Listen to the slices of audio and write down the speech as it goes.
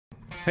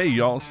Hey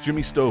y'all, it's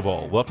Jimmy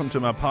Stovall. Welcome to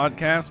my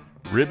podcast,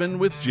 Ribbon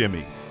with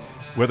Jimmy.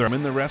 Whether I'm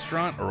in the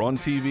restaurant or on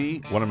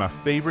TV, one of my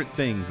favorite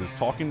things is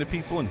talking to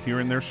people and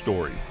hearing their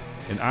stories.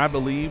 And I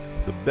believe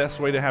the best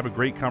way to have a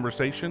great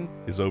conversation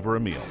is over a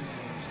meal.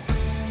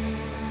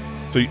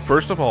 So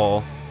first of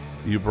all,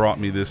 you brought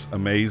me this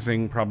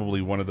amazing,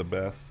 probably one of the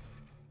best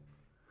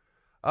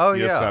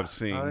gifts I've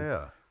seen. Oh,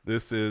 yeah.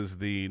 This is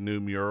the new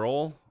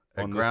mural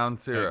At on Ground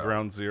Zero. At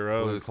Ground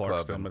Zero Blues in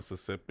Clarksdale, Club.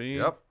 Mississippi.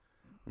 Yep.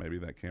 Maybe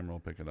that camera will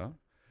pick it up.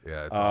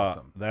 Yeah, it's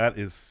awesome. That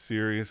is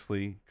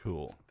seriously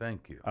cool.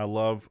 Thank you. I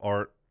love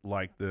art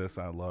like this.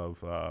 I love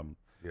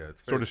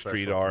It's sort very of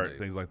street special to art, me.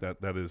 things like that.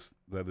 That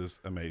is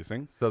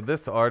amazing. So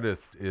this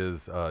artist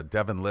is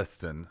Devin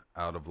Liston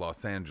out of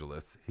Los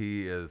Angeles.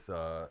 He is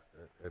a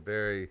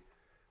very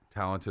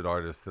talented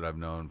artist that I've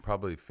known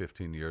probably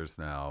 15 years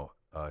now.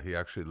 He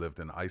actually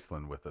lived in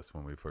Iceland with us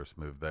when we first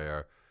moved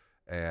there.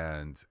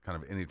 And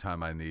kind of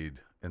anytime I need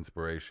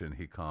inspiration,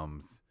 he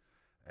comes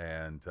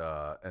and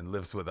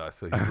lives with us.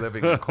 So he's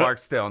living in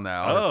Clarksdale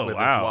now with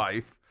his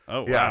wife.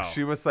 Oh, yeah, wow.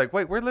 she was like,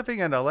 "Wait, we're living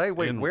in LA.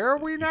 Wait, where are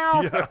we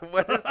now? Yeah.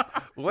 what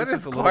This is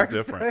is a little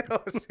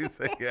Clarksdale?" She's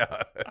like,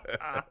 "Yeah."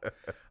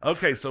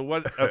 Okay, so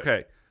what?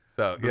 Okay,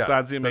 So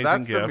besides the amazing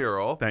that's gift, the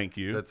mural. thank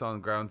you. That's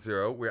on Ground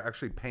Zero. We're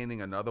actually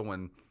painting another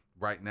one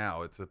right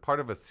now. It's a part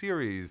of a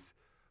series.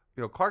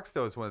 You know,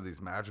 Clarksdale is one of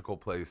these magical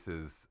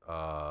places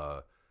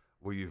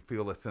where you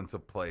feel a sense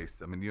of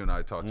place. I mean, you and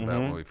I talked about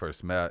when we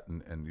first met,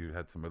 and you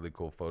had some really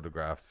cool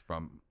photographs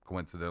from,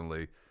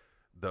 coincidentally,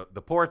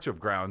 the porch of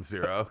Ground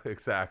Zero.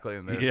 Exactly.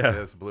 And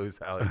there's Blues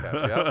Alley.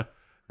 Yep.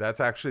 That's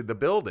actually the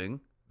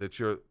building that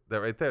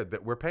right there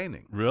that we're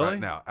painting Really? right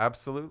now.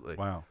 Absolutely.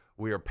 Wow.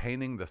 We are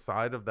painting the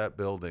side of that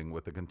building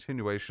with a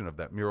continuation of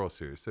that mural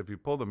series. So if you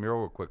pull the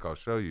mural real quick, I'll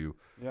show you.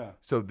 Yeah.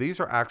 So these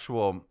are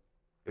actual,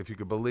 if you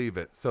could believe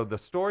it. So the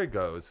story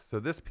goes, so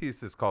this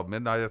piece is called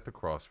Midnight at the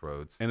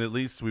Crossroads. And at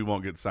least we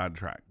won't get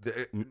sidetracked.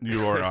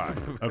 You or I.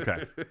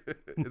 Okay.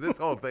 This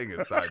whole thing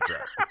is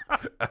sidetracked.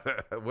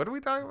 What are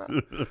we talking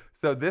about?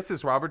 So this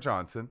is Robert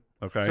Johnson.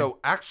 Okay. So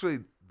actually,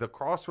 the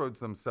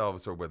crossroads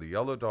themselves are where the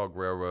Yellow Dog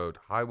Railroad,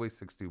 Highway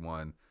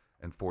 61,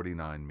 and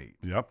 49 meet.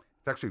 Yep.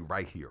 It's actually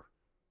right here.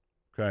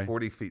 Okay.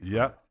 40 feet from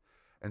Yep. us.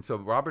 And so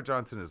Robert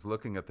Johnson is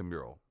looking at the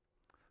mural.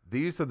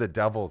 These are the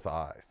devil's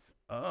eyes.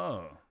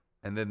 Oh.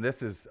 And then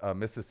this is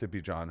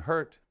Mississippi John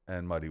Hurt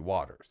and Muddy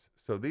Waters.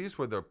 So these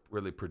were the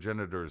really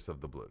progenitors of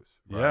the blues.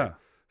 Right? Yeah.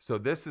 So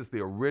this is the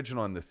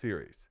original in the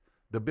series.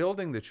 The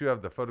building that you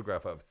have the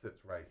photograph of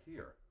sits right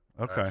here.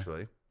 Okay.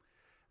 Actually.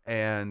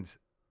 And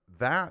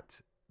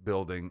that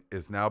building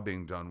is now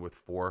being done with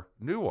 4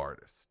 new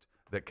artists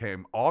that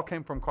all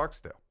came from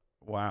Clarksdale.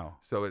 Wow.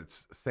 So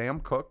it's Sam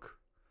Cooke,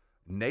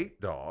 Nate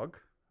Dogg,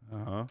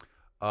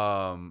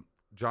 John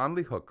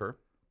Lee Hooker,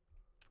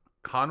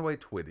 Conway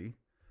Twitty,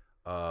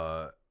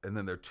 and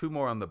then there are 2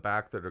 more on the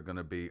back that are going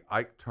to be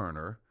Ike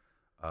Turner,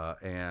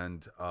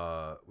 and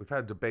we've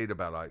had debate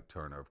about Ike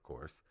Turner, of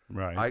course.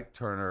 Right. Ike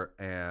Turner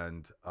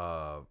and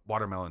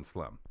Watermelon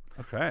Slim.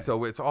 Okay.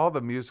 So it's all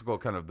the musical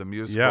of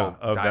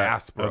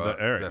diaspora the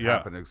area. that Yeah.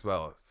 happened as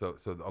well. So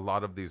a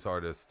lot of these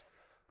artists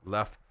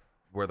left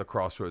where the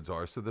crossroads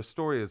are. So the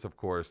story is, of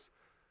course,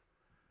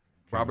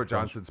 Robert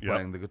Johnson's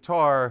playing the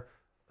guitar.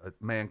 A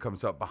man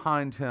comes up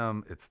behind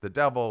him. It's the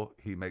devil.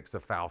 He makes a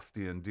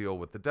Faustian deal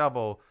with the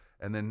devil.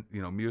 And then,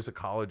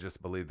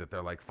 musicologists believe that there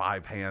are like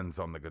 5 hands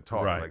on the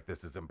guitar. Right. Like,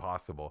 this is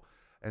impossible.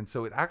 And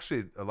so it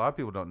actually, a lot of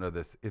people don't know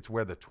this, it's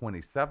where the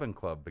 27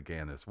 Club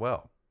began as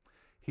well.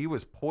 He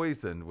was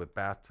poisoned with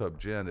bathtub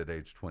gin at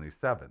age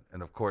 27.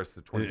 And of course,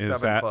 the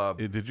 27 Club.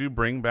 Did you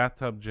bring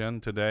bathtub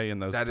gin today in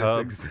those That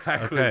tubs? is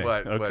exactly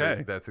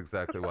that's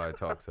exactly why I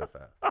talk so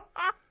fast.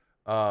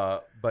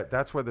 But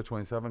that's where the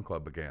 27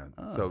 Club began.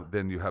 So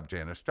then you have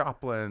Janis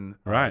Joplin,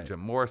 Right. Jim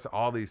Morrison,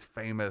 all these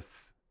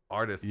famous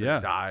artists Yeah.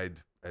 that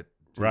died at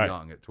too Right.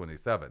 young at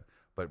 27.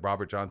 But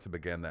Robert Johnson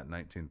began that in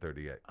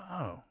 1938.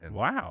 Oh, And-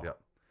 wow. Yep.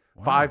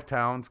 Wow. 5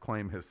 towns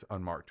claim his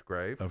unmarked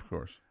grave. Of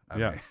course. I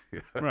Yeah.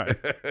 mean,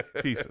 Right.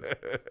 Pieces.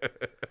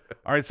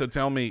 All right. So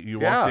tell me, you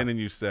walked in and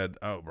you said,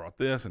 "Oh, brought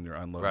this," and you're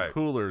unloading Right.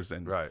 coolers,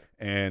 and Right.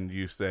 and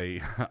you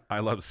say, "I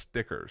love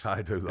stickers."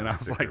 I do love and I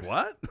was stickers.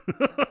 like,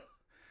 "What?"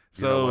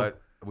 You know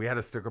what? We had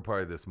a sticker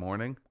party this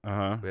morning. We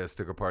had a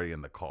sticker party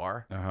in the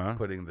car,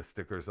 putting the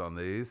stickers on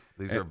these.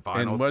 These are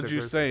vinyl And what'd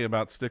stickers. you say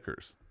about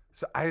stickers?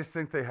 So I just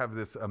think they have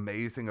this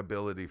amazing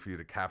ability for you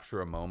to capture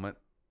a moment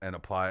and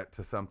apply it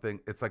to something.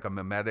 It's like a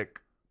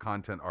mimetic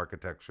content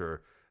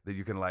architecture that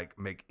you can like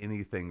make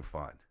anything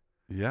fun.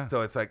 Yeah.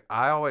 So it's like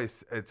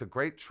it's a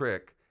great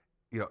trick.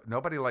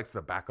 Nobody likes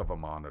the back of a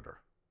monitor.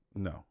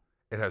 No.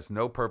 It has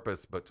no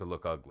purpose but to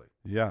look ugly.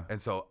 Yeah.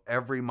 And so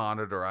every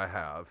monitor I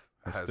have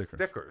has stickers.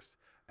 stickers.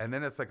 And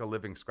then it's like a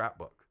living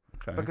scrapbook.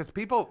 Okay. Because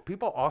people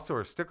also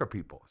are sticker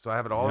people. So I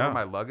have it all Yeah. over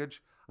my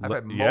luggage. I've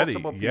had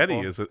multiple people.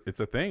 Yeti it's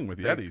a thing with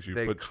Yetis. You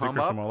they put come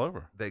stickers up, from all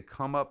over. They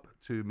come up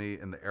to me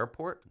in the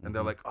airport and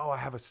they're like, "Oh, I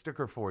have a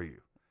sticker for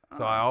you."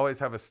 So I always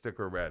have a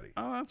sticker ready.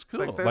 Oh, that's It's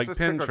cool. there's Like a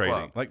pin sticker trading.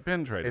 club. Like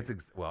pin trading.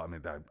 It's well, I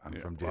mean, I'm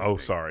from Disney. Oh,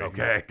 sorry.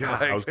 Okay.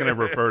 God, I was going to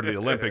refer to the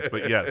Olympics,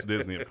 but yes,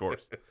 Disney, of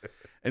course.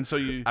 And so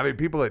you. I mean,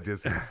 people at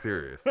Disney are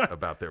serious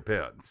about their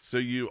pins. So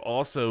you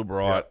also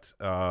brought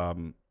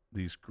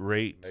these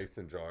great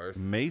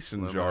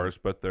mason jars,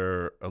 but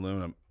they're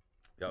aluminum.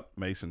 Yep.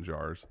 Mason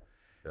jars.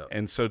 Yep.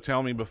 And so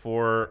tell me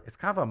before. It's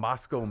kind of a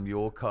Moscow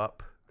Mule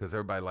cup because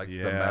everybody likes the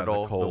the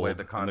metal, the way cold,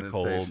 the and the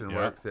cold. condensation Yep.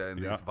 works. Yeah, and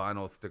Yep. these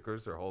vinyl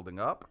stickers are holding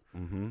up.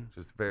 Mm-hmm.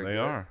 Just very They good.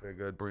 are. Very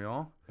good,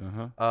 Brion.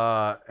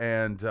 Uh-huh.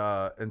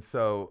 And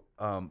so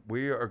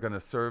we are going to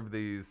serve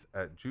these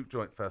at Juke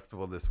Joint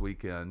Festival this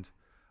weekend.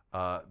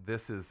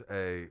 This is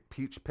a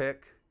peach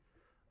pick,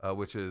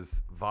 which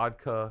is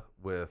vodka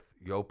with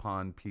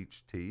Yaupon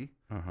peach tea,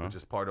 which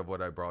is part of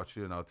what I brought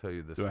you, and I'll tell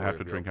you this. Do I have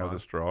to drink out of the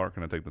straw, or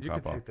can I take the You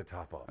top can off? take the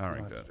top off. All You right,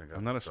 don't have to good. drink out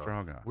I'm the not a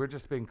straw guy. We're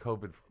just being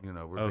COVID, we're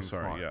Oh, being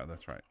sorry. smart. Yeah,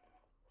 that's right.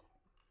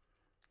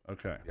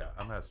 Okay. Yeah,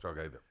 I'm not a straw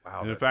guy either. Wow,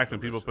 And in that's fact, when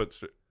people delicious.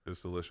 put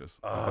it's delicious.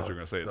 I thought you were going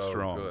to say it's so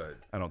strong. good.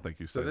 I don't think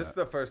you So said this is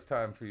that. the first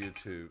time for you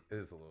to, it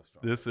is a little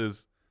strong. This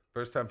is,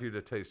 First time for you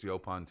to taste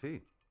Yaupon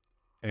tea.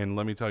 and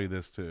let me tell you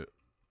this too.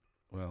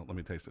 Well, let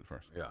me taste it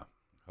first. Yeah,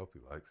 hope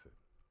he likes it.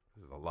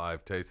 This is a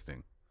live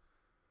tasting.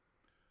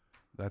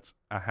 That's,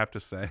 I have to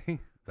say,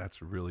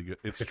 that's really good.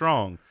 It's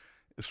strong.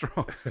 It's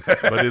strong,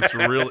 but it's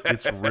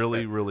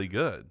really, really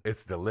good.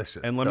 It's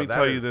delicious. And let me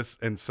tell you this.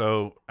 And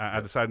so I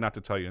decided not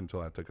to tell you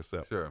until I took a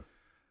sip. Sure.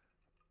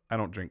 I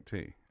don't drink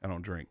tea. I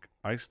don't drink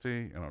iced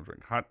tea. I don't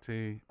drink hot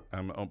tea.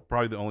 I'm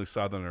probably the only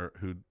Southerner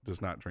who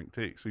does not drink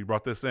tea. So you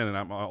brought this in, and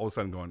I'm all of a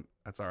sudden going,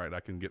 that's all right. I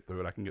can get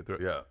through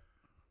it. Yeah.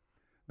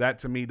 That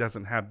to me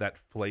doesn't have that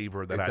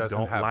flavor that It I doesn't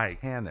don't have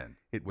like. tannin.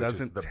 It which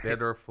doesn't is the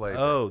bitter flavor.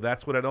 Oh,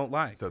 that's what I don't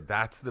like. So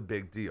that's the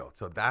big deal.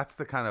 So that's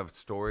the kind of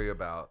story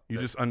about. You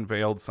just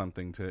unveiled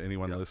something to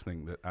anyone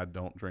listening that I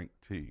don't drink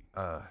tea.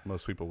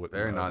 Most people wouldn't.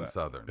 Very know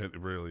non-Southern. That. It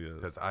really is.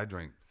 Because I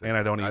drink. And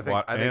I don't eat.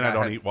 I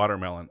don't eat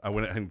watermelon. I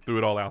went and threw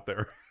it all out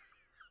there.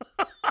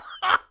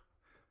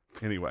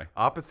 Anyway,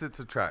 opposites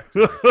attract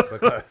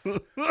because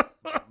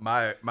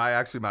my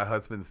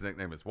husband's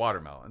nickname is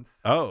Watermelons.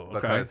 Oh, okay.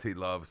 Because he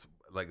loves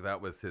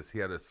that was his. He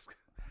had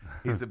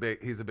he's a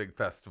big music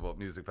festival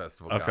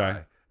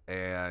guy,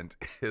 and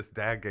his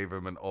dad gave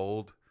him an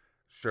old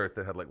shirt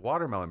that had like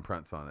watermelon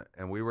prints on it.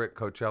 And we were at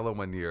Coachella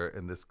one year,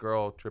 and this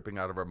girl, tripping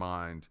out of her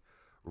mind,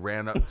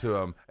 ran up to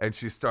him and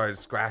she started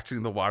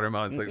scratching the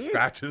watermelons, like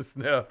scratch and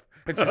sniff.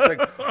 And she's like,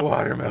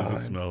 watermelon.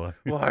 Smell it.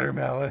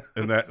 Watermelon.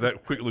 And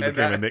that quickly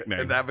became a nickname.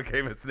 And that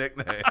became his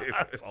nickname.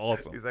 That's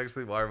awesome. He's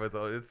actually Watermelon's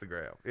on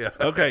Instagram. Yeah.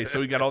 Okay, so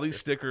we got all these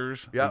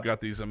stickers. Yep. We've got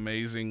these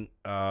amazing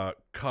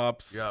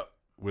cups Yep.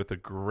 with a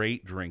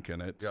great drink in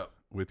it. Yep.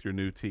 With your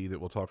new tea that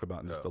we'll talk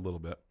about in just a little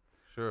bit.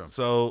 Sure.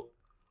 So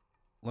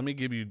let me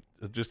give you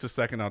just a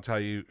second. I'll tell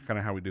you kind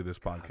of how we do this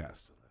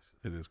podcast.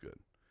 It is good.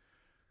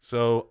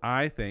 So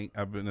I think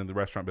I've been in the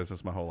restaurant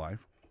business my whole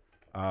life.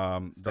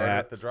 Started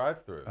at the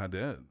drive-thru. I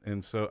did.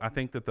 And so I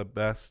think that the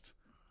best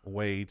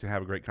way to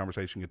have a great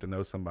conversation, get to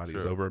know somebody,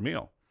 is Sure. over a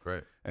meal.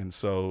 Great. And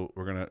so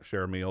we're going to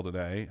share a meal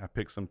today. I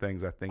picked some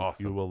things I think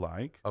you will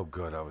like. Oh,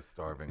 good. I was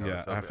starving.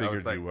 I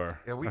figured you were.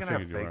 Yeah, we gonna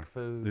have fake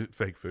food.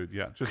 Fake food,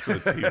 yeah. Just for the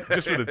TV.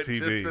 Just for the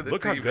TV. for the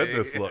Look how TV. good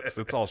this looks.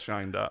 It's all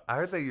shined up. I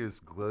heard they use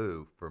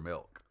glue for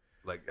milk,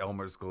 like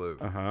Elmer's glue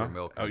for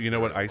milk. Oh, and you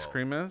know what cereal ice bowls.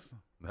 cream is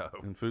No.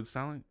 in food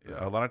styling?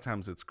 Yeah. A lot of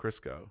times it's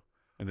Crisco,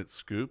 and it's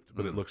scooped,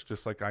 but it looks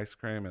just like ice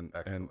cream, and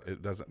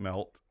it doesn't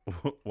melt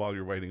while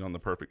you're waiting on the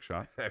perfect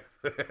shot.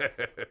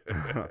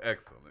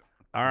 Excellent.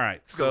 All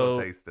right, It's got a so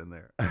little taste in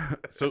there.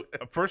 so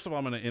first of all,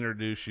 I'm going to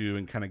introduce you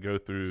and kind of go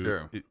through.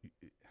 Sure.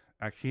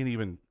 I can't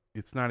even.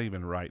 It's not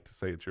even right to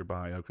say it's your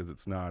bio because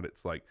it's not.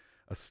 It's like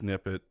a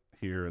snippet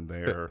here and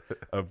there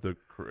of the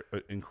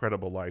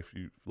incredible life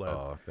you've led.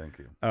 Oh, thank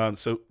you.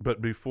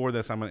 But before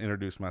this, I'm going to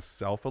introduce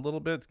myself a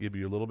little bit, to give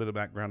you a little bit of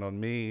background on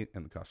me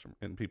and the customer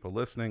and people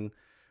listening.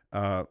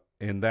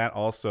 And that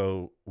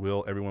also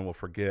everyone will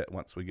forget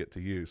once we get to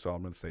you. So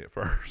I'm going to say it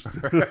first.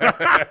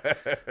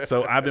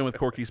 So I've been with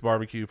Corky's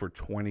Barbecue for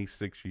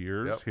 26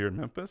 years here in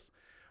Memphis.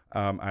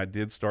 I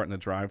did start in the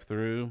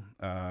drive-thru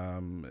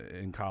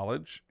in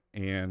college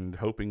and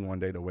hoping one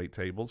day to wait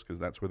tables because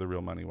that's where the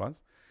real money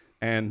was.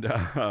 And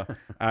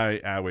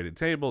I waited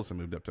tables and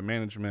moved up to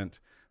management.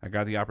 I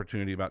got the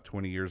opportunity about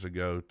 20 years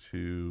ago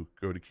to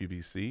go to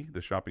QVC,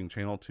 the shopping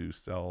channel, to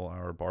sell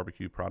our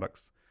barbecue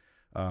products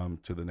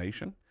to the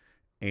nation.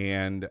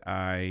 And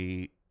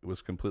I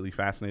was completely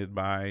fascinated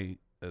by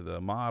the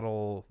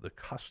model, the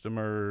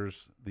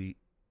customers, the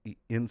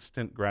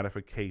instant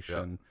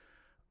gratification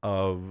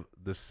of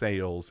the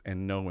sales,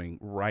 and knowing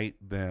right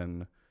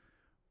then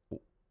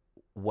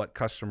what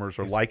customers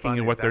are liking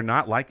and what they're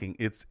not liking.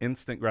 It's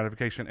instant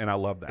gratification, and I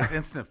love that. It's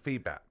instant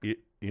feedback.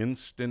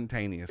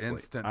 Instantaneously.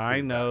 Instant I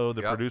feedback. know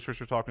the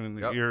producers are talking in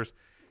the ears,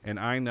 and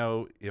I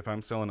know if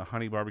I'm selling a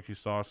honey barbecue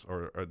sauce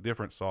or a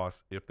different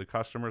sauce, if the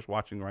customer's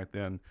watching right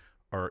then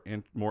are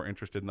more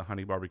interested in the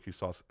honey barbecue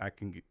sauce, I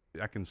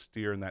can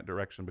steer in that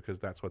direction because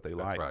that's what they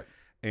like. Right.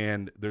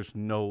 And there's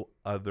no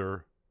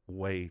other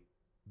way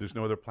There's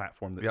no other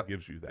platform that Yep.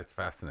 gives you that. It's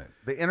fascinating.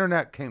 The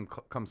internet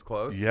comes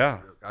close.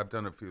 Yeah. I've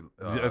done a few.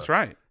 That's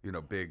right.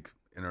 Big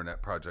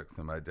internet projects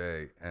in my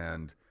day,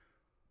 and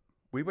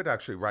we would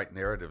actually write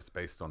narratives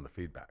based on the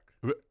feedback.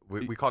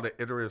 We called it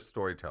iterative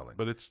storytelling.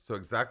 But it's so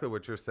exactly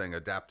what you're saying,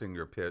 adapting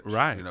your pitch,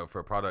 Right. For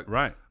a product.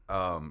 right.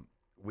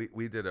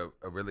 We did a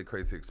really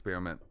crazy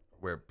experiment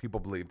where people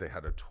believed they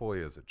had a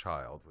toy as a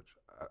child, which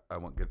I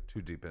won't get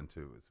too deep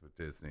into. It's with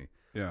Disney.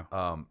 Yeah.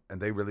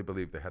 And they really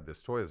believed they had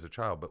this toy as a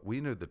child, but we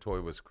knew the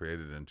toy was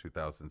created in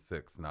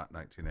 2006, not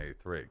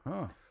 1983.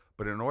 Huh.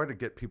 But in order to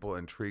get people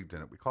intrigued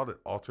in it, we called it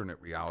alternate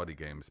reality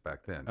games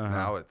back then.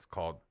 Now it's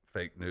called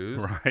fake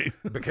news. Right.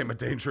 It became a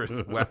dangerous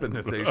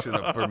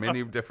weaponization for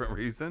many different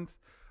reasons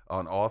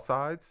on all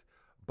sides.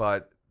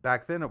 But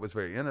back then it was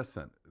very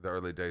innocent, the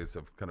early days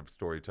of kind of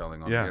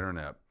storytelling on the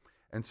internet.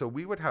 And so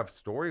we would have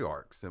story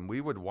arcs, and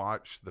we would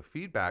watch the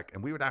feedback,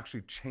 and we would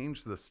actually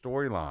change the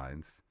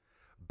storylines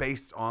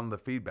based on the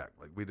feedback.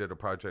 Like we did a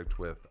project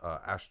with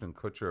Ashton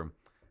Kutcher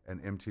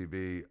and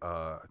MTV.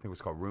 I think it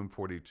was called Room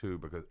 42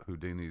 because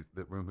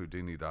the room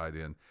Houdini died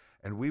in.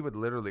 And we would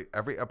literally,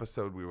 every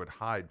episode, we would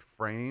hide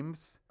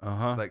frames,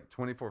 like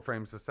 24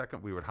 frames a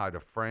second. We would hide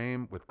a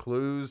frame with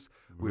clues.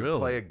 We would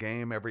play a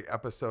game every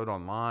episode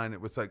online.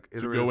 It was like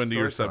To go into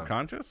your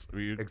subconscious?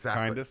 Or you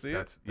exactly. kind of see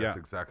That's it?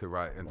 exactly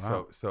right. And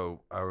Wow. so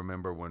I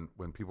remember when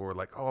people were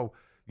like, "Oh,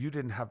 you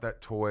didn't have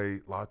that toy,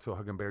 Lotso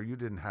Hug and Bear. You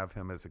didn't have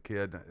him as a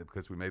kid,"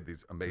 because we made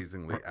these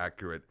amazingly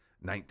accurate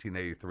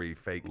 1983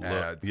 fake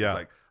ads, yeah.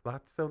 like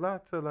Lotso,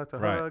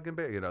 Right. Hug and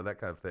Bear, that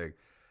kind of thing.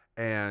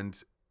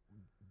 And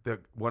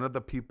one of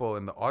the people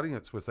in the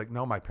audience was like,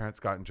 "No, my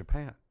parents got in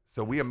Japan."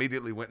 So we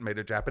immediately went and made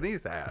a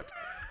Japanese ad.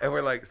 And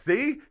we're like,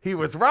 "See, he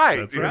was right."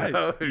 That's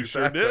right. You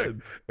sure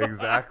did.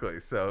 Exactly.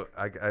 So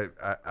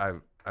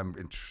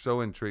I'm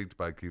so intrigued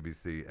by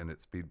QVC and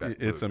its feedback.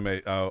 It's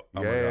amazing. Oh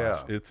my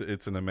Yeah. gosh,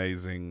 it's an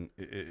amazing.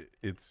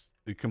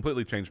 It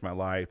completely changed my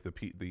life.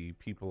 The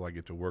people I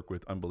get to work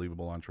with,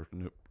 unbelievable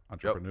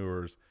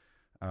entrepreneurs.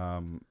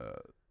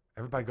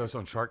 Everybody goes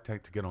on Shark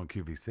Tank to get on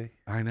QVC.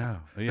 I know.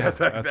 Yeah, That's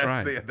that's, like-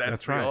 right.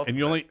 that's the right. And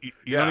you ultimate.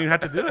 don't even have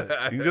to do it.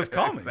 You can just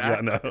call me.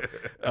 Exactly. Yeah,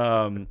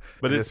 no.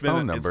 But And it's his phone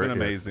been number is-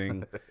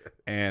 amazing.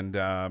 And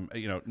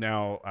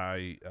now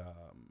I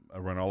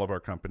run all of our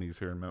companies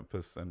here in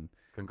Memphis, and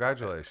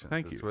Congratulations.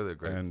 thank you. It's really a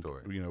great and,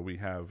 story.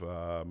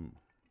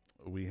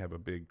 We have a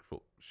big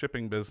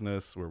shipping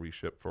business where we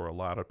ship for a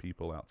lot of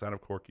people outside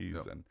of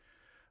Corky's, Yep. and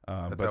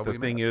That's but how the we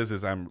thing met.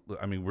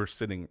 is we're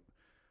sitting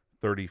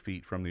 30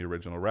 feet from the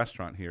original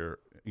restaurant here,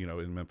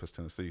 in Memphis,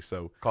 Tennessee.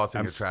 So Causing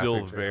I'm a traffic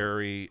still jam.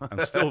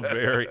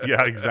 very,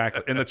 yeah,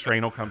 exactly. And the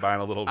train will come by in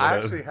a little bit. I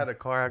actually had a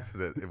car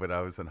accident when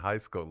I was in high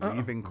school,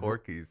 leaving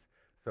Corky's.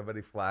 Somebody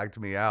flagged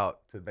me out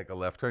to make a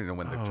left turn.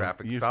 When the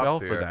traffic you stops fell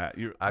here, for that.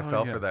 I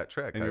fell for that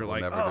trick. And I you're will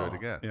like, never do "Oh." it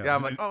again. Yeah. Yeah,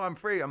 I'm like, "Oh, I'm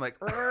free." I'm like,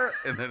 "Rrr,"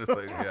 and then it's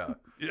like,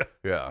 Yeah.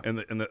 yeah. And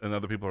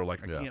other people are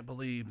like, I Yeah. can't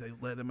believe they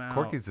let him out.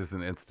 Corky's is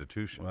an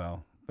institution.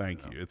 Well, thank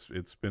you.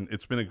 It's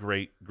been a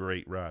great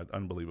ride,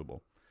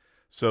 unbelievable.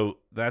 So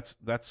that's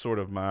sort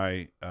of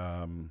my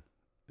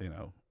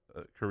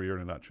career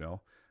in a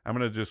nutshell. I'm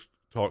gonna just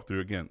talk through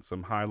again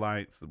some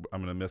highlights.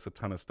 I'm gonna miss a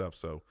ton of stuff,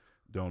 so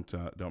don't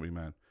be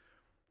mad.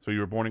 So you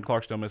were born in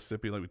Clarksdale,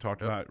 Mississippi, like we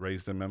talked about.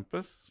 Raised in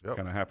Memphis, Yep.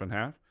 kind of half and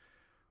half.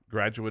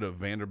 Graduate of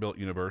Vanderbilt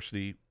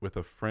University with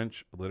a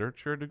French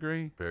literature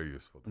degree. Very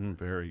useful.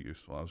 Very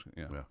useful.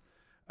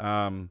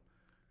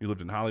 You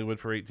lived in Hollywood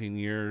for 18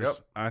 years. Yep.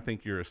 I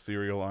think you're a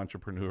serial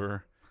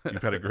entrepreneur.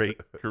 You've had a great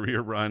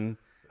career run,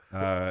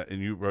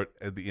 and you wrote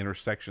at the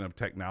intersection of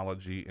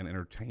technology and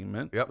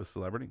entertainment with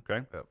celebrity.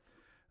 Okay. Yep.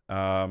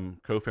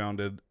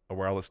 Co-founded a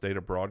wireless data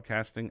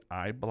broadcasting,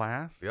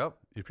 iBlast. Yep.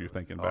 If you're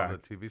thinking All back. the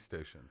TV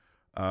stations.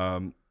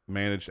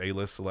 Managed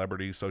A-list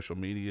celebrities, social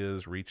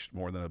medias, reached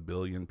more than 1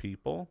 billion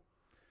people.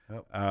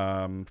 Yep.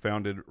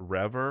 Founded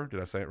Rever. Did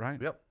I say it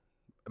right? Yep.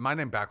 My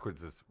name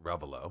backwards is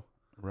Revelo.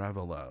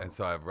 Revelo. And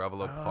so I have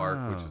Revelo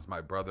Park, which is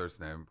my brother's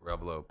name.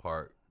 Revelo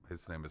Park.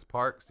 His name is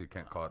Park, so you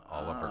can't call it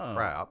Oliver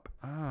Crap.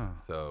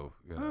 So,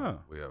 we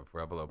have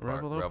Revelo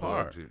Park. Revelo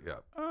Park.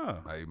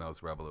 My email is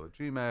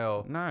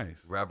revelo@gmail.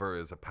 Nice. Rever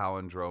is a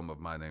palindrome of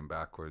my name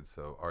backwards,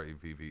 so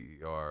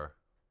Revver.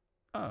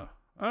 Oh,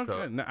 okay.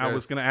 So Now, I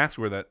was going to ask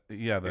where that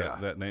name.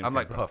 I'm came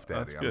like from. Puff Daddy.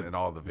 That's I'm good. in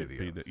all the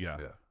videos. Yeah.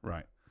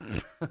 Right.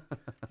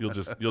 You'll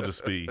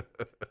just be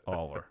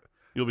Aller.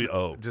 You'll be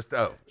O. Just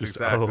O. Just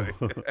Exactly.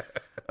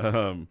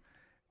 O.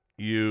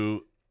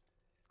 You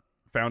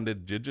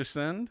founded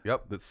Gigisend.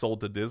 Yep. That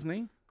sold to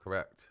Disney.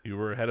 Correct. You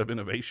were head of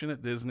innovation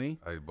at Disney.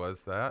 I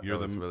was that. That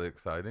was really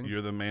exciting.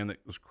 You're the man that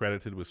was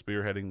credited with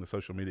spearheading the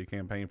social media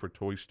campaign for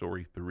Toy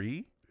Story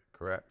 3.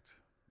 Correct.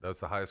 That was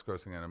the highest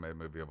grossing animated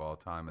movie of all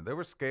time. And they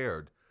were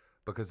scared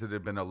because it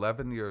had been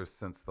 11 years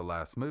since the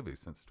last movie,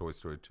 since Toy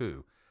Story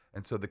 2.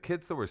 And so the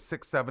kids that were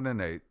 6, 7,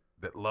 and 8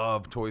 that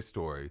loved Toy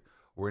Story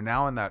were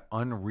now in that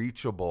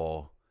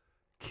unreachable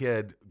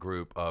kid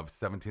group of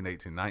 17,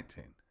 18,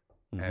 19.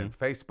 And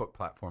Facebook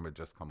platform had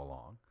just come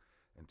along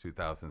in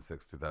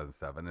 2006,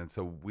 2007. And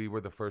so we were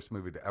the first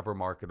movie to ever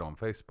market on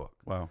Facebook.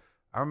 Wow.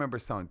 I remember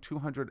selling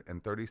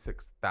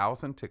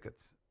 236,000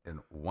 tickets in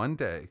one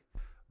day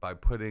by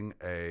putting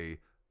a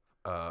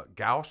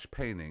gouache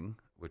painting,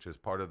 which is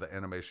part of the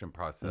animation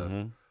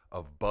process,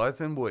 of Buzz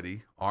and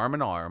Woody arm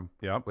in arm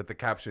with the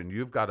caption,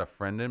 "You've got a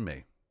friend in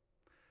me."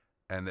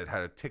 And it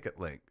had a ticket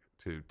link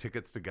to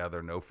Tickets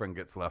Together, No Friend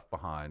Gets Left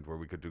Behind, where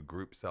we could do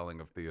group selling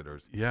of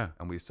theaters. Yeah.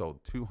 And we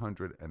sold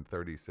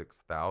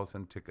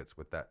 236,000 tickets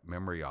with that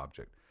memory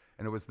object.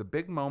 And it was the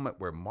big moment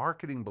where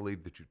marketing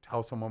believed that you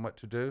tell someone what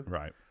to do.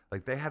 Right.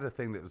 Like they had a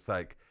thing that was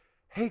like,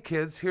 "Hey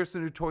kids, here's the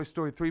new Toy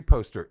Story 3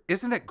 poster.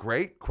 Isn't it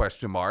great?" ?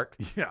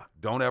 Yeah.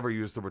 Don't ever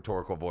use the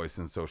rhetorical voice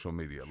in social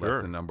media. Sure.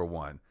 Lesson number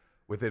 1.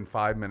 Within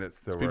 5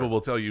 minutes, there were people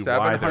will tell you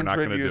why they're not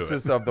going to do it.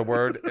 uses of the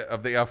word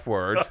of the F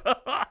word.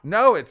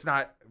 No, it's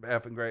not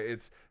effing great.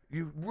 It's,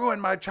 "You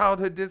ruined my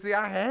childhood, Disney.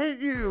 I hate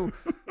you."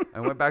 I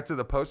went back to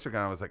the poster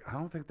guy. I was like, "I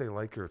don't think they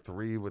like your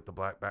 3 with the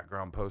black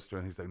background poster."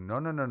 And he's like, No.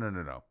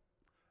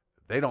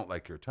 They don't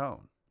like your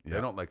tone. Yeah.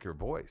 They don't like your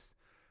voice.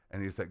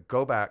 And he's like,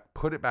 "Go back,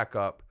 put it back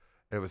up."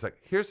 And it was like,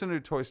 "Here's the new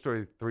Toy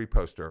Story 3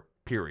 poster,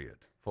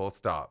 period. Full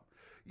stop."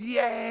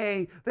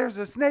 Yay! There's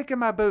a snake in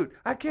my boot.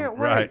 I can't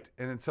wait. Right.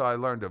 And so I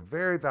learned a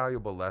very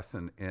valuable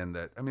lesson in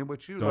that. I mean,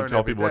 what you Don't learn tell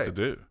every people what day. to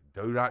do.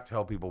 Do not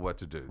tell people what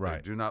to do.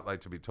 Right. They do not like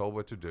to be told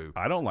what to do.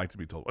 I don't like to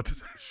be told what to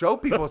do. Show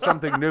people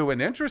something new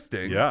and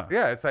interesting. Yeah.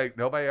 Yeah. It's like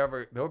nobody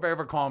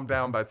ever calmed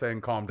down by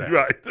saying calm down.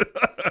 Right.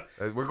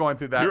 We're going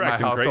through that You're in my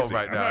acting household crazy.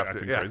 right I'm now. not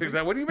acting crazy. He's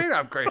like, "What do you mean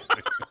I'm crazy?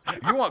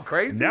 You want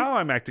crazy? Now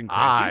I'm acting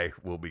crazy. I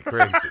will be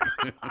crazy."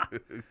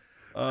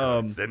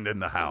 Send in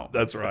the house.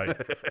 That's right.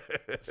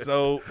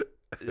 So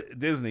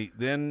Disney,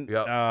 then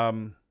Yep.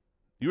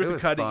 you're at It the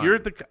was cutting. fun. You're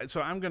at the.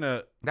 So I'm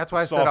gonna. That's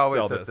why I said soft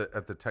always sell at this.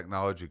 the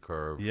technology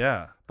curve.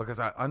 Yeah. Because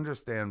I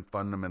understand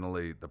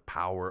fundamentally the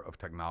power of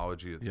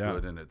technology. It's Yeah.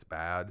 good and it's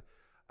bad.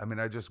 I mean,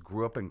 I just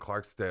grew up in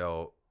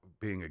Clarksdale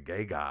being a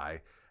gay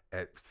guy.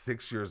 At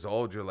 6 years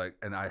old, you're like,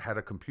 and I had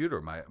a computer.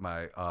 My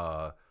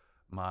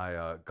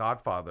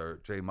godfather,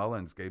 Jay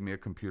Mullins, gave me a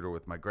computer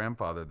with my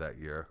grandfather that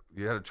year.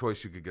 You had a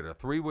choice. You could get a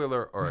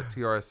 3-wheeler or a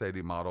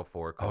TRS-80 Model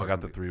 4. Oh, I got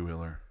the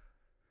 3-wheeler.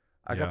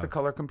 I got the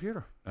color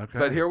computer. Okay.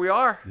 But here we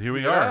are. Here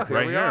we You are. know,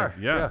 right we here. are.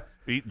 Yeah.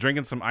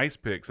 Drinking some ice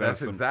picks. That's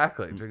some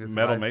exactly. Drinking some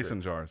metal ice mason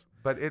picks. jars.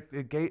 But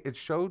it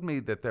showed me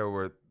that there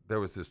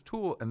was this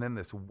tool and then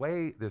this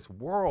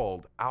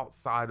world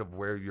outside of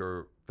where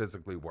you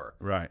physically were.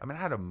 Right. I mean,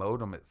 I had a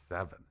modem at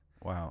 7.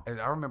 Wow.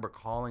 And I remember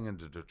calling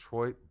into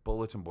Detroit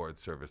Bulletin Board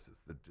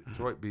Services, the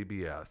Detroit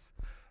BBS,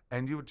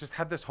 and you just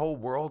had this whole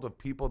world of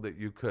people that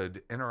you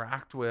could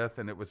interact with,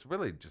 and it was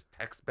really just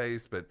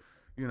text-based, but,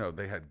 you know,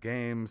 they had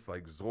games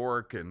like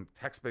Zork and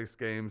text-based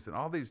games and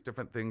all these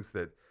different things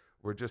that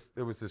were just,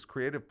 there was this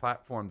creative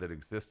platform that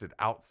existed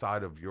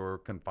outside of your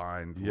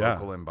confined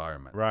local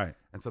environment. Right.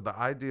 And so the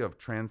idea of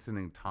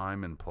transcending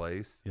time and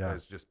place Yeah.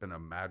 has just been a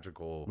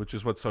magical Which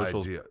is what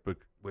social's idea,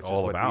 which all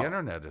is what about. the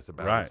internet is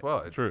about Right. as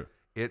well. True.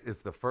 It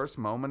is the first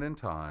moment in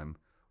time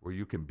where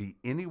you can be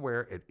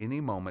anywhere at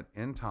any moment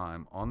in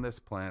time on this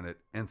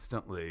planet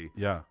instantly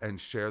Yeah. and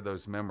share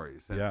those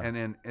memories. And, Yeah.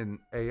 and in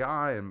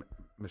AI and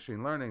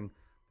machine learning,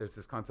 there's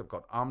this concept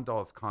called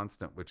Amdahl's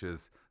constant, which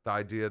is the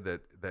idea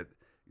that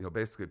you know,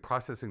 basically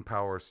processing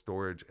power,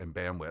 storage, and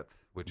bandwidth,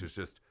 which is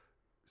just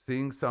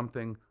seeing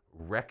something,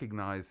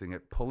 recognizing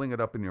it, pulling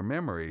it up in your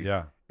memory,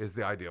 is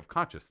the idea of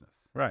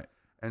consciousness. Right.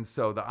 And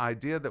so the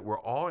idea that we're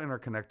all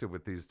interconnected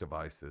with these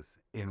devices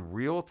in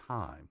real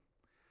time,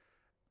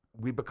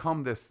 we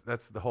become this,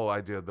 that's the whole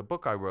idea of the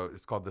book I wrote.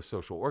 It's called The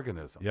Social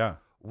Organism. Yeah.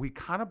 We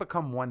kind of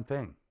become one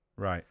thing.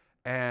 Right.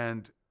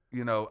 And,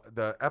 you know,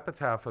 the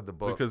epitaph of the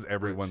book. Because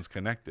everyone's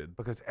connected.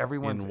 Because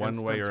everyone's in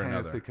one way or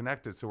instantaneously another.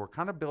 connected. So we're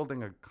kind of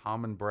building a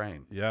common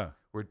brain. Yeah.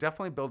 We're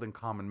definitely building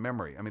common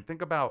memory. I mean,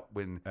 think about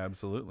when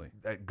Absolutely.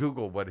 at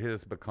Google, what it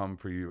has become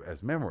for you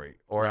as memory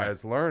or Right.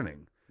 as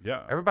learning.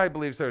 Yeah. Everybody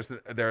believes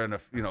they're an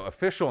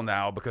official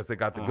now because they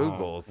got the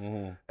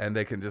Googles and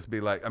they can just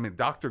be like, I mean,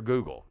 Dr.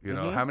 Google, you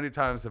know, how many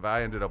times have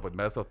I ended up with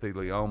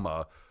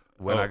mesothelioma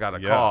when I got a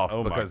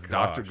cough because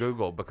Dr.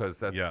 Google, because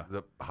that's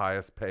the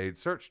highest paid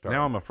search term.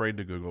 Now I'm afraid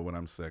to Google when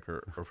I'm sick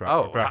or if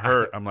I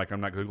hurt, I'm like,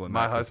 I'm not Googling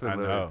my that 'cause husband I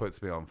literally know.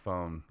 puts me on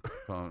phone.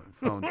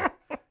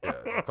 Yeah,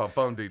 it's called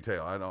phone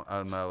detail. I'm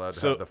not allowed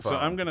to have the phone. So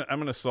I'm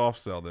gonna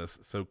soft sell this.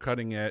 So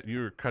cutting edge,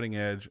 you were cutting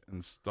edge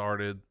and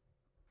started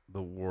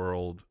the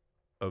world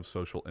of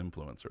social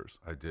influencers.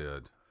 I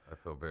did. I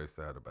feel very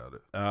sad about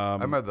it. I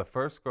remember the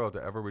first girl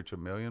to ever reach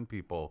 1 million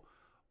people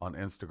on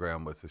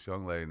Instagram was this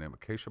young lady named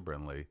Acacia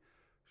Brinley.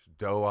 She's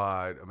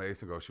doe-eyed,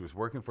 amazing girl. She was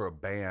working for a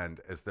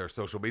band as their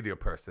social media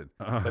person,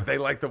 but they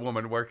liked the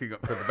woman working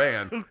for the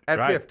band at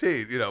Right.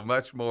 15. You know,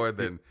 much more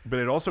than But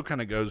it also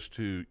kind of goes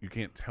to you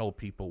can't tell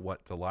people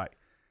what to like.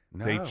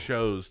 no, They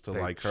chose to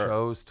they like her.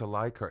 chose to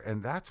like her,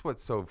 and that's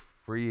what's so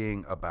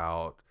freeing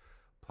about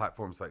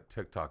platforms like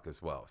TikTok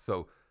as well.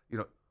 So you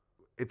know,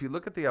 if you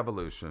look at the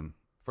evolution,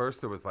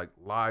 first there was like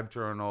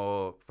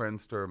LiveJournal,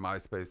 Friendster,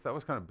 MySpace. That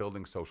was kind of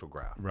building social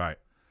graph. Right.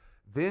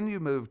 Then you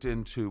moved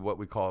into what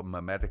we call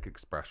mimetic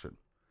expression.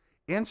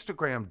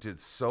 Instagram did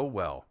so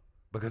well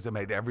because it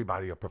made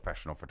everybody a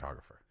professional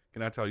photographer.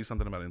 Can I tell you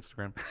something about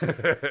Instagram?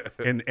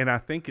 and I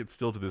think it's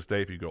still to this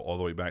day if you go all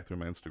the way back through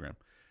my Instagram.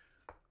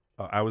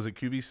 I was at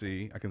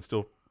QVC. I can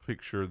still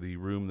picture the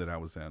room that I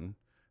was in.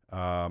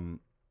 I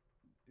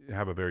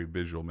have a very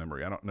visual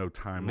memory. I don't know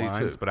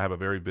timelines, but I have a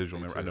very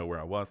visual memory. I know where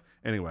I was.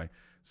 Anyway,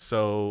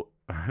 so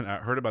I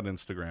heard about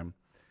Instagram,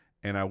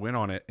 and I went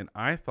on it, and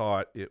I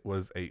thought it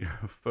was a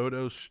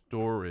photo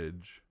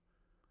storage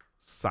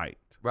site,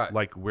 right?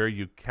 Like where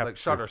you kept like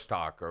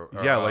Shutterstock or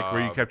like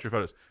where you kept your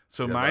photos.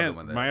 So my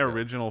yeah.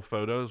 original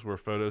photos were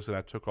photos that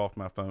I took off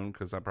my phone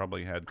because I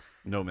probably had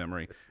no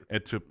memory,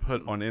 and to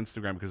put on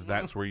Instagram because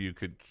that's where you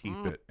could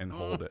keep it and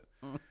hold it.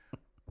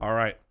 All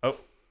right. Oh,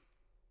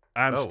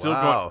 I'm still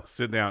going.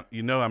 Sit down.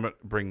 You know I'm gonna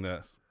bring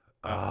this.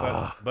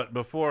 But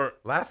before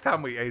last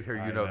time we ate here,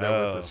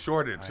 there was a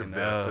shortage of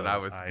this, and I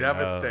was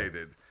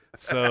devastated.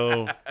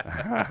 So,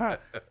 all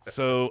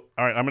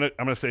right, I'm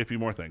gonna say a few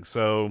more things.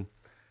 So,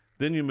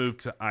 then you moved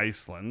to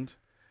Iceland.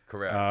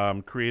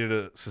 Correct. Created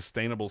a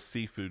sustainable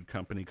seafood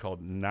company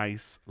called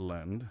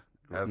Iceland.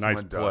 As nice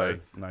one play.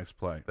 does. Nice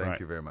play. Thank right.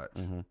 you very much.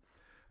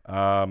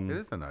 Mm-hmm. It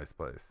is a nice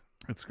place.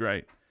 It's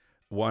great.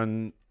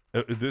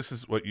 This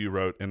is what you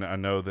wrote, and I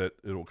know that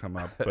it will come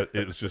up, but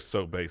it was just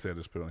so basic. I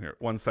just put it on here.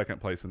 1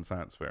 second place in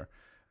science fair.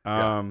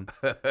 You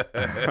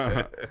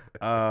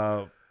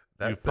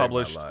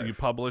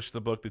published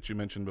the book that you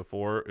mentioned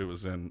before. It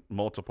was in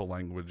multiple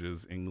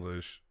languages: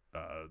 English,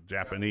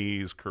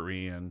 Japanese,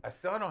 Korean. I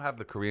still don't have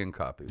the Korean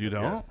copy. You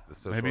don't?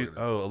 Yes, Maybe.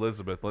 Oh,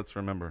 Elizabeth, let's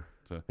remember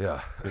to.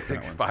 Yeah, that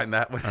one. find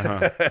that one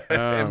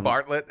in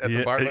Bartlett at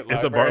the Bartlett Library.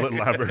 At the Bartlett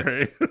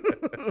Library.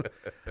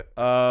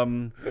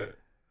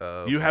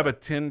 You have a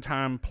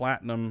 10-time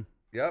platinum.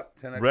 Yep,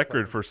 10X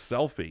record for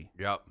 "Selfie."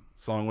 Yep,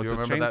 song with you the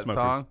remember that Chainsmokers.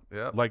 song?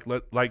 Yep.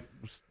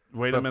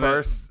 Wait a minute.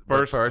 First,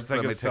 let me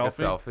take a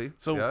selfie.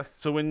 So, yes.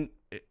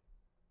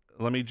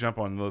 Let me jump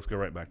on. Let's go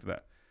right back to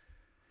that.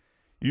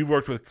 You've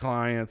worked with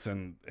clients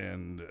and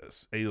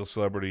A-list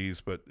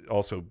celebrities, but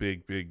also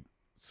big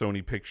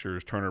Sony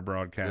Pictures, Turner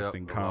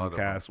Broadcasting,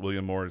 Comcast,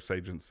 William Morris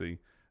Agency.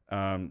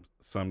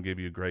 Some give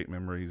you great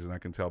memories, and I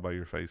can tell by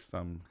your face.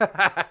 Some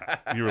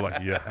you were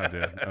like, "Yeah, I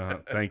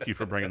did." Thank you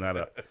for bringing that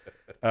up.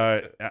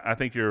 I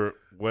think you're a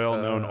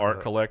well-known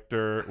art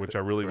collector, which I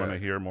really want to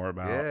hear more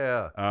about.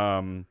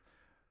 Yeah.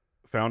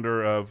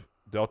 Founder of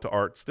Delta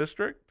Arts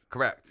District.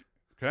 Correct.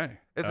 Okay.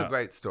 It's a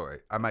great story.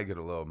 I might get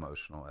a little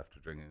emotional after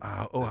drinking.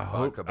 I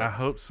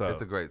hope so.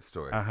 It's a great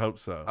story. I hope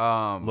so.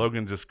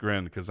 Logan just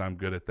grinned because I'm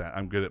good at that.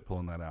 I'm good at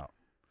pulling that out.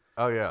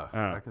 Oh yeah,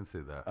 I can see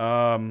that.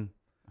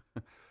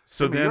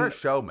 So Jimmy, then you're a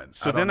showman.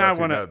 So then I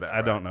want to.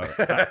 I don't know.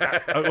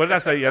 What did I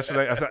say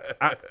yesterday? I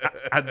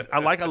said I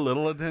like a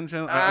little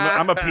attention.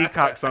 I'm a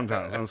peacock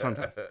sometimes. I think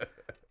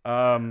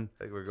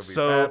we're gonna be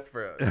fast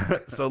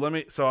friends.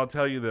 So I'll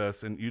tell you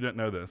this, and you didn't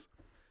know this.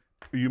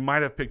 You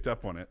might have picked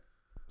up on it.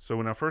 So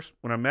when I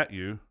met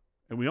you,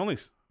 and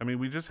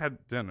we just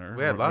had dinner.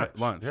 We had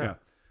lunch. Yeah.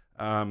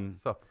 No.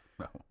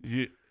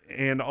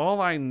 And all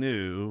I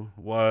knew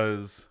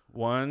was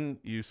 1,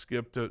 you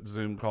skipped a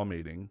Zoom call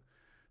meeting.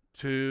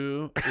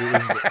 2,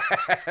 it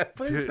was.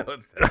 Please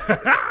don't say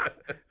that.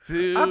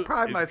 2, I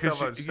pride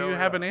myself on showing you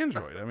have an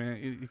Android. I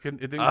mean, you can.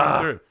 It didn't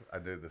go through. I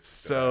do this.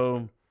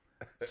 So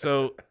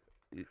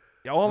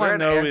all I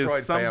know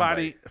is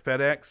somebody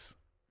FedEx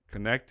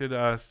connected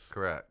us.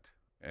 Correct.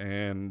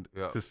 And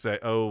to say,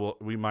 oh, well,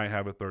 we might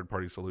have a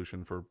third-party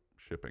solution for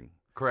shipping.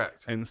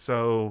 Correct. And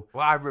so,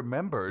 well, I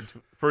remembered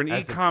for an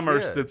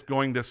e-commerce that's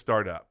going to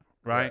start up,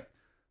 right?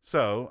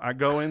 So I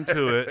go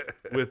into it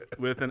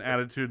with an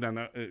attitude.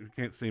 And you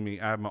can't see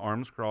me. I have my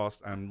arms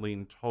crossed. I'm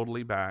leaning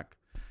totally back,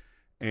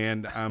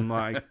 and I'm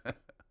like,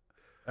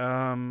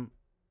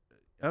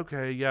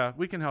 okay, yeah,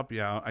 we can help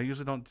you out. I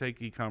usually don't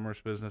take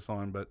e-commerce business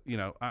on, but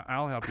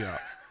I'll help you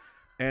out.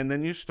 And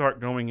then you start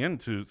going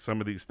into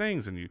some of these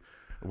things, and you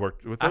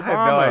worked with Obama. I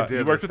had no idea.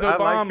 You worked with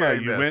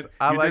Obama. You went.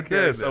 You did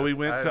this. So we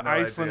went to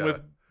Iceland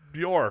with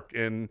Bjork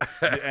and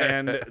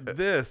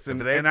this and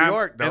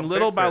Bjork, and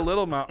little by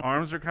little, my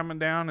arms are coming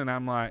down, and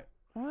I'm like,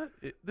 what?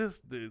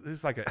 This dude, this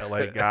is like a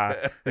LA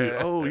guy.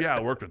 Oh yeah, I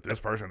worked with this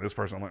person.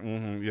 I'm like,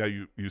 yeah,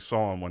 you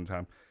saw him one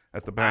time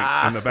at the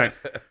bank in the bank.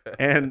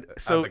 And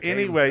so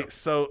anyway,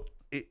 so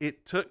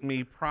it took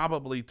me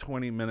probably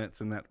 20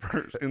 minutes in that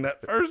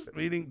first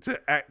meeting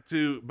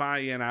to buy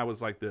in. I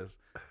was like this.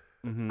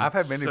 Mm-hmm. I've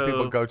had many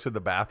people go to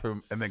the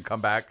bathroom and then come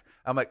back.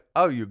 I'm like,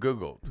 oh, you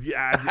Googled.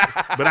 Yeah,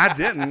 but I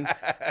didn't.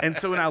 And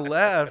so when I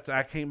left,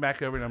 I came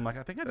back over and I'm like,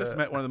 I think I just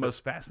met one of the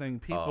most fascinating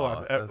people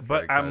I've ever.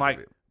 But I'm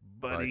like,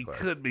 but he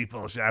could be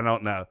full of shit. I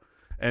don't know.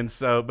 And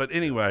so, but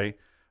anyway,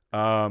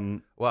 wow.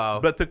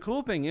 But the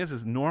cool thing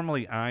is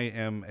normally I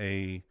am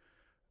a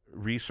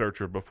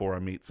researcher before I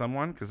meet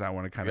someone because I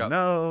want to kind of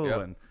know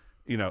and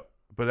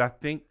But I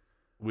think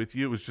with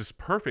you it was just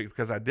perfect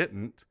because I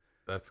didn't.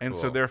 That's cool. And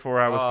so therefore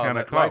I was kind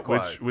of caught,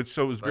 which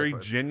so it was very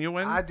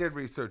genuine. I did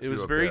research. It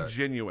was very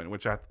genuine,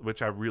 which I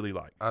really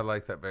like. I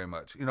like that very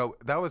much.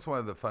 That was one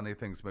of the funny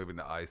things moving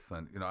to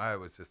Iceland. I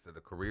was just at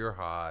a career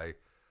high,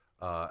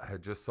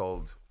 had just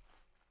sold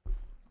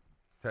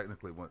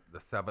technically the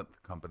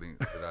 7th company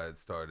that I had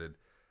started,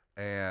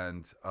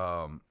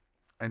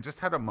 and just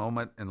had a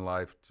moment in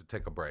life to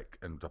take a break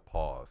and to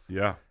pause.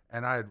 Yeah.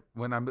 And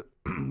when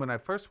I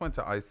first went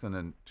to Iceland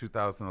in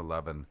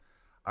 2011,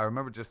 I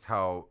remember just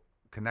how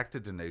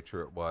connected to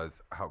nature it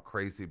was, how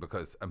crazy,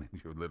 because I mean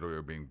you literally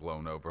are being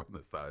blown over on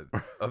the side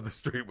of the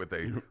street with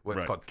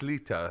what's called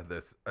slita,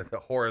 this the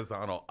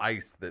horizontal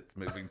ice that's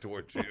moving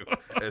towards you.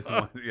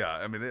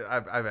 I mean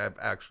I've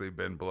actually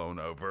been blown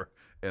over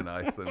in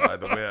Iceland by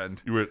the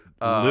wind. You were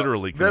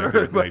literally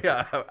connected with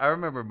nature. Yeah, I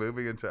remember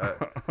moving into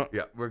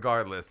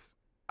regardless,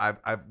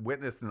 I've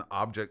witnessed an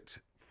object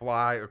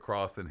fly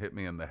across and hit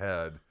me in the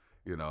head,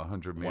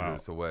 100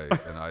 meters away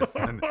in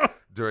Iceland.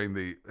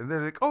 And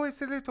they're like, oh,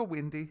 it's a little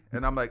windy,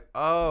 and I'm like,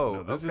 oh,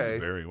 no, this is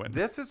very windy.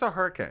 This is a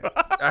hurricane.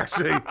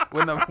 Actually,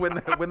 when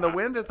the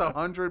wind is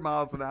 100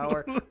 miles an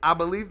hour, I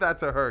believe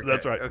that's a hurricane.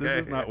 That's right. Okay?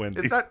 This is not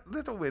windy. It's not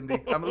little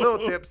windy. I'm a little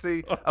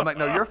tipsy. I'm like,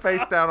 no, you're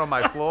face down on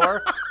my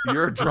floor.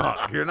 You're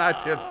drunk. You're not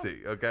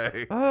tipsy.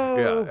 Okay. Oh.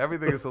 Yeah.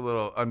 Everything is a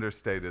little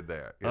understated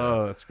there.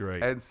 Oh, that's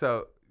great. And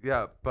so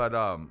but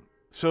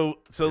So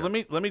let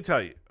me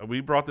tell you,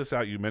 we brought this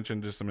out. You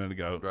mentioned just a minute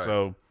ago. Right.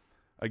 So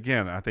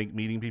again, I think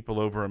meeting people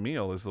over a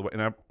meal is the way.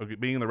 And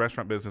being in the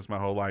restaurant business my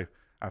whole life,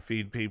 I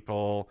feed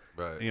people,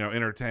 right.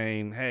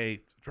 Entertain.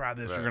 Hey, try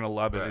this. Right. You're gonna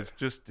love it.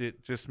 Right.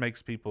 It just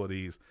makes people at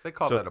ease. They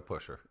call that a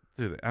pusher.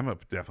 Dude, I'm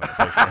definitely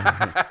a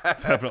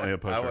pusher. Definitely a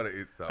pusher. I want to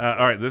eat something.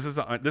 All right, this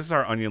is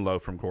our onion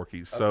loaf from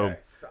Corky's. So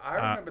I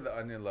remember the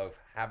onion loaf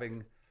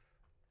having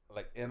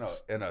like in a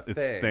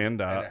thing,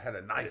 stand up, and it had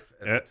a knife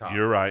at the top.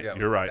 You're right. Yeah, it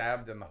you're was right.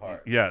 Stabbed in the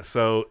heart. Yeah.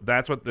 So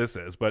that's what this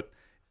is. But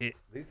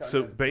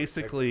so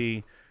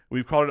basically,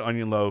 we've called it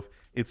onion loaf.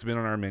 It's been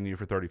on our menu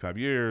for 35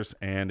 years,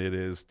 and it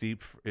is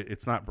deep.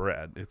 It's not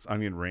bread. It's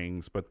onion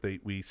rings, but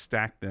we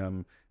stack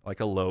them like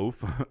a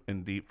loaf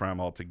and deep fry them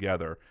all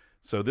together.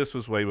 So this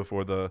was way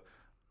before the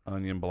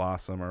onion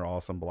blossom or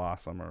awesome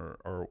blossom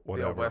or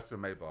whatever. Yeah,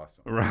 Western May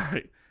blossom.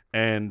 Right.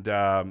 And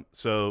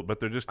but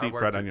they're just deep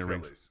fried onion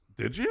rings.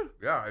 Did you?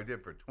 Yeah, I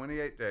did for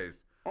 28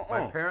 days.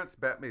 My parents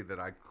bet me that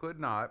I could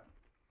not.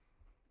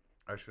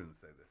 I shouldn't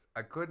say this.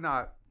 I could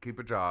not keep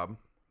a job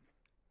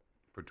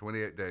for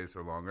 28 days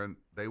or longer, and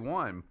they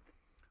won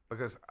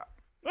because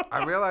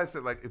I realized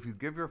that like if you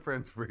give your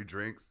friends free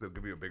drinks, they'll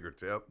give you a bigger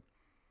tip.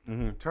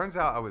 Mm-hmm. Turns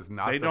out I was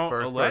not the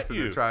first person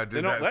to try to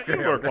do that. They don't let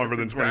you work longer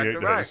than 28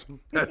 days. Right.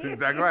 That's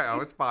exactly right. I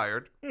was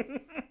fired.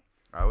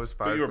 I was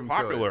fired. But you were from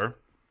popular. Chili's.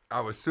 I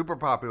was super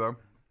popular.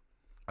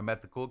 I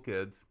met the cool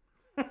kids,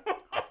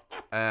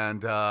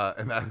 and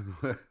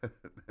that,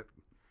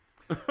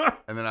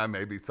 and then I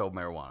maybe sold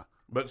marijuana.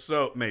 But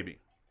so maybe.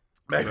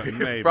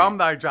 From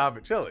my job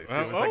at Chili's,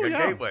 it was like a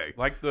gateway.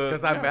 Like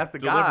because I met the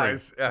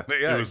guys. Yeah,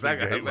 it was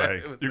exactly. The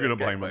gateway. You're gonna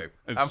blame me.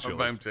 I'm gonna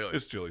blame Chili's.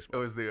 It's Chili's. It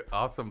was the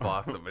awesome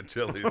blossom at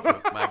Chili's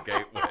was my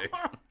gateway.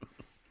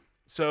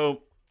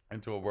 So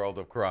into a world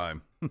of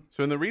crime.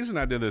 So, and the reason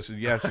I did this is,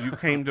 yes, you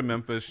came to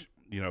Memphis.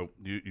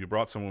 You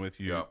brought someone with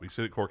you. Yep. We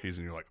sit at Corky's,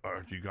 and you're like,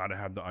 oh, you got to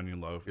have the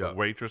onion loaf. Yep. The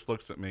waitress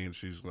looks at me, and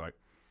she's like,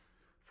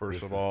 first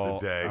This of is all,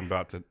 the day. I'm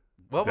about to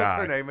What die. was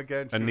her name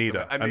again?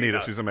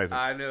 Anita. She's amazing.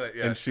 I knew it.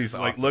 Yeah, and she's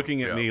like awesome.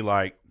 looking at me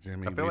like,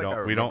 Jimmy, I feel like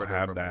I we don't remembered her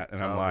have from that.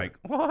 And I'm childhood.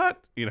 like,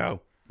 what?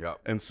 Yep.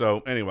 And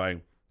so anyway,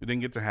 you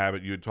didn't get to have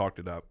it. You had talked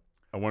it up.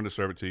 I wanted to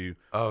serve it to you.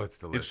 Oh, it's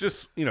delicious.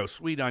 It's just,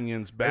 sweet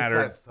onions,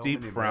 battered, so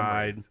deep many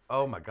fried. memories.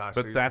 Oh my gosh.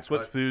 But that's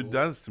what food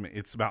does to me.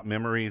 It's about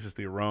memories. It's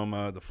the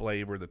aroma, the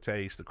flavor, the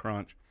taste, the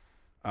crunch.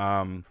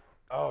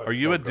 Are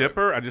you a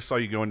dipper? I just saw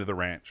you go into the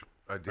ranch.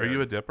 I did. Are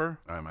you a dipper?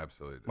 I'm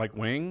absolutely a dipper. Like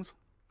wings?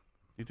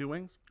 You do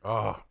wings?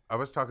 Oh, I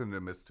was talking to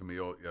Miss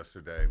Tamil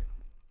yesterday.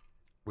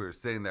 We were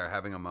sitting there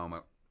having a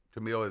moment.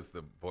 Tamil is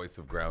the voice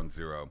of Ground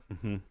Zero,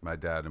 my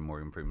dad and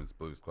Morgan Freeman's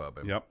Blues Club.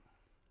 And, Yep.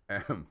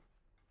 And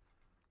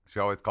she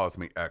always calls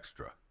me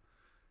extra.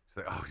 She's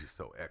like, "Oh, you're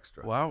so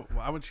extra."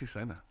 Why would she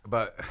say that?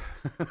 But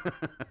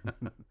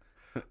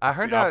I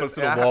heard the that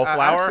opposite of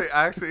wallflower?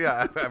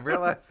 I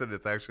realized that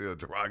it's actually a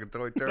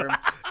derogatory term.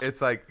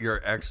 It's like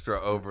you're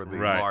extra over the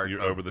mark you're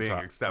of over the being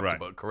top.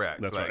 acceptable. Right.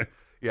 Correct. That's like, right.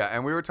 Yeah,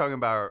 and we were talking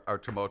about our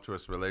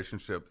tumultuous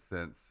relationship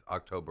since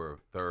October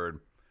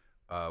 3rd,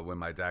 when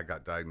my dad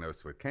got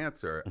diagnosed with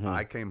cancer.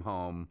 I came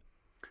home.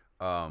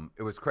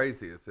 It was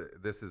crazy.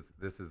 This is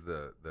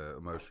the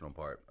emotional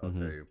part. I'll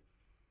tell you.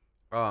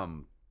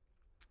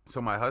 So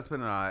my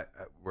husband and I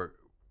were.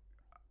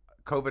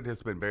 COVID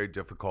has been very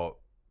difficult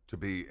to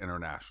be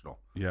international.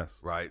 Yes.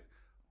 Right.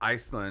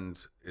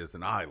 Iceland is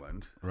an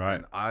island. Right.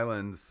 And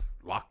islands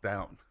locked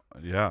down.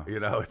 Yeah.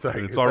 It's like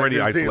it's already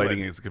like New isolating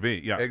Zealand. as it could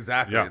be. Yeah.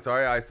 Exactly. Yeah. It's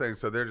already isolating.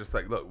 So they're just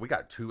like, look, we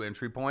got 2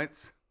 entry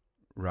points.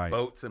 Right.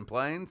 Boats and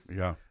planes.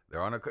 Yeah.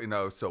 They're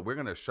on so we're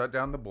going to shut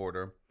down the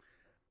border,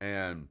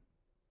 and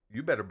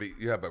you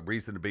have a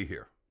reason to be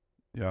here.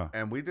 Yeah.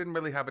 And we didn't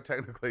really have a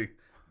technically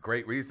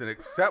great reason,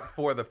 except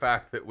for the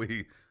fact that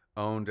we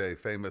owned a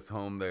famous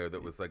home there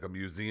that was like a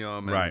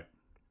museum. And right.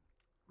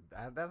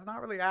 That's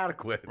not really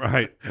adequate.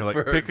 Right. You're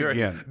like, pick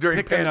again.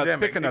 During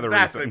pandemic. Pick another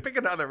exactly. reason. Pick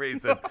another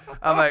reason.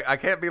 I'm like, I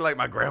can't be like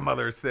my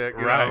grandmother's sick,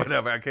 right.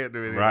 whatever. I can't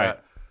do anything right. like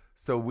that.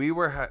 So we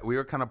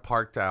were kind of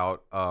parked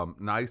out.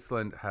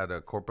 Iceland had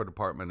a corporate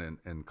apartment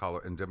in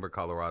Denver,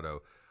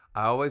 Colorado.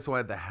 I always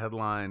wanted the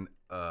headline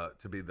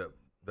to be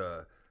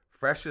the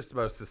freshest,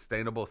 most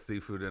sustainable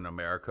seafood in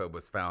America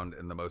was found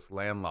in the most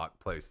landlocked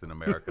place in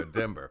America,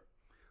 Denver,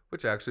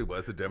 which actually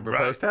was a Denver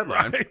Post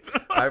headline. Right.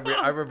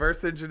 I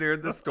reverse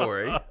engineered the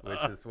story,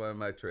 which is one of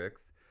my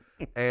tricks.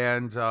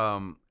 And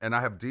I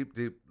have deep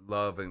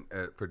love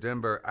for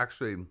Denver.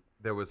 Actually,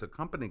 there was a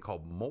company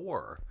called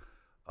More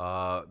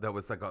that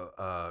was like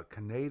a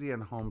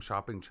Canadian home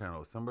shopping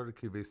channel, similar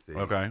to QVC.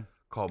 Okay.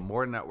 Called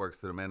More Networks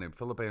that a man named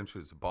Philip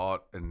Andrews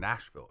bought in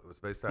Nashville. It was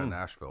based out of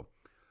Nashville.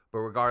 But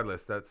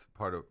regardless, that's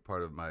part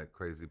of my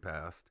crazy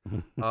past.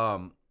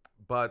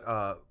 But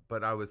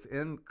I was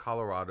in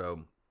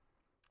Colorado,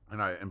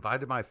 and I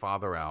invited my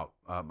father out.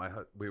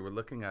 We were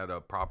looking at a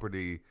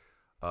property.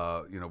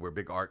 We're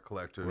big art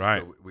collectors,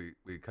 right? So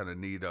we kind of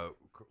need a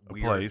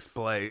weird place.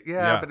 display.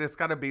 Yeah, but it's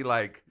got to be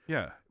like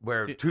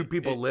where two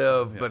people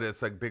live, but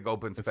it's like big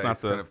open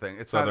space kind of thing.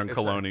 It's Southern not,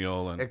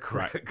 colonial and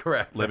correct.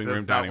 Living room,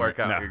 does dining not work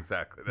room. out. No.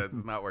 Exactly, that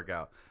does not work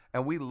out.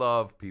 And we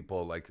love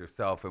people like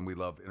yourself, and we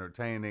love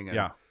entertaining.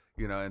 And,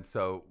 and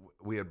so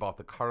we had bought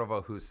the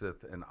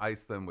Karlavahuset in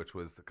Iceland, which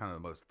was the kind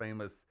of the most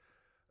famous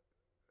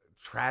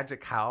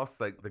tragic house.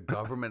 Like the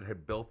government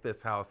had built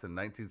this house in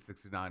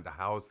 1969 to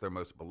house their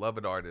most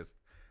beloved artist,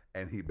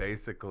 and he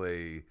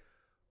basically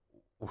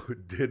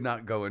did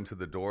not go into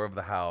the door of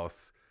the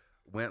house,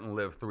 went and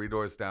lived 3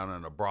 doors down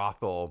in a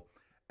brothel,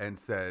 and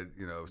said,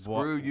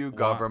 screw you,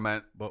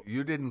 government.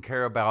 You didn't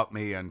care about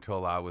me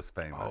until I was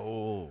famous.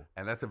 Oh.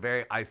 And that's a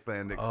very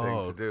Icelandic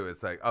thing to do.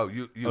 It's like,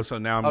 so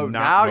now I'm not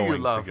now going you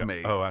love to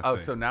me. Oh, I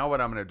see. So now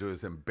what I'm going to do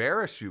is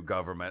embarrass you,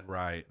 government.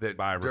 Right. That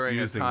by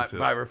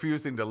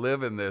refusing to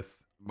live in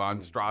this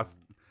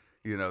monstrosity,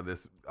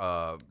 this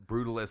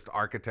brutalist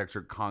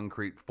architecture,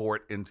 concrete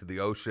fort into the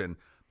ocean.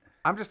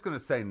 I'm just going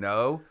to say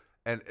no.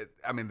 And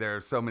there are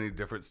so many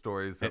different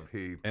stories of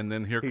he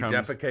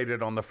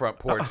defecated on the front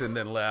porch and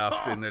then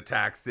left in a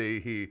taxi.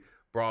 He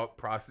brought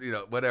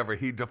whatever.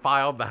 He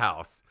defiled the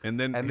house. And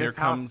then this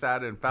house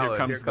sat and fell. Here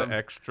comes the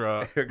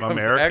extra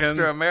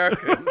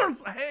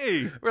Americans.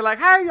 Hey, we're like,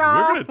 hey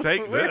y'all, we're gonna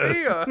take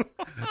this.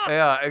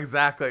 Yeah,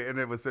 exactly. And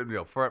it was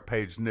in front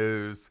page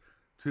news.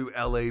 2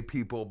 LA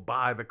people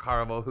buy the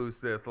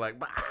Karlavahuset, like,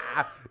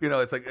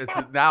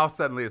 now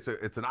suddenly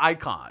it's an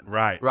icon,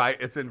 right?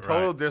 It's in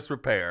total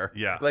disrepair.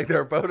 Yeah, like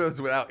there are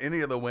photos without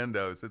any of the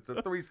windows. It's a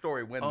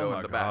 3-story window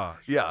in the back.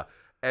 Yeah,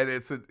 and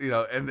it's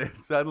and then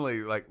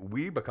suddenly like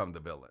we become the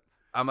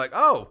villains. I'm like,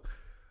 oh,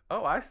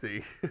 I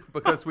see,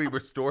 because we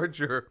restored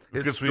your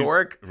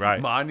historic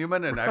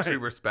monument and actually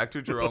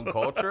respected your own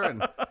culture,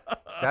 and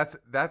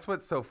that's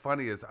what's so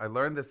funny is I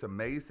learned this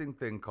amazing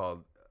thing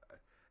called.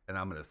 And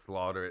I'm going to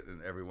slaughter it,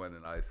 and everyone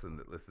in Iceland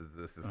that listens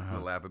to this is going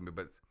to laugh at me.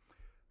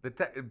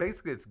 But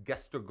basically, it's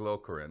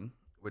gesturglökurin,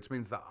 which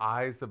means the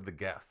eyes of the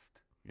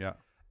guest. Yeah.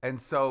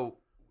 And so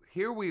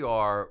here we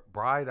are,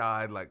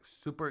 bright-eyed, like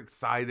super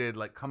excited,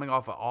 like coming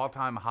off an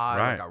all-time high.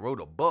 Right. Like I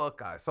wrote a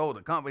book, I sold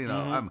a company,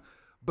 I'm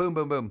boom,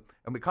 boom, boom.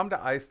 And we come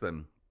to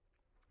Iceland,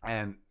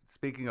 and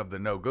speaking of the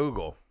no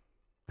Google,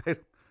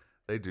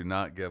 they do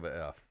not give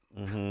a F.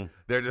 Mm-hmm.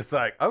 They're just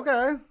like,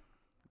 okay,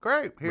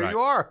 great, here you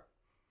are.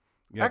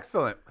 Yeah.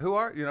 Excellent. Who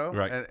are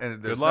Right.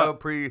 And there's no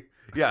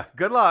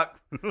good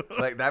luck.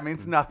 Like that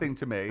means nothing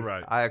to me.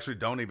 Right. I actually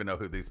don't even know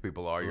who these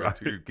people are.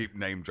 You keep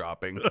name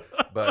dropping.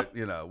 But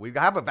we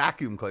have a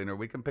vacuum cleaner.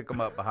 We can pick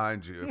them up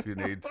behind you if you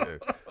need to.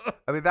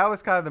 That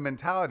was kind of the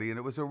mentality, and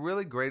it was a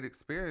really great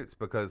experience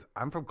because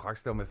I'm from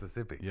Clarksdale,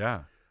 Mississippi.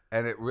 Yeah.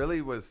 And it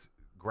really was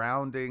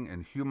grounding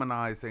and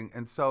humanizing.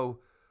 And so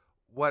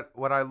what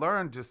I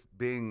learned just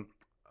being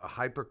a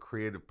hyper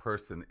creative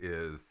person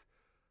is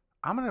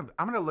I'm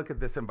gonna look at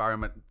this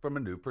environment from a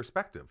new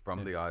perspective,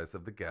 from the eyes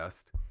of the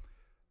guest.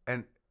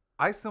 And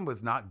Iceland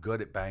was not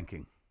good at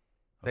banking.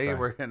 They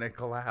were in a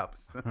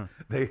collapse.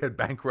 They had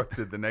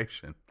bankrupted the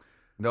nation.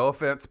 No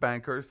offense,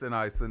 bankers in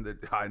Iceland.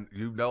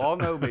 All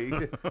know me.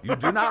 You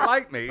do not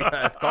like me.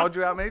 I've called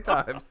you out many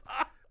times.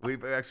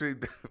 We've actually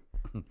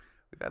we've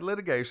had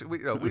litigation.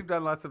 We've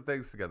done lots of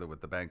things together with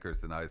the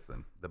bankers in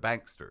Iceland. The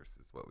banksters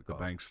is what we call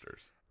them. The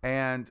banksters.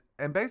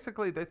 And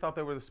basically they thought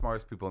they were the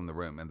smartest people in the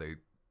room, and they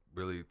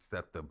really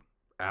set the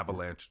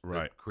avalanche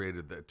that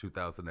created the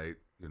 2008,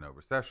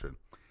 recession.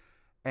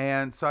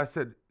 And so I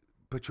said,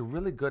 but you're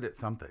really good at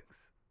some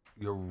things.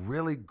 You're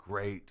really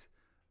great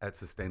at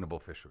sustainable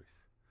fisheries.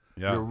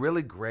 Yeah. You're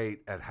really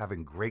great at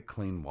having great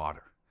clean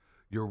water.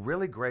 You're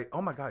really great.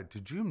 Oh my God,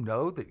 did you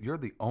know that you're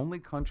the only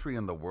country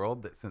in the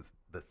world that since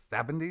the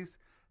 70s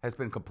has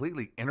been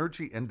completely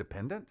energy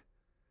independent?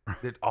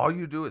 That all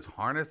you do is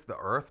harness the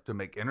earth to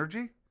make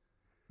energy?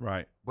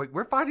 Right. Like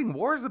we're fighting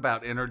wars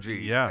about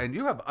energy. Yeah. And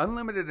you have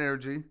unlimited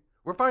energy.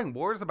 We're fighting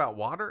wars about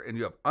water, and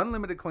you have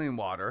unlimited clean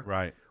water.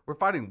 Right. We're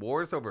fighting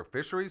wars over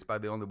fisheries. By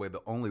the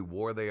only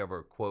war they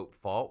ever, quote,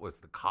 fought was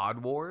the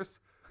cod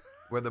wars,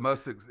 where the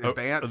most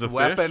advanced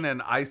weapon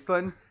in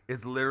Iceland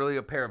is literally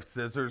a giant pair of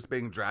scissors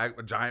being dragged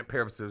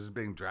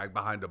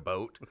behind a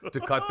boat to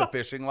cut the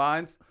fishing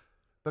lines.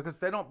 because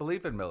they don't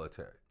believe in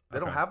military. They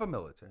don't Okay. have a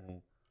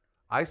military.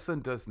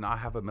 Iceland does not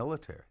have a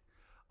military.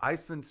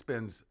 Iceland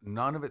spends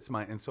none of its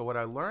money. And so what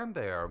I learned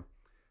there,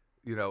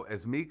 you know,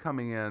 as me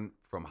coming in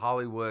from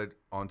Hollywood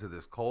onto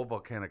this cold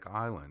volcanic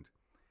island,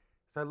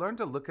 is I learned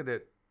to look at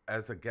it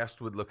as a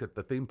guest would look at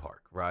the theme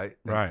park, right?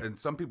 Right. And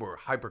some people were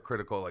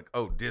hypercritical, like,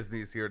 oh,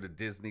 Disney's here to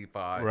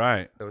Disney-fy.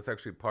 Right. That was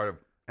actually part of,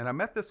 and I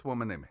met this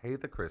woman named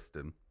Heather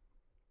Kristen,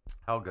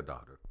 Helga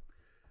daughter.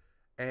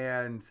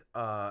 And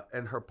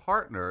her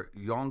partner,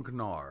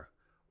 Jongnar,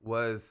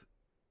 was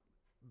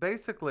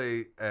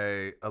basically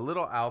a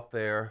little out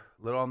there,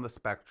 little on the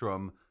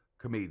spectrum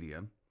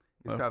comedian.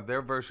 He's got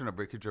their version of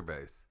Ricky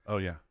Gervais. Oh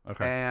yeah.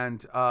 Okay.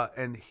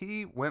 And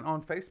he went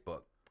on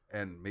Facebook,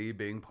 and me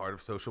being part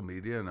of social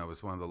media, and I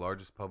was one of the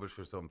largest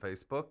publishers on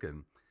Facebook,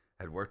 and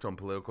had worked on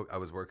I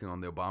was working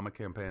on the Obama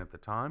campaign at the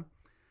time,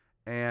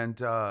 and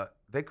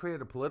they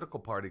created a political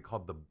party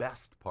called the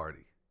Best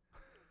Party,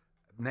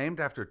 named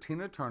after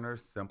Tina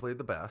Turner's "Simply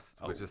the Best,"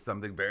 which is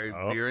something very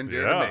near and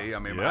dear to me. I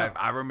mean,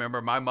 I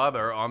remember my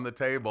mother on the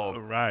table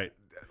Right.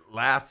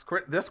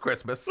 this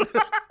Christmas.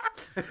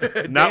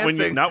 Not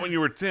when you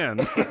were 10.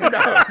 no. When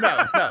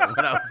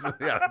I was,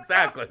 yeah,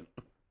 exactly.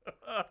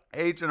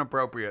 Age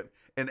inappropriate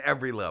in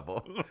every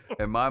level.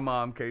 And my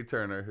mom, Kay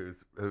Turner,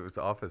 whose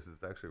office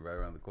is actually right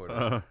around the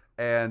corner,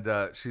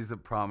 and she's a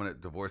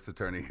prominent divorce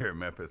attorney here in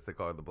Memphis. They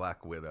call her the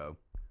Black Widow.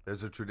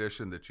 There's a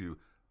tradition that you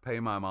pay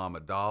my mom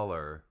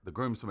 $1, the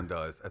groomsman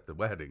does, at the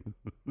wedding,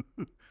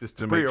 just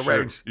to make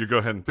prearrange. Sure you go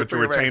ahead and put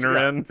your retainer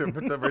in. To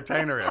put the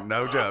retainer in,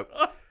 no joke.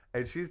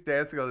 And she's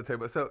dancing on the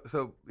table. So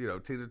you know,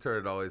 Tina Turner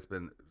had always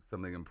been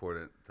something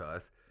important to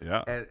us.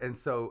 Yeah. And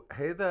so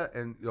Heather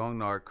and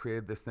Jongnar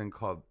created this thing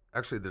called,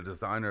 actually the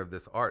designer of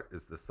this art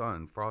is the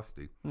son,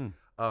 Frosty.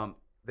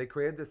 They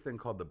created this thing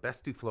called the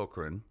Bestie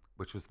Flokeren,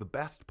 which was the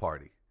best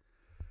party.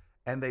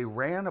 And they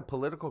ran a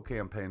political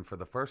campaign for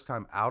the first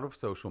time out of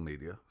social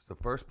media. It's the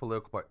first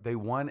political party. They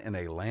won in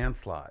a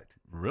landslide.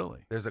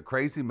 Really? There's a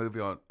crazy movie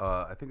on,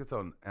 I think it's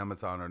on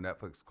Amazon or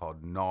Netflix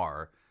called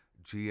NAR,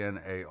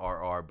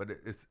 GNARR. But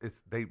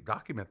it's they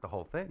document the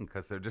whole thing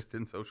because they're just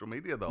in social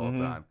media the whole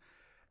time.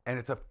 And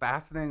it's a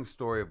fascinating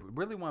story of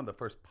really one of the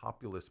first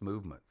populist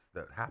movements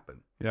that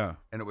happened. Yeah.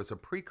 And it was a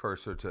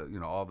precursor to,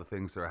 you know, all the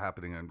things that are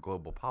happening in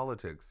global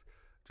politics,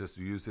 just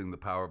using the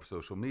power of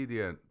social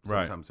media and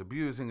sometimes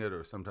abusing it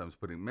or sometimes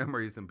putting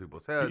memories in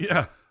people's heads.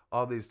 Yeah.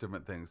 All these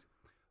different things.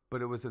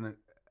 But I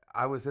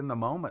was in the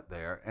moment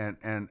there,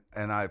 and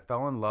I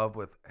fell in love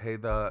with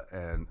Heather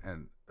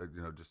and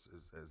you know, just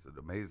as an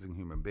amazing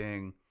human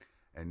being.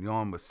 And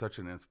Jon was such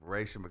an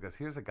inspiration because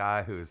here's a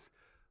guy who's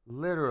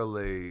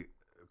literally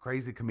a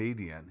crazy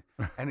comedian,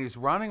 and he's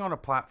running on a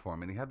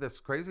platform, and he had this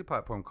crazy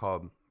platform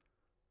called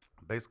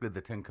basically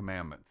the 10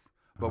 Commandments.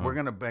 But we're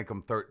going to make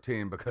them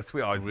 13 because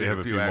we always need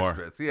a few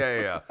extras.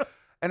 Yeah.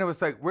 And it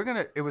was like,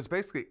 it was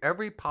basically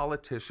every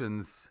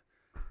politician's,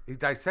 he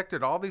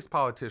dissected all these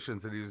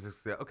politicians, and he was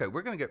just, okay,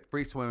 we're going to get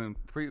free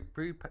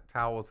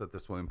towels at the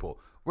swimming pool.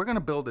 We're going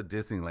to build a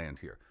Disneyland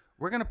here.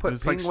 We're going to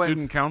put penguins like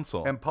student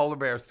council and polar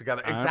bears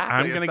together. Exactly.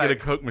 I'm going to get a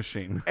Coke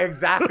machine.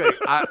 Exactly.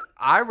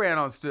 I ran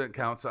on student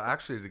council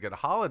actually to get a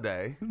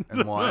holiday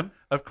and won.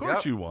 Of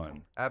course you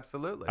won.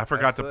 Absolutely. I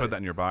forgot to put that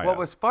in your bio. What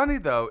was funny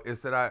though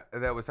is that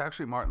that was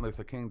actually Martin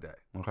Luther King Day.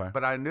 Okay.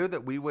 But I knew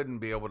that we wouldn't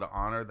be able to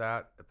honor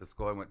that at the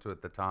school I went to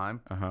at the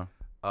time.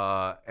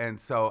 And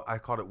so I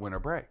called it winter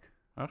break.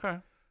 Okay.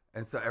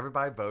 And so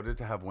everybody voted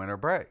to have winter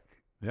break.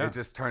 Yeah. It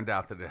just turned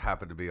out that it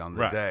happened to be on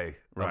the day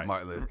of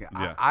Martin Luther King.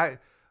 Yeah.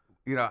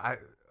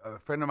 A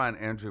friend of mine,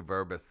 Andrew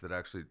Verbis, that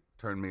actually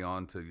turned me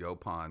on to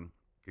Yaupon,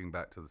 getting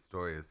back to the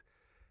story, is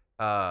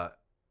I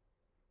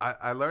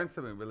learned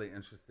something really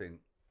interesting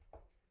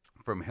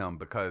from him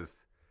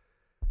because,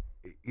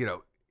 you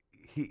know,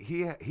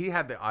 he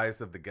had the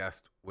eyes of the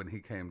guest when he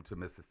came to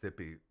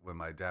Mississippi when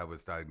my dad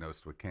was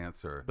diagnosed with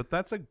cancer. But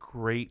that's a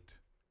great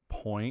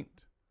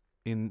point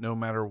in no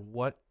matter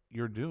what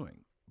you're doing,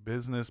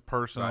 business,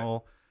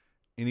 personal,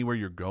 anywhere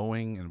you're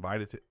going,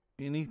 invited to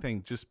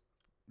anything, just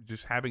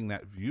having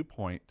that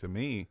viewpoint, to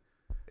me,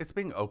 it's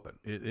being open.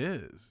 It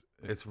is.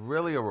 It's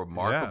really a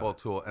remarkable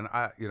tool. And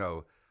I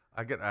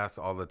get asked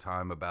all the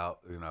time about,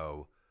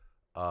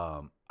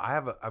 I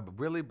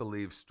really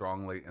believe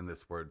strongly in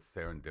this word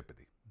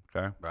serendipity.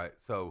 Okay. Right.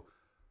 So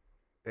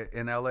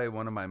in LA,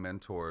 one of my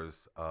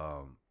mentors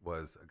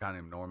was a guy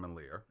named Norman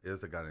Lear.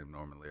 He's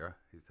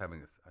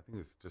having I think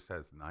he just had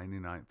his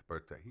 99th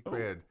birthday. He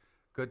created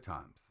Good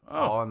Times,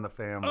 All in the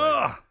Family.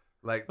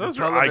 Like those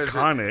are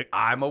iconic.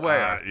 I'm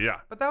aware. Yeah.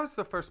 But that was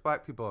the first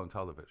black people on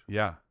television.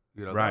 Yeah.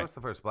 That was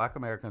the first black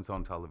Americans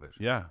on television.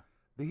 Yeah.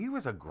 He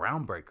was a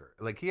groundbreaker.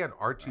 Like he had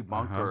Archie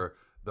Bunker,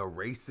 the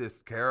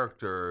racist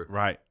character.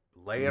 Right.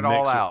 Lay it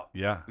all out.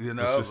 Yeah.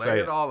 Lay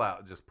it all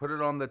out. Just put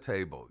it on the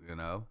table,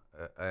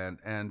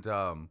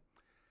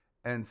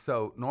 And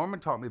so Norman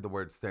taught me the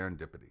word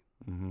serendipity.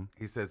 Mm-hmm.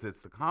 He says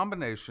it's the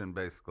combination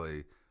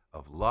basically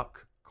of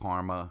luck,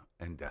 karma,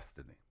 and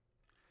destiny.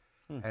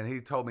 And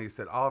he told me, he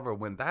said, Oliver,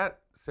 when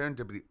that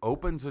serendipity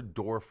opens a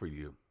door for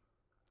you,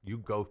 you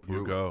go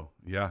through it.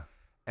 Yeah.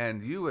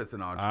 And you as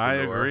an I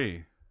entrepreneur.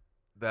 agree.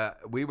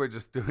 That we were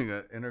just doing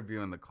an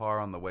interview in the car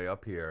on the way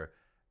up here,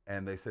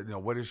 and they said,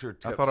 what is your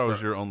tips? I thought I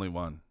was your only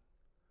one.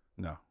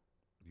 No.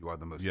 You are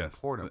the most Yes,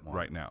 important one.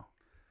 right now.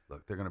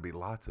 Look, there are going to be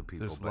lots of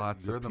people, There's but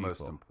lots you're of the most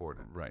people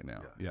important. right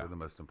now. Yeah. You're the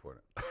most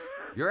important.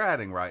 You're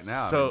adding right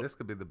now. So- I mean, this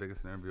could be the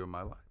biggest interview of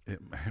my life. It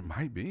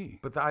might be.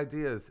 But the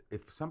idea is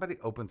if somebody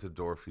opens a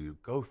door for you,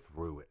 go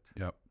through it.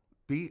 Yep.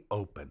 Be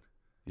open.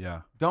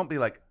 Yeah. Don't be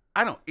like,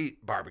 I don't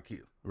eat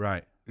barbecue.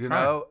 Right. You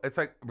Try know? It's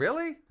like,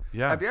 really?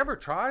 Yeah. Have you ever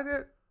tried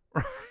it?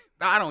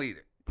 No, I don't eat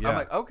it. Yeah. I'm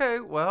like, okay,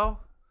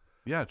 well,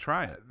 Yeah,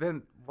 try it.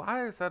 then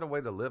why is that a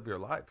way to live your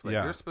life? Like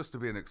Yeah. you're supposed to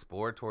be an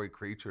exploratory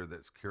creature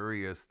that's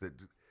curious, that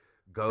Try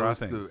goes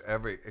through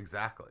things.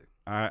 exactly.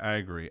 I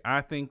agree.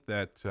 I think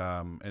that,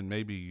 and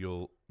maybe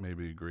you'll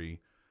agree.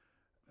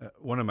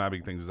 One of my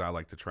big things is I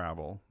like to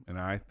travel, and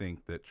I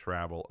think that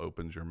travel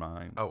opens your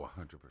mind. Oh,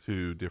 100%.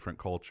 To different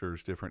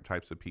cultures, different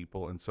types of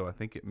people, and so I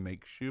think it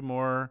makes you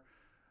more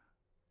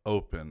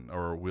open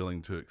or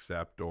willing to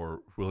accept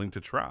or willing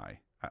to try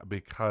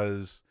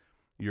because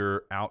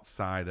you're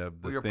outside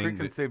of the Your thing.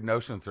 preconceived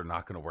notions are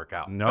not going to work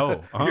out.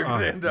 No, you're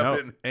going to end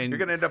up no. in you're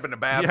going to end up in a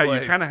bad Yeah,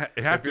 place. you kind of have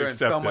if to you're in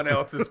accept someone it.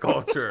 else's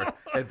culture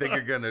and think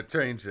you're going to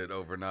change it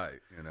overnight.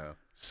 You know.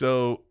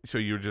 So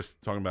you're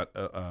just talking about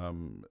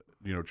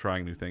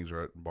trying new things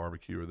or at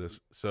barbecue or this.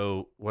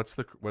 So what's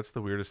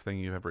the weirdest thing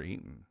you've ever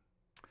eaten?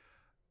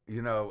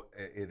 You know,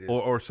 it is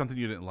Or something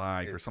you didn't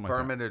like or it's something like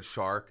fermented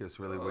shark is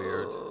really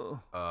weird.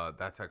 Ugh.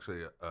 That's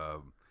actually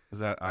Is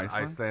that an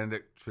Iceland?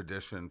 Icelandic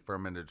tradition,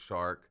 fermented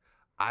shark.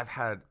 I've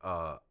had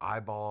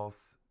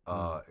eyeballs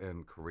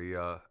in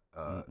Korea.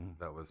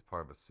 That was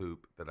part of a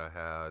soup that I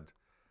had.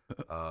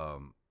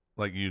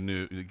 Like you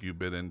knew, like you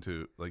bit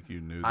into, like you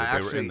knew I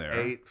that they were in actually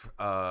there. ate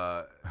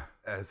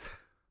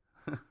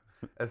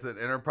as an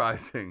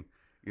enterprising,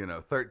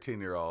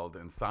 13-year-old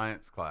in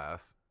science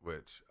class,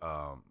 which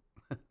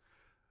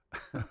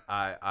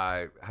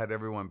I had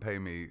everyone pay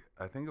me.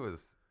 I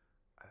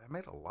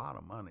made a lot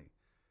of money.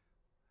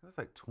 It was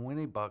like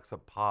 $20 a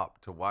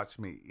pop to watch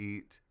me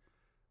eat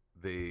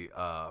the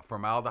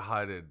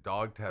formaldehyde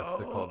dog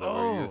testicle that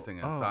we're using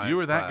in science. You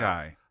were that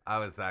class. guy. I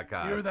was that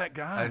guy. You were that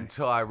guy.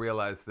 Until I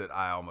realized that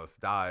I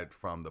almost died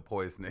from the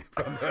poisoning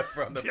from the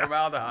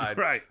formaldehyde.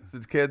 Right. So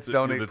kids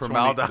don't the eat 20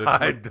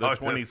 formaldehyde. the dog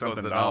 20 testicles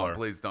something at home. dollar.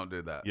 Please don't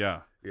do that.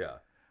 Yeah. Yeah.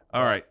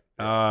 All right.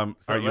 So All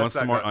right. You want let's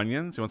some not more go-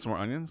 onions? You want some more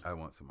onions? I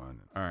want some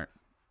onions. All right.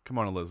 Come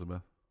on,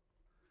 Elizabeth.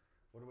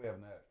 What do we have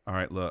next? All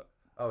right. Look.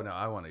 Oh no,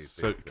 I want to eat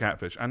So these things.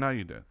 catfish. I know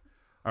you did.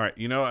 All right.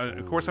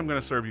 Of course, I'm going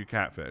to serve you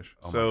catfish.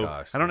 Oh my so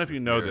gosh, I don't know this if you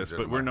is know near and this, dear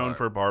but to we're my known heart.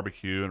 for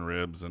barbecue and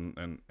ribs and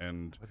and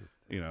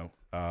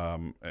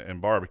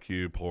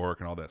barbecue, pork,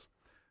 and all this.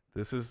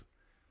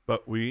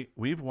 But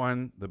we've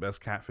won the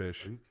best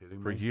catfish Are you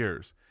kidding for me?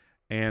 years.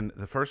 And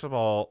first of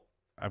all,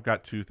 I've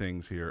got two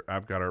things here.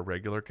 I've got our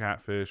regular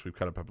catfish. We've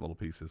cut up little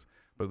pieces,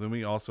 but then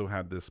we also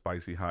have this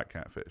spicy hot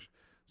catfish.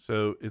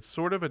 So it's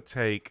sort of a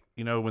take,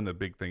 when the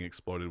big thing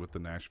exploded with the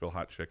Nashville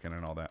hot chicken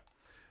and all that.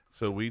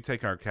 So we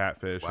take our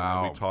catfish and then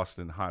Wow. we toss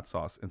it in hot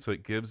sauce, and so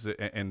it gives it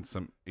and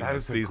some That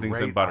is seasonings a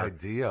great and butter.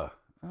 idea.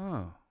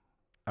 Oh,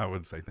 I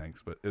would say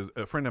thanks, but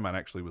a friend of mine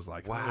actually was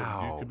like, "Oh,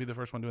 Wow. you could be the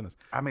first one doing this."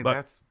 I mean,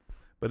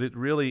 But it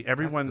really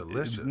everyone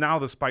delicious. now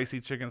the spicy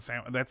chicken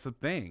sandwich. That's the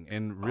thing,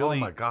 and really,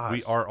 my gosh.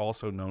 we are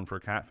also known for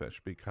catfish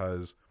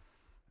because,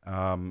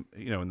 in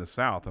the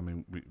South, I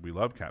mean, we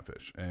love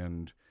catfish,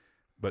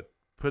 but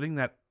putting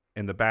that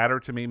in the batter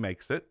to me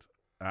makes it,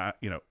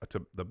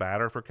 the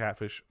batter for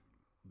catfish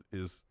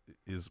is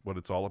what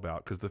it's all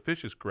about because the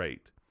fish is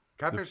great.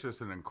 catfish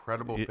is an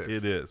incredible fish.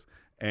 It is,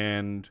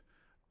 and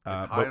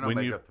It's high but in when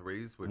you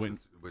omega-3s, when-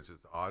 which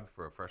is odd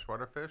for a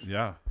freshwater fish.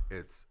 yeah.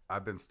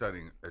 I've been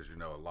studying, as you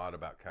know, a lot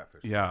about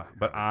catfish. Yeah,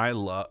 but Having- I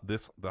love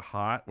the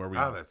hot where we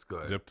that's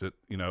good. dipped it,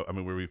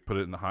 where we've put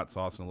it in the hot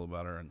sauce and a little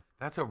butter and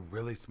That's a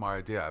really smart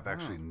idea. I've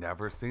actually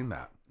never seen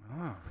that.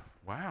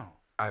 wow.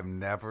 I've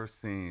never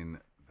seen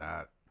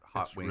that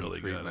hot It's wing really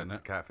good, treatment isn't to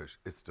it? catfish.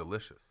 It's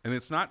delicious. And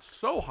it's not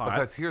so hot.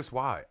 Because here's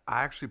why.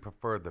 I actually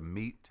prefer the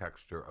meat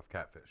texture of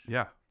catfish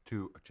yeah.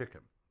 to a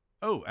chicken.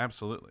 Oh,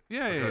 absolutely.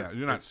 Yeah. Because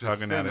You're not it's just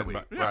tugging at it, sinewy,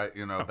 but, yeah.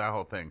 right? That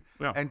whole thing.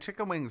 Yeah. And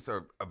chicken wings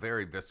are a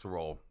very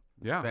visceral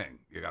Yeah. thing.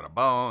 You got a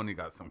bone, you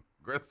got some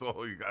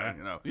gristle, you got,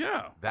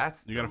 Yeah.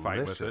 That's You got to fight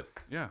with delicious.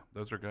 it. Yeah,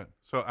 those are good.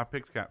 So I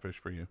picked catfish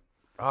for you.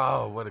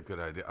 Oh, what a good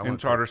idea. I And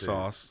want tartar those too.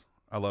 sauce.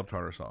 I love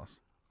tartar sauce.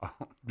 Oh,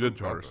 Good love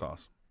tartar it.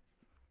 sauce.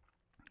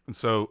 And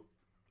so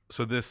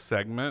this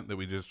segment that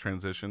we just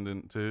transitioned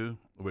into,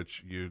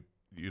 which you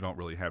don't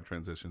really have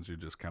transitions, you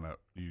just kind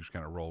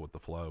of roll with the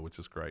flow, which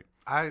is great.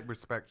 I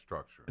respect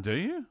structure. Do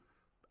you?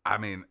 I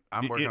mean,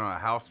 I'm working it- on a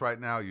house right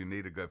now. You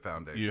need a good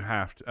foundation. You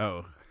have to.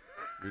 Oh,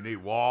 You need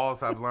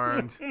walls, I've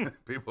learned.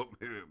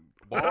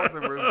 Walls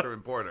and roofs are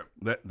important.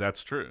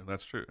 that's true.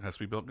 That's true. It has to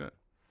be built good.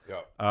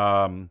 Yeah.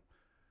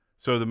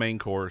 So the main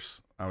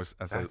course, I said,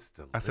 That's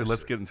let's get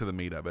delicious. into the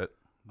meat of it.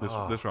 This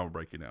Oh. one will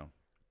break you down.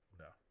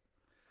 Yeah.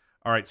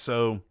 All right.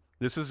 So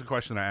this is a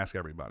question I ask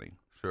everybody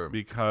Sure.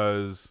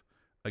 because,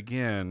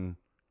 again,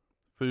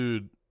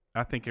 food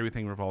I think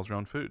everything revolves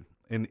around food.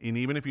 And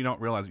even if you don't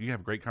realize it, you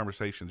have great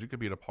conversations. You could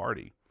be at a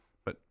party,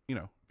 but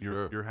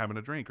you're having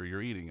a drink or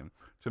you're eating. And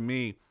to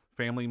me,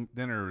 family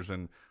dinners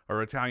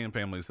or Italian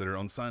families that are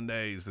on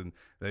Sundays and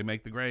they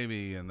make the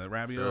gravy and the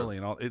ravioli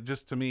and all. It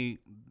just, to me,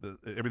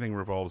 everything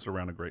revolves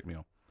around a great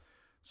meal.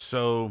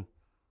 So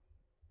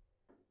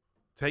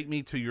take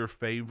me to your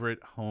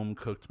favorite home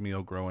cooked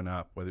meal growing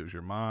up, whether it was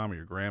your mom or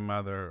your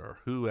grandmother or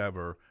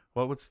whoever.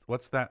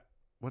 What's that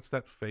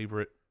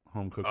favorite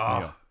home cooked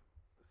meal?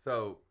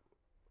 So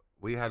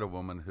we had a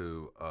woman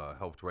who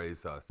helped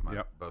raise us.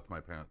 Both my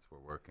parents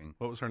were working.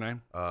 What was her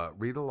name?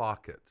 Rita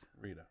Luckett.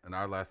 Rita. And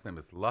our last name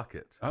is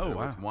Luckett. Oh, wow. It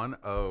was 1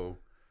 O.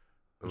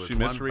 Was she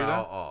Miss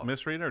Rita?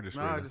 Miss Rita or just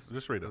Rita?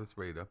 Just Rita. It was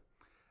Rita.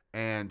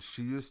 And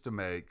she used to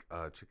make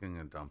chicken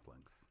and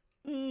dumplings.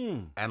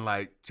 And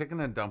like chicken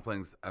and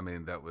dumplings, I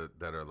mean,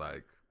 that are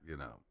like,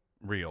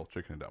 real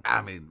chicken and dumplings.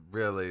 I mean,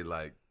 really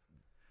like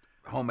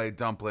homemade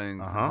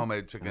dumplings,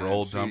 homemade chicken,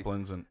 rolled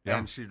dumplings,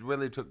 and she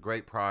really took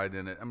great pride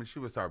in it. I mean, she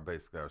was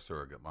basically our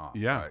surrogate mom.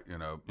 Yeah,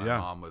 right? My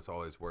mom was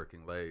always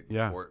working late,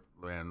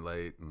 Portland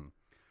late,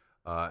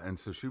 and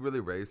so she really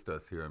raised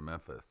us here in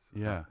Memphis.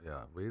 Yeah,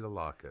 Rita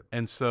Luckett.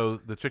 And so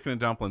the chicken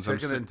and dumplings. I'm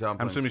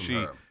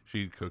assuming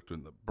she cooked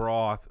in the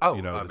broth.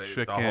 The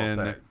chicken.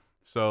 The whole thing.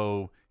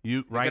 So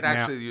you could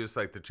actually use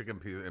like the chicken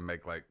piece and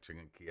make like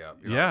chicken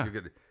kebab. You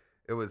could.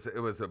 It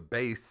was a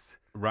base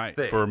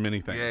thing. For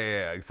many things.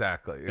 Yeah,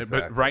 exactly.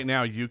 But right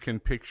now you can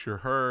picture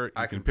her.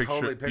 I can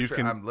totally picture.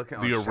 I'm looking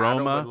at the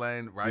aroma,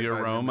 Lane,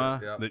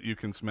 that you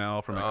can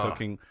smell from the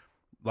cooking.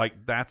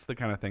 Like that's the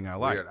kind of thing I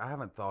like. Weird. I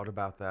haven't thought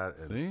about that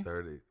in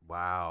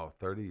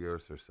 30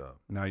 years or so.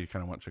 Now you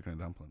kind of want chicken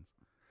and dumplings.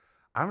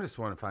 I'm just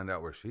wanting to find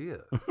out where she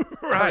is.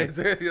 Right.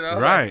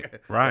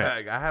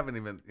 Right. I haven't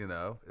even.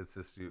 It's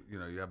just you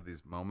have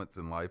these moments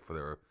in life where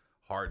there are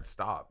hard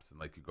stops, and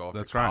like you go off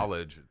to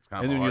college. It's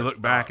kind of and then you look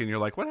stop. back and you're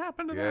like, what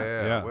happened to that?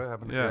 Yeah, what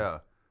happened to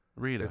that?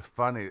 Rita. It's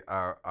funny.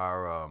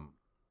 Our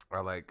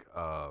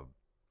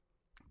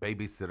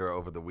babysitter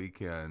over the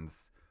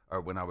weekends,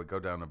 or when I would go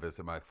down to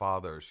visit my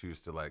father, she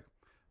used to like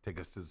take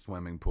us to the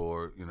swimming pool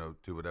or,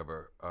 do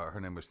whatever.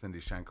 Her name was Cindy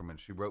Shankerman.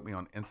 She wrote me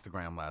on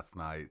Instagram last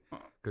night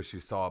because she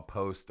saw a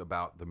post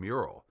about the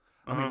mural.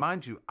 I mean,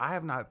 mind you, I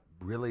have not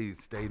really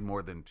stayed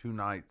more than 2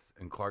 nights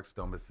in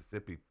Clarksdale,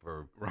 Mississippi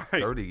for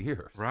 30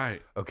 years.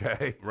 Right.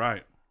 Okay.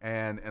 Right.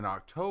 And in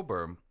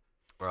October,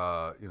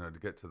 to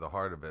get to the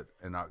heart of it,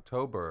 in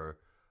October,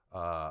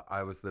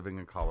 I was living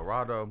in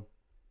Colorado,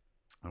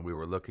 and we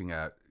were looking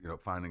at,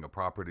 finding a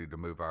property to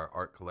move our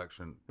art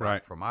collection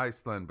back from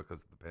Iceland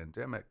because of the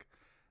pandemic.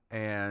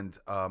 And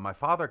my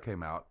father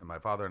came out, and my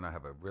father and I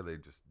have a really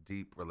just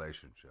deep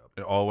relationship.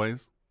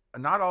 Always?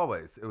 Not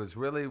always. It was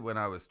really when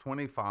I was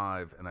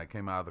 25 and I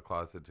came out of the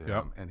closet to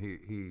him, and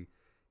he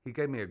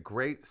gave me a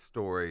great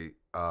story.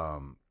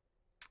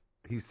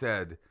 He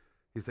said,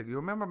 you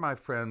remember my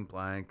friend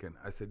blank? And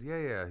I said,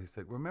 yeah. He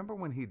said, remember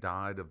when he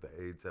died of the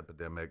AIDS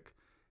epidemic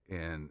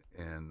in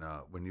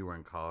when you were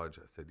in college?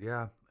 I said,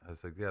 yeah. I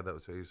was like, yeah, that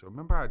was what he said.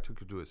 Remember I took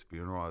you to his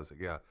funeral? I was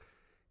like, yeah.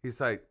 He's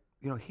like,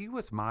 he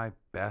was my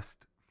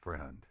best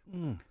friend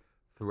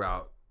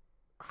throughout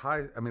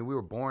we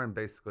were born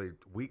basically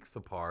weeks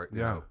apart,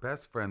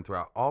 best friend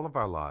throughout all of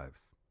our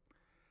lives.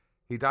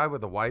 He died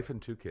with a wife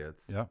and 2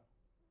 kids. Yeah.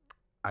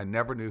 I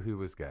never knew he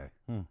was gay.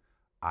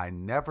 I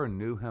never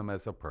knew him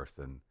as a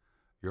person.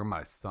 You're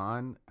my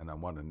son, and I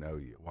want to know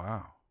you.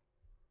 Wow.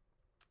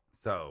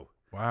 So.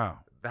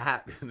 Wow.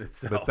 That in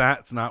itself. But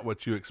that's not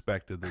what you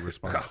expected the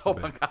response to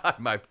be. My God.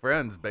 My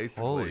friends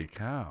basically. Holy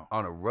cow.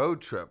 On a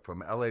road trip from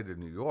LA to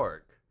New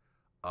York,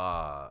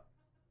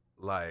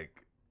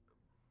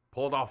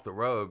 pulled off the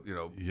road,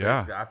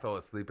 basically I fell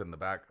asleep in the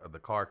back of the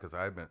car because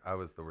I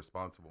was the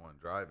responsible one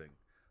driving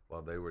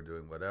while they were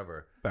doing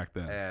whatever. Back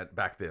then. And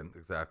back then,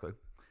 exactly.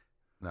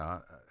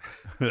 No,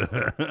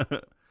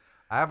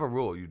 I have a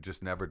rule: you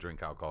just never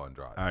drink alcohol and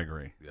drive. I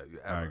agree. Yeah,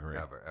 I agree.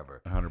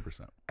 Ever.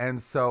 100%.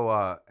 And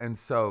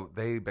so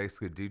they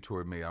basically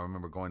detoured me. I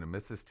remember going to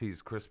Mrs.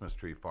 T's Christmas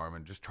tree farm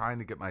and just trying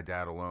to get my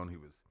dad alone. He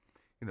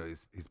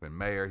was, he's been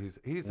mayor. He's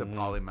a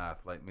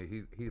polymath like me.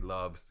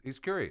 He's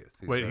curious.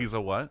 He's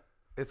a what?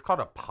 It's called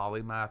a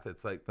polymath.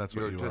 It's like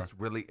you're just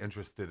really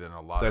interested in a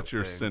lot of things. That's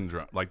your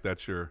syndrome. Like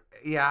that's your.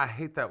 Yeah, I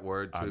hate that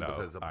word too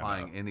because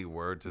applying any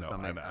word to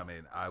something. I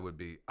mean, I would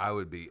be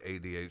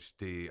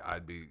ADHD.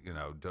 I'd be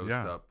dosed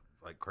up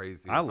like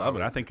crazy. I love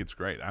it. I think it's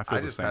great. I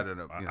feel the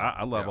same.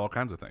 I love all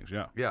kinds of things.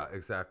 Yeah. Yeah,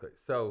 exactly.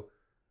 So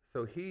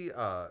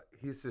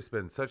he's just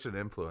been such an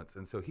influence,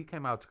 and so he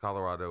came out to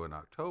Colorado in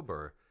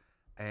October,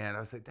 and I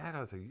was like, Dad,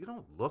 you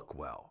don't look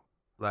well.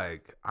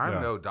 Like I'm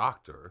no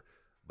doctor.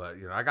 But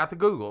I got the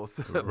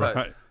Googles,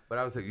 but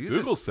I was like,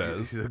 Google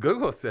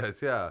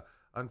says, yeah.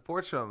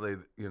 Unfortunately,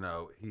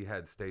 he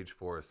had stage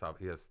 4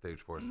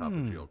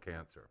 esophageal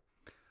cancer,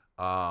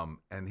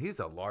 and he's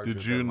a larger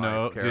than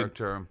life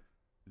character.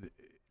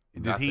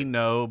 Did he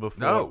know before?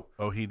 No.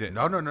 Oh, he didn't.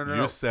 No.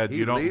 You said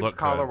you don't look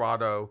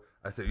Colorado.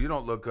 Good. I said you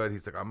don't look good.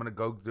 He's like, I'm gonna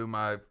go do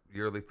my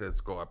yearly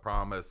physical. I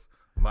promise.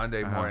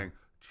 Monday morning,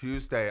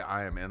 Tuesday,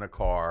 I am in a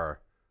car.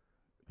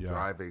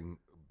 driving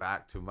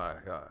back to my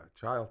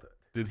childhood.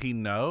 Did he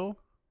know?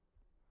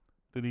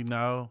 Did he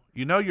know?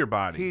 You know your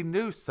body. He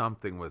knew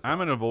something was up.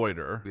 I'm an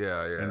avoider.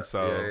 Yeah. And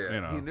so, you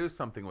know. He knew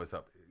something was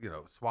up. You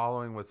know,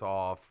 swallowing was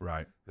off.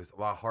 Right. There's a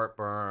lot of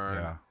heartburn.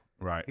 Yeah.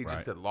 Right. He right.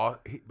 just said,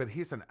 but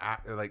he's an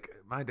actor. Like,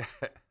 my dad,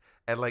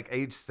 at like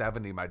age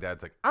 70, my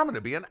dad's like, I'm going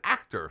to be an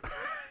actor.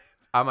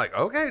 I'm like,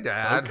 okay,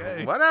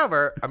 Dad,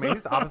 whatever. I mean,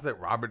 he's opposite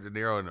Robert De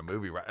Niro in a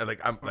movie, right?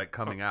 Like, I'm like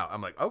coming out.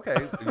 I'm like,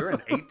 okay, you're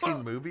in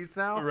 18 movies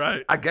now?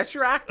 Right. I guess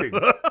you're acting.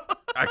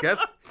 I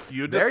guess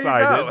you decided.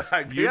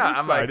 There you go. You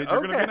decided you're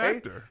going to be an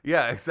actor.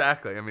 Yeah,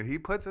 exactly. I mean, he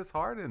puts his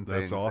heart in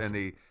things. That's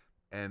awesome.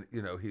 And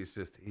you know,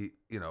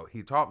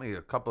 he taught me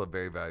a couple of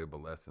very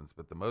valuable lessons,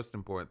 but the most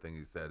important thing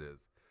he said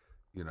is,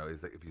 you know, is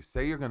that if you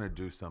say you're going to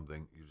do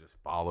something, you just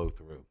follow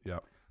through.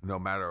 Yep. No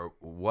matter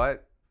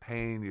what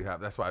pain you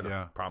have. That's why I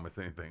don't promise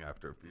anything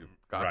after a few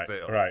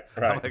cocktails. Right.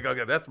 I'm like,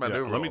 okay, that's my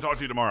new rule. Let me talk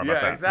to you tomorrow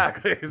about that.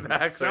 Exactly.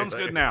 Sounds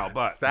good now,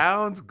 but.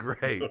 Sounds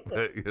great,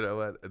 but you know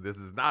what? This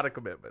is not a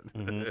commitment.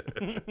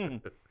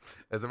 Mm-hmm.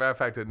 As a matter of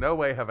fact, in no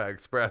way have I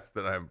expressed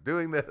that I'm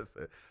doing this.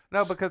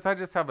 No, because I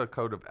just have a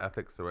code of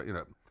ethics. So, you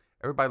know,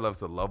 everybody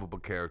loves a lovable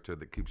character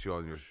that keeps you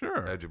on your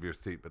edge of your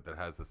seat, but that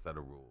has a set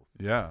of rules.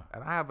 Yeah.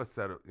 And I have a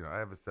set of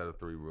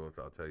 3 rules.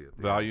 I'll tell you.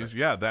 Values.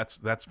 Yeah, that's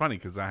funny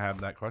because I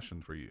have that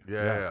question for you.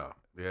 Yeah.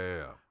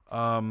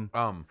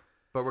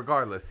 But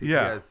regardless, he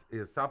has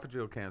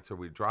esophageal cancer.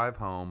 We drive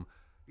home.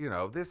 You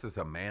know, this is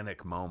a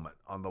manic moment.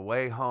 On the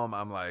way home,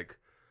 I'm like,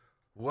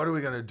 what are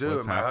we going to do?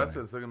 What's and my happening?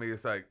 husband's looking at me.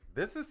 It's like,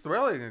 this is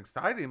thrilling and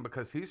exciting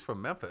because he's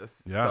from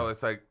Memphis. Yeah. So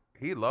it's like,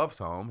 he loves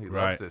home. He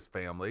loves his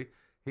family.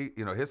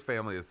 His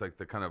family is like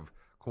the kind of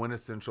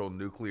quintessential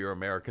nuclear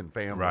American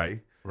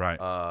family. Right.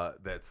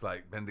 That's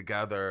like been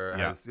together.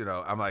 Has, you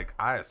know, I'm like,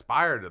 I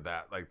aspire to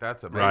that. Like,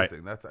 that's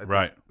amazing. Right.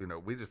 I think, you know,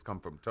 we just come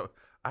from,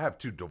 I have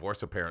 2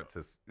 divorce attorneys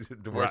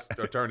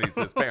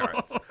as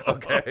parents.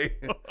 Okay.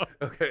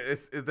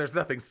 There's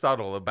nothing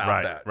subtle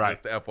about that. Right.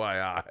 Just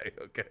FYI.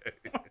 Okay.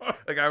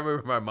 Like, I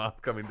remember my mom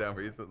coming down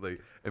recently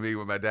and me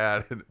with my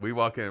dad, and we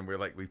walk in and we're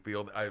like,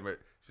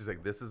 she's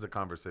like, this is a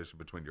conversation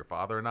between your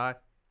father and I.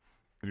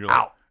 And you're like,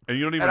 out. And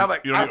you don't even,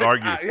 like, you don't even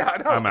argue.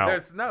 I'm out.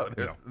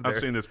 I've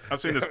seen this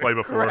play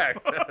before.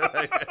 Correct.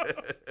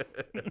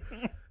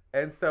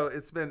 And so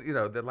it's been, you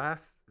know, the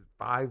last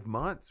 5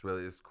 months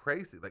really is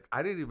crazy. Like,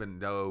 I didn't even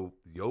know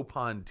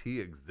Yaupon tea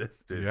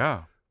existed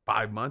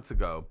 5 months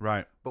ago.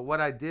 Right. But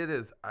what I did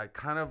is I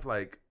kind of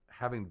like,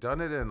 having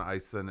done it in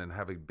Iceland and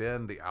having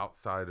been the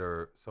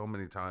outsider so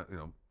many times, you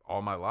know,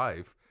 all my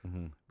life,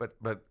 but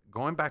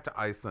going back to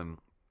Iceland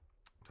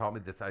taught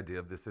me this idea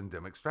of this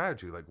endemic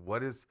strategy. Like,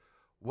 what is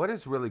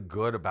really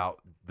good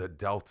about the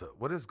Delta?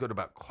 What is good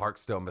about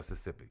Clarksdale,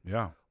 Mississippi?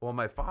 Yeah. Well,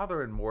 my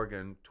father and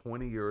Morgan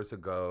 20 years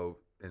ago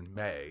in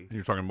May.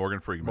 You're talking Morgan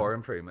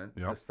Freeman.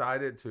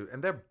 Decided to,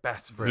 and they're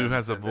best friends.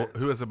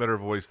 Who has a better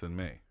voice than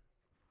me?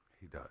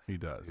 He does. He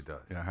does.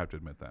 Yeah, I have to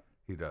admit that.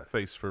 He does.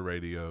 Face for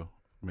radio,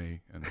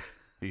 me, and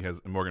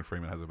Morgan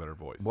Freeman has a better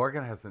voice.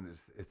 Morgan has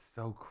it's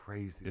so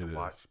crazy to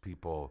watch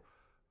people,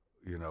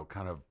 you know,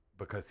 kind of,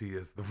 because he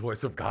is the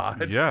voice of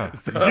God. Yeah.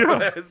 So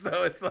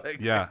it's like,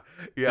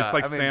 It's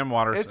like Sam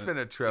Waterston. It's been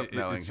a trip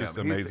knowing him. Just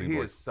amazing. He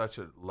is such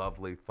a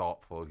lovely,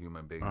 thoughtful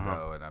human being,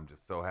 though, and I'm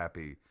just so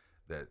happy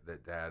that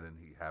Dad and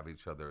he have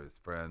each other as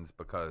friends,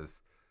 because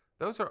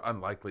those are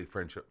unlikely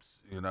friendships.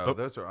 You know,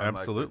 those are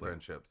unlikely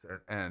friendships,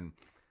 and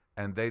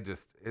they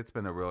just, it's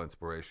been a real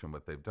inspiration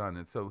what they've done.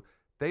 And so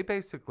they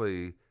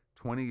basically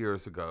 20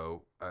 years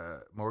ago,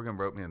 Morgan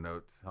wrote me a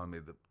note telling me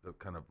the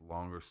kind of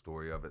longer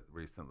story of it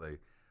recently,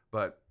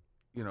 but.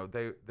 You know,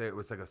 it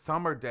was like a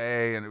summer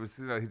day, and it was,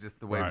 you know,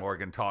 the way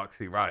Morgan talks,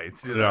 he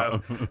writes, you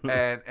know,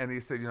 and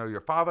he said, you know,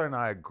 your father and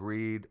I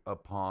agreed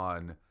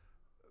upon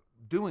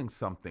doing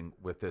something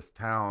with this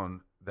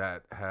town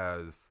that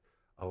has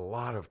a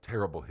lot of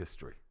terrible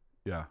history.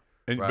 Yeah.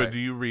 But do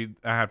you read?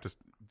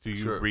 Do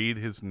you read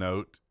his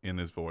note in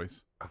his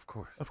voice? Of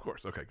course.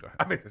 Okay, go ahead.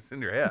 I mean, it's in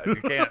your head.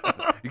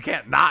 You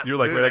can't not. You're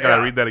like, wait, I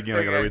gotta read that again.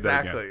 I gotta read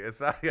that again. It's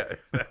not. Yeah.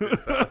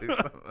 Exactly.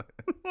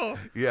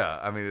 Yeah.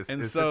 I mean, it's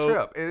a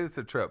trip. It is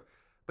a trip.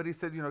 But he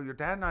said, you know, your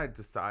dad and I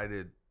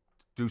decided to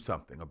do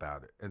something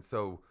about it, and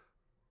so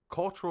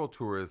cultural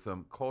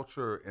tourism,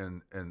 culture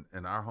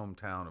in our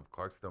hometown of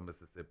Clarksdale,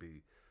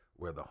 Mississippi,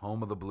 where the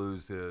home of the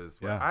blues is.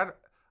 I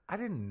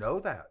didn't know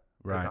that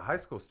as a high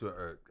school student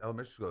or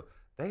elementary school.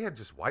 They had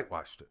just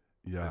whitewashed it.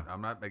 Yeah, and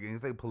I'm not making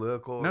anything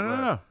political.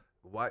 No.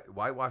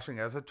 Whitewashing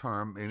as a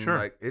term, meaning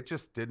like it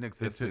just didn't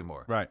exist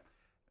anymore. Right.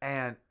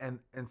 And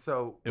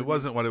so it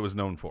wasn't what it was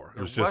known for.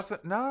 It was just a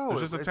town.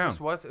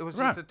 It was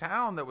just a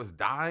town that was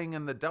dying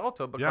in the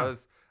Delta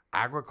because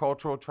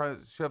agricultural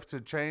shifts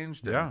had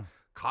changed. And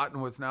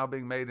cotton was now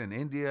being made in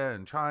India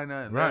and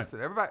China and this,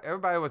 and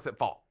everybody was at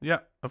fault. Yeah,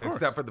 of course,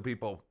 except for the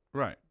people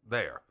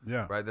there.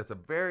 Yeah, right. That's a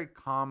very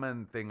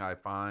common thing I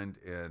find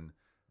in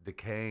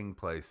decaying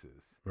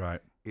places.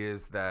 Right.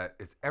 Is that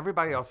it's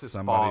everybody else's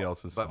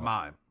fault but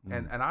mine.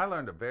 And I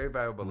learned a very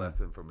valuable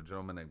lesson from a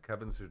gentleman named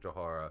Kevin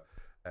Sujihara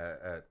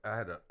I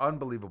had an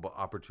unbelievable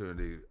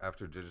opportunity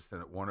after Digicin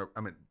at Warner.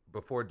 I mean,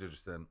 before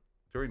Digicin,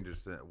 during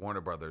Digicin at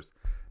Warner Brothers,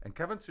 and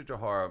Kevin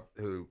Tsujihara,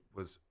 who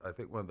was I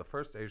think one of the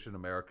first Asian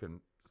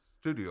American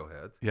studio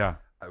heads. Yeah,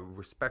 I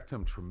respect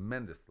him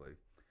tremendously.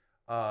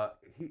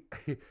 He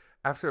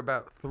after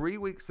about 3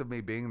 weeks of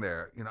me being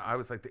there, I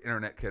was like the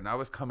internet kid, and I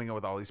was coming in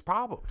with all these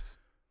problems.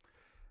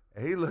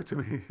 And he looked at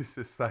me. He's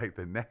just like,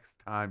 the next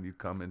time you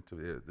come into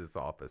this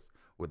office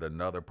with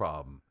another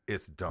problem,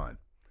 it's done.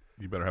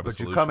 You better have a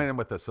solution. But you come in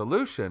with a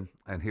solution,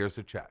 and here's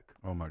a check.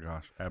 Oh my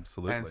gosh,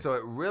 absolutely. And so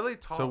it really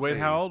taught me. So wait,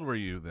 how old were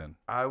you then?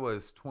 I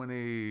was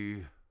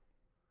 24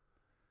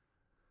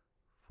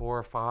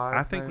 or 5.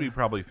 I think we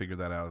probably figured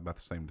that out about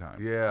the same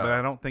time. Yeah. But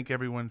I don't think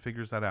everyone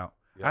figures that out.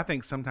 Yeah. I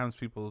think sometimes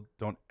people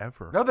don't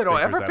ever. No, they don't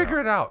ever figure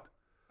it out.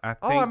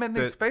 I'm in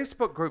these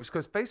Facebook groups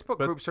because Facebook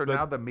groups are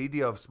now the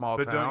media of small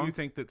towns. But don't you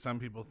think that some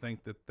people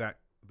think that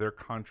their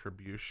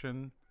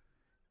contribution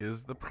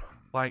is the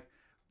like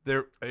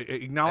they're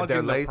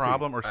acknowledging the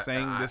problem or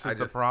saying this is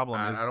the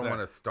problem? I don't want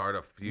to start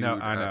a feud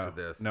after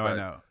this. No, I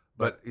know.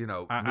 But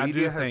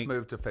media has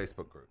moved to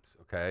Facebook groups.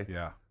 Okay.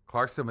 Yeah.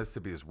 Clarkston,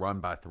 Mississippi is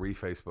run by 3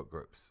 Facebook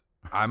groups.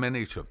 I'm in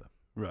each of them.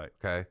 Right.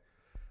 Okay.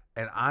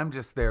 And I'm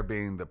just there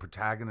being the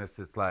protagonist.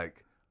 It's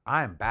like,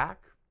 I am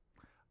back.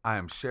 I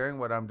am sharing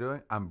what I'm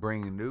doing. I'm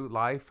bringing new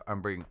life.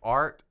 I'm bringing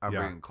art. I'm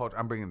bringing culture.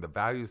 I'm bringing the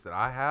values that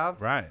I have.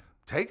 Right.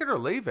 Take it or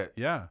leave it.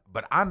 Yeah.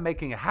 But I'm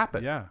making it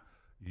happen. Yeah.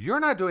 You're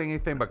not doing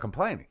anything but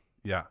complaining.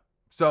 Yeah.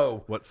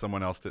 So what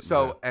someone else didn't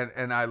do.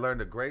 And I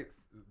learned a great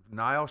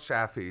Niall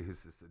Shafi,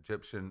 who's this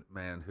Egyptian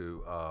man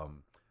who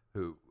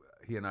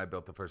he and I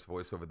built the first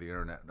voice over the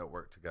internet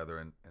network together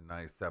in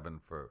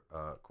 97 for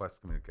Quest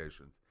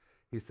Communications.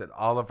 He said,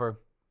 Oliver,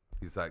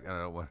 he's like, and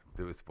I don't want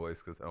to do his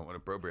voice because I don't want to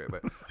appropriate,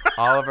 but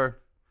Oliver,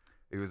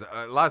 he was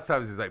a lot of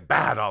times he's like,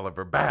 bad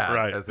Oliver, bad,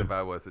 right. As if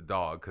I was a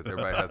dog because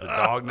everybody has a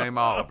dog named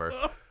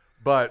Oliver.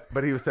 But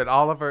he said,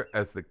 Oliver,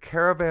 as the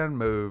caravan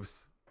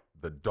moves,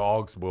 the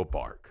dogs will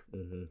bark.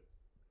 Mm-hmm.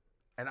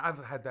 And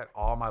I've had that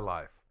all my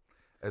life.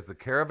 As the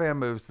caravan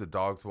moves, the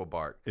dogs will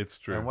bark. It's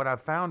true. And what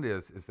I've found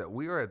is that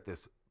we are at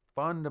this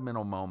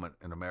fundamental moment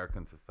in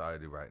American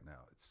society right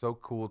now. It's so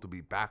cool to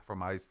be back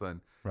from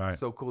Iceland. Right.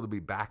 So cool to be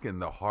back in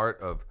the heart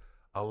of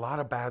a lot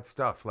of bad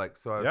stuff. Like,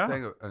 so I was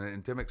saying an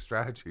endemic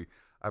strategy.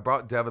 I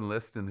brought Devin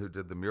Liston, who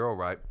did the mural,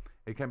 right?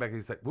 He came back and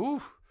he's like,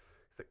 woo.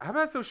 He's like, I'm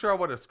not so sure I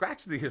want to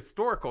scratch the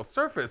historical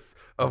surface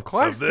of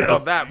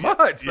Clarksdale that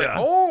much. Yeah.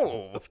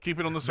 Like, let's keep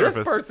it on the surface.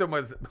 This person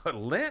was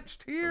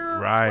lynched here,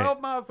 right.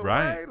 12 miles away.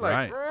 Right.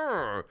 Like,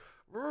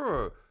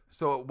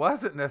 so it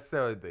wasn't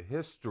necessarily the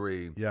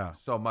history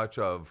so much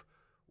of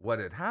what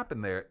had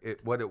happened there.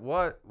 What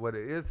it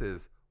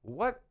is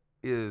what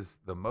is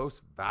the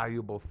most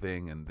valuable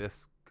thing in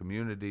this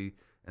community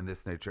and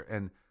this nature.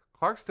 And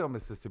Clarksdale,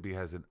 Mississippi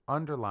has an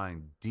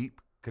underlying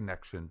deep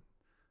connection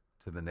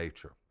to the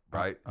nature,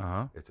 right?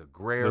 It's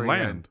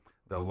agrarian.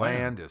 The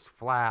land is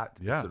flat.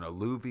 Yeah. It's an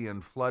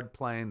alluvian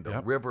floodplain.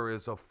 The river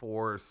is a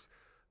force.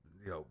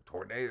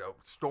 Tornado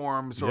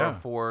storms are a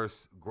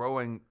force.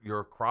 Growing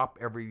your crop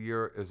every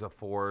year is a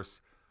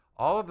force.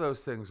 All of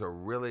those things are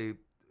really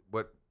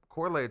what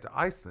correlated to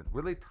Iceland,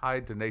 really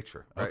tied to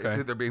nature. Right? Okay. It's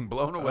either being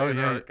blown away in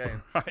a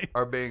hurricane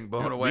or being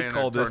blown away in a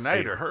tornado. We call this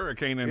a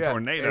hurricane and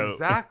tornado.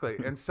 Exactly.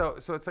 And so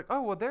it's like,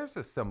 oh, well, there's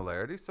a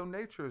similarity. So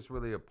nature is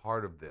really a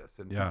part of this.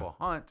 And people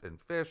hunt and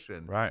fish.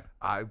 And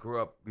I grew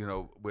up,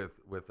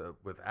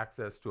 with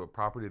access to a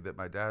property that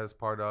my dad is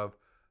part of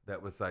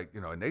that was like,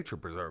 a nature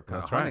preserve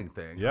kind of hunting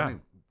thing. Yeah.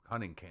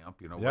 Hunting camp,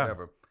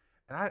 whatever.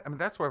 And I mean,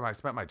 that's where I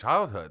spent my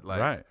childhood.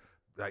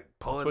 Like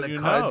pulling the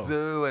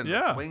kudzu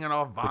and swinging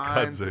off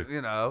vines,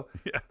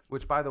 Yes.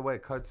 Which, by the way,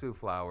 kudzu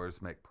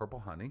flowers make purple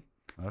honey.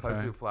 Okay.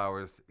 Kudzu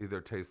flowers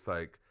either taste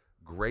like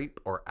grape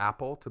or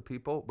apple to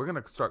people. We're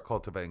going to start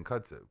cultivating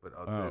kudzu, but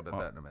I'll tell you about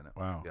that in a minute.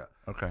 Wow. Yeah.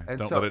 Okay. And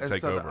Don't let it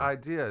take over. So the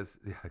idea is,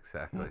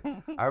 exactly.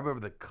 I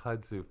remember the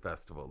kudzu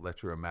festival.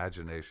 Let your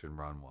imagination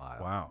run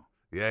wild. Wow.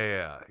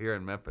 Yeah, here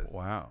in Memphis.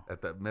 Wow.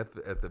 At the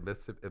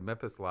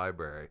Memphis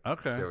Library.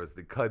 Okay. There was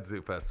the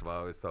kudzu festival. I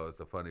always thought it was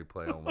a funny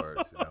play on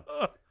words,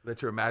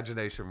 Let your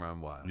imagination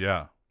run wild.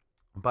 Yeah.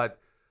 But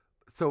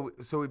so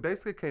we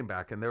basically came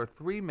back, and there were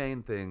 3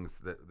 main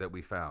things that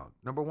we found.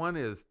 Number one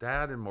is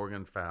Dad and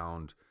Morgan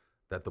found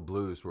that the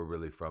blues were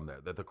really from there,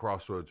 that the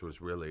Crossroads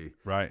was really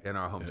in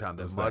our hometown,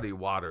 that Muddy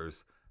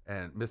Waters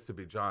and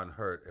Mississippi John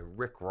Hurt and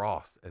Rick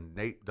Ross and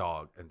Nate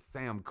Dogg and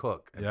Sam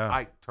Cooke and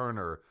Ike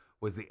Turner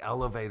was the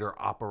elevator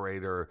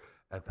operator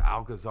at the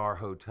Alcazar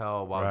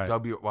Hotel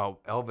while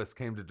Elvis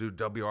came to do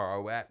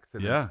WROX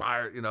and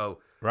inspired,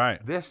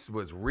 This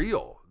was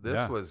real.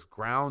 This was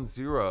ground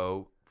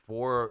zero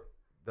for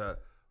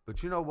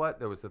but you know what?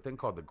 There was a thing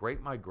called the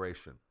Great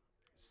Migration.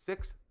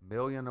 6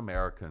 million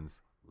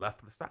Americans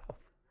left the South.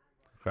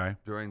 Okay.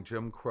 During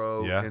Jim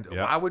Crow. Yeah. And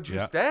why would you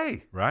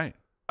stay? Right.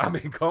 I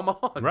mean, come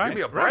on, give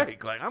me a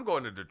break. Like, I'm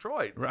going to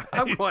Detroit. Right.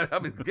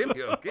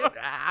 Get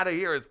out of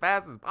here as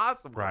fast as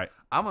possible. Right.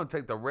 I'm going to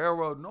take the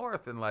railroad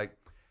north and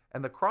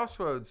the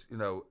Crossroads,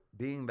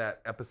 being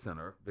that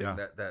epicenter, being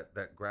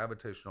that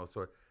gravitational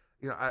sort.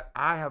 you know,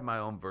 I have my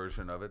own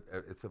version of it.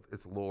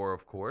 It's lore,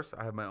 of course.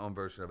 I have my own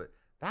version of it.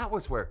 That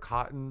was where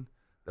cotton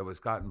that was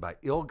gotten by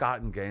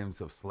ill-gotten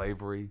gains of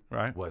slavery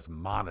was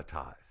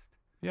monetized.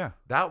 Yeah.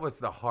 That was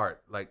the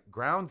heart. Like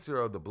Ground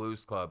Zero, the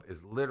Blues Club,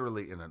 is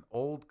literally in an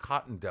old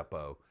cotton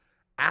depot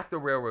at the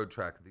railroad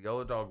track, the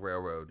Yellow Dog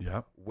Railroad,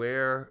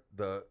 where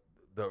the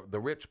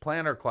rich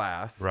planter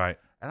class. Right.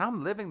 And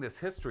I'm living this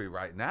history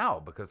right now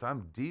because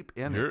I'm deep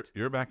in it.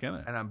 You're back in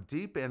it. And I'm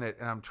deep in it,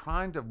 and I'm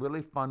trying to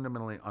really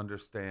fundamentally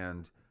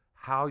understand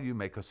how you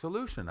make a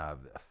solution out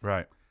of this.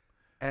 Right.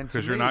 And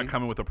because you're not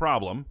coming with a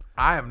problem.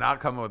 I am not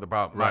coming with a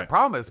problem. Right. My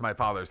problem is my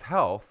father's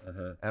health.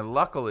 And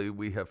luckily,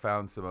 we have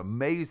found some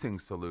amazing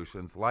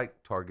solutions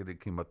like targeted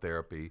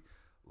chemotherapy,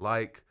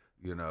 like,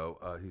 you know,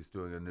 he's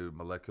doing a new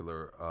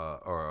molecular,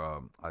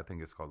 I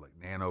think it's called like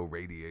nano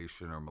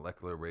radiation or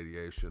molecular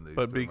radiation. That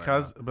But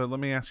but let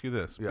me ask you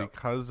this: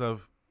 because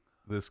of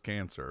this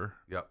cancer,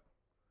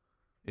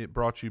 it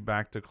brought you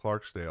back to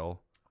Clarksdale.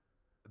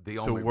 The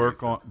only to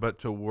work reason.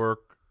 to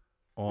work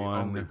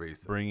on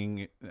bringing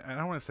it. I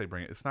don't want to say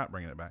bring it. It's not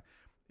bringing it back.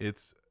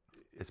 It's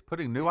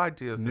putting new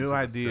ideas into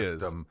the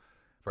system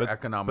for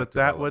economic But that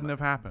development. wouldn't have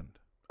happened.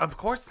 Of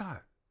course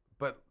not.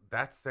 But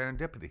that's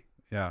serendipity.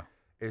 Yeah.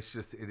 It's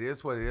just, it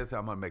is what it is.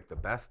 I'm going to make the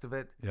best of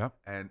it. Yeah.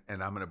 And I'm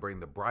going to bring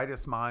the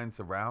brightest minds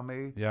around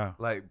me. Yeah.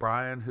 Like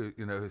Brian,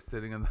 who's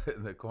sitting in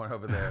the corner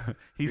over there.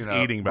 He's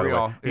eating, by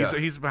the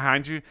way. He's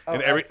behind you.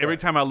 And every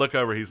time I look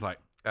over, he's like,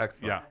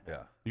 excellent.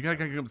 Yeah. You got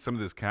to get some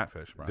of this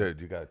catfish, Brian. Dude,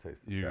 you got to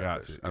taste this You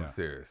catfish. got to. I'm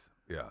serious.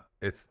 Yeah.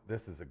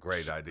 This is a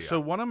great idea. So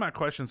one of my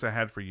questions I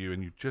had for you,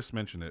 and you just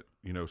mentioned it,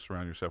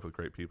 surround yourself with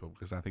great people,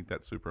 because I think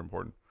that's super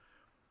important.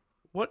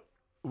 What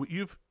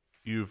you've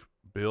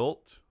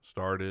built,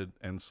 started,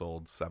 and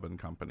sold 7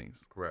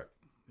 companies. Correct.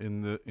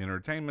 In the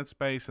entertainment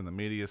space, in the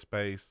media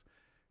space,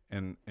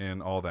 and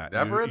all that.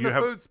 Never in the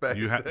food space.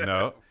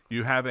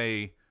 You have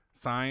a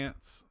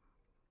science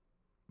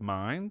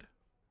mind,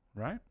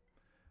 right?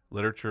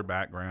 Literature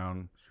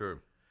background.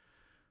 Sure.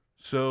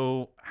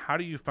 So how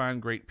do you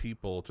find great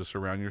people to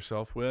surround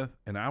yourself with?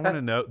 And I want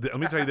to know, let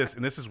me tell you this,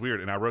 and this is weird,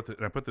 and I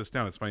put this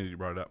down. It's funny that you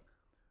brought it up.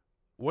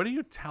 What do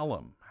you tell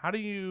them? How do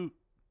you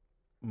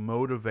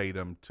motivate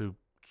them to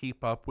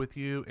keep up with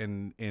you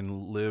and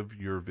live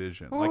your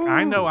vision? Ooh. Like,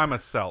 I know I'm a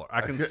seller.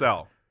 I can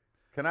sell.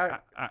 Can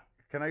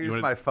I use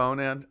my phone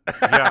end?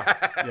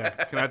 Yeah.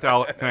 Can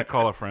I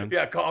call a friend?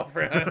 Yeah, call a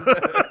friend.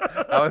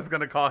 I was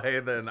gonna call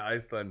Heather in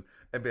Iceland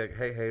and be like,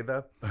 "Hey,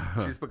 Heather."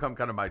 She's become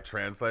kind of my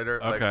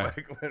translator. Okay.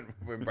 Like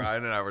when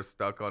Brian and I were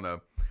stuck on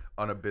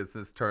a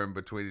business term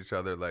between each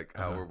other, like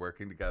how we're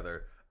working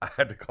together, I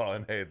had to call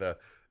in Heather,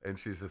 and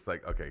she's just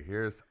like, "Okay,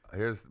 here's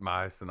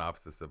my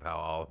synopsis of how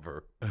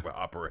Oliver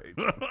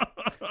operates."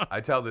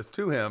 I tell this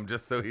to him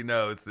just so he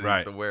knows that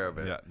he's aware of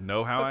it. Yeah,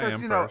 know how I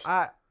am first.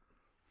 first.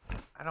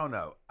 I don't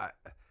know.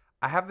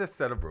 I have this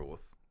set of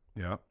rules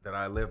that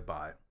I live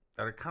by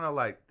that are kind of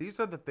like, these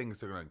are the things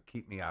that are going to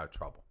keep me out of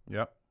trouble.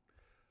 Yep.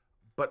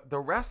 But the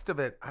rest of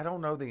it, I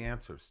don't know the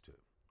answers to.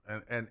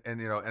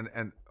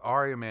 And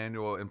Ari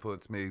Emanuel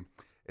influenced me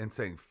in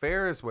saying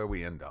fair is where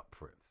we end up,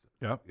 for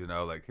instance.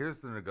 Yep. Like here's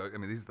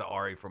the he's the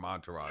Ari from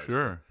Entourage.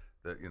 Sure.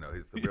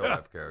 He's the real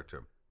life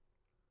character.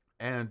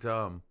 And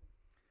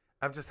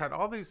I've just had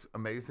all these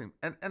amazing,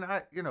 and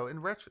I,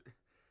 in retro,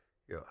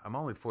 I'm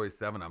only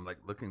 47. I'm like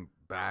looking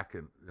back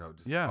and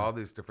all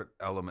these different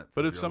elements.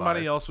 But if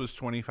somebody else was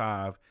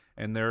 25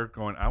 and they're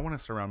going, I want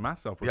to surround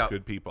myself with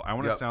good people. I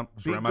want to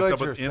surround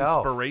myself with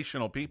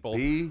inspirational people.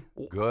 Be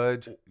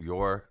good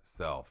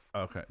yourself.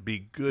 Okay. Be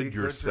good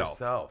yourself.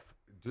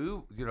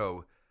 Do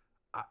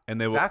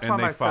and they will. That's and why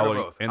they my follow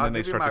rules. you, and then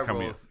they start to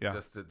come in. Yeah.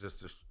 Just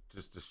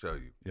to show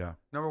you. Yeah.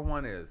 Number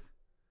one is,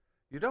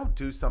 you don't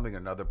do something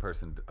another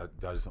person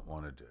doesn't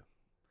want to do.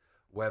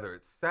 Whether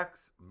it's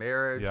sex,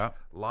 marriage,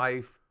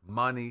 life,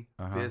 money,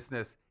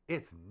 business,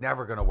 it's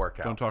never going to work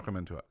out. Don't talk them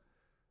into it.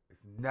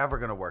 It's never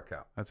going to work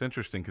out. That's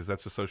interesting, because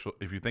that's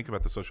if you think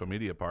about the social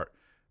media part,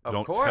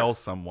 of course, tell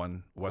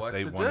someone what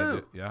they want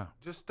to do. Yeah.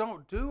 Just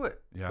don't do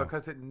it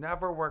because it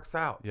never works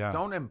out. Yeah.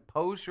 Don't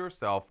impose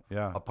yourself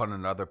upon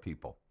another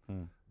people.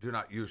 Do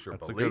not use your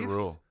beliefs. That's a good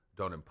rule.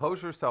 Don't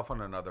impose yourself on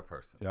another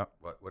person. Yeah.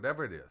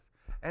 Whatever it is.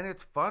 And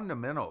it's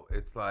fundamental.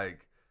 It's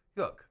like,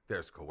 look,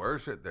 there's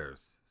coercion,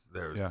 there's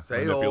sales,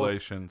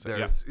 manipulations.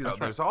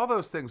 There's all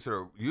those things that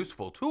are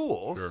useful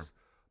tools. Sure.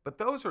 But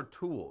those are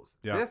tools.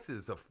 Yeah. This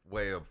is a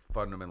way of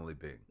fundamentally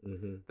being.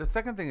 Mm-hmm. The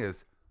second thing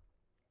is,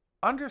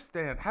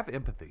 have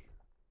empathy.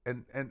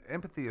 And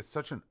empathy is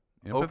such an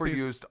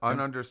overused,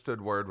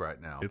 ununderstood word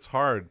right now. It's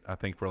hard, I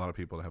think, for a lot of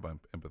people to have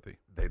empathy.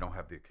 They don't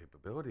have the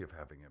capability of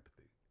having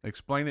empathy.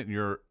 Explain it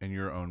in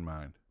your own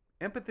mind.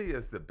 Empathy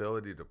is the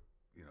ability to,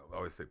 I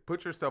always say,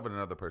 put yourself in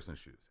another person's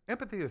shoes.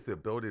 Empathy is the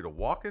ability to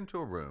walk into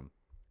a room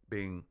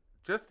being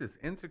just as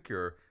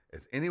insecure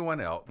as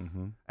anyone else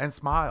and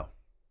smile.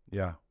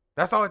 Yeah.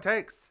 That's all it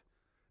takes.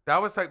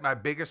 That was like my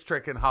biggest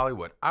trick in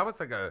Hollywood. I was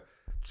like a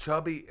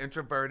chubby,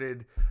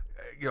 introverted,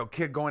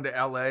 kid going to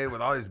LA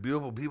with all these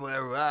beautiful people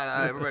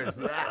everybody's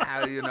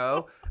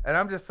and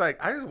I'm just like,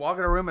 I just walk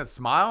in a room and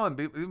smile and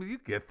you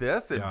get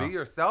this and be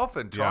yourself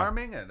and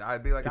charming. And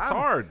I'd be like, it's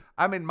hard.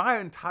 I mean, my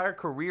entire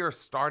career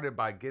started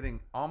by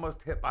getting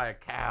almost hit by a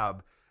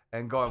cab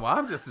and going, well,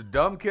 I'm just a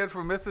dumb kid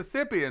from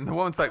Mississippi. And the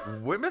woman's like,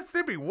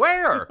 Mississippi,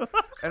 where?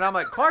 And I'm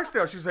like,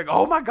 Clarksdale. She's like,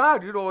 oh my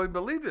God, you don't even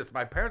believe this.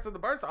 My parents are the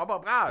birds. Oh my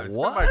God, I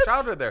spent my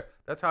childhood there.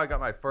 That's how I got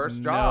my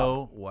first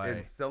job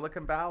in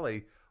Silicon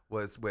Valley,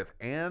 was with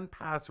Ann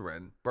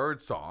Passerin,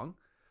 Birdsong,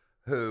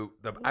 who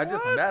I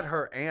just met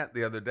her aunt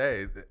the other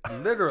day.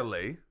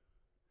 Literally,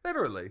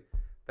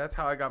 that's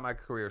how I got my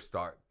career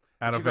start.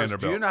 Out of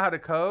Vanderbilt. Do you know how to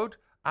code?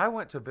 I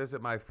went to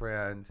visit my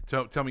friend.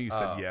 Tell me you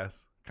said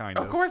yes. Kind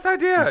of. Of course I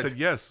did. You said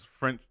yes.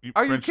 French kidding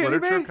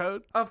literature me?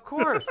 code? Of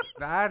course.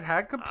 I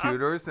had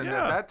computers, and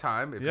at that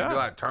time, if you knew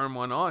how to turn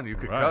one on, you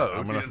could code.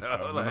 I'm going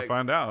to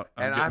find out.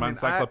 And my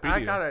encyclopedia. I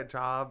got a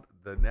job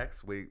the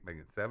next week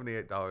making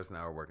 $78 an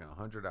hour, working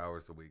 100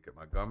 hours a week at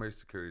Montgomery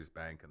Securities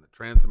Bank in the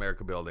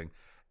Transamerica building.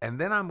 And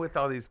then I'm with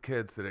all these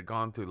kids that had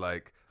gone through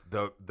like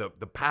the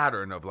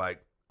pattern of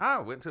like, I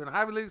went to an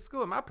Ivy League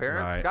school and my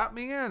parents got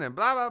me in and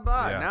blah, blah,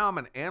 blah. Yeah. And now I'm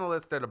an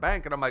analyst at a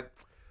bank and I'm like,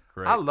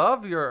 great. I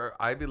love your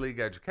Ivy League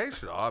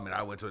education. I mean,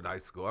 I went to a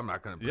nice school. I'm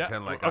not going to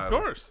pretend like of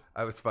course.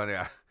 I was funny.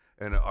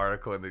 In an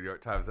article in the New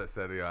York Times, I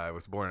said, I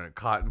was born in a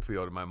cotton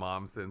field and my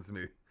mom sends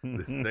me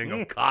this thing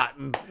of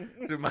cotton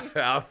to my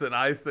house in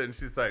Iceland.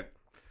 She's like,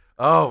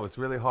 oh, it's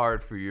really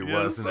hard for you,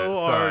 wasn't it,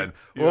 son?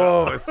 Yeah.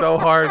 Oh, it's so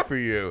hard for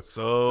you.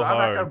 So I'm hard.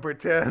 not going to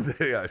pretend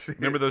that,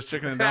 Remember those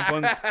chicken and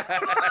dumplings?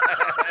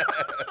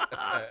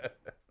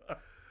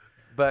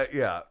 But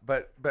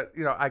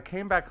I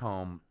came back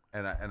home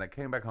and I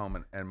came back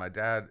home and my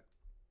dad,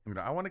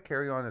 I want to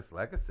carry on his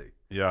legacy.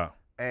 Yeah.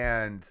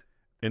 And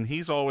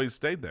he's always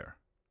stayed there.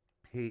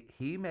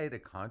 He made a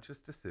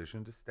conscious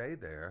decision to stay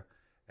there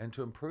and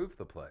to improve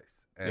the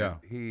place. And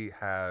he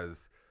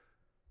has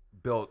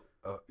built,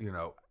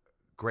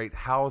 great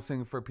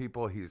housing for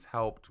people. He's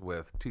helped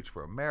with Teach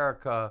for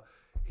America.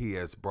 He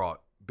has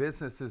brought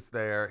businesses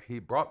there. He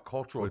brought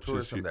cultural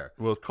tourism there.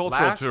 Well,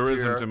 cultural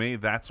tourism to me,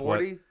 that's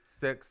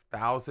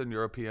 46,000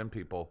 European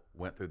people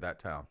went through that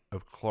town.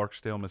 Of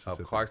Clarksdale,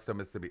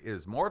 Mississippi. It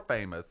is more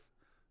famous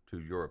to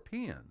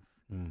Europeans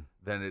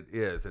than it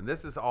is. And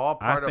this is all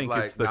part of like, I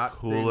think it's the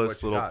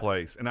coolest little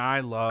place. And I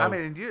love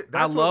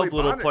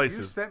little places.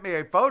 You sent me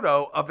a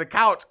photo of the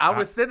couch I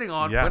was sitting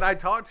on when I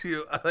talked to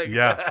you.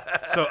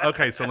 So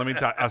let me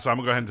tell you. So I'm going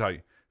to go ahead and tell you.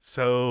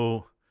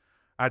 So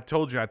I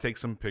told you I take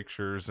some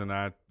pictures and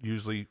I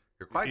usually...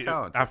 You're quite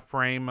talented. I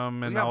frame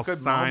them and I'll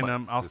sign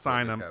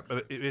them.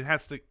 But it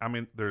has to... I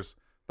mean, there's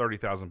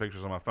 30,000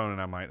 pictures on my phone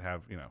and I might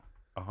have,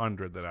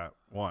 100 that I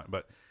want,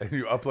 but and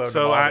you upload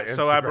them all to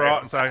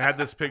Instagram. So I had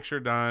this picture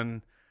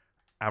done.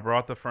 I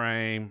brought the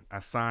frame. I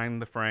signed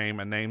the frame.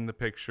 I named the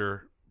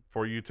picture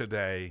for you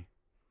today,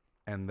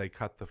 and they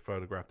cut the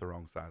photograph the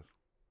wrong size.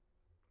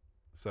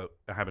 So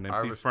I have an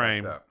empty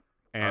frame,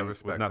 and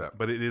with nothing.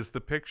 But it is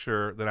the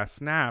picture that I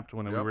snapped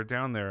when we were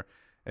down there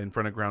in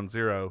front of Ground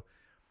Zero,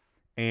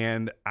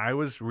 and I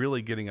was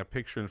really getting a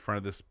picture in front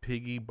of this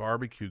Piggy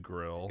barbecue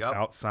grill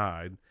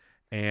outside.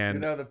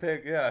 And the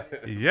pig,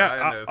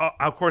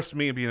 of course,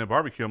 me being a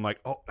barbecue, I'm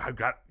like, oh, you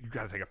got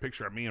to take a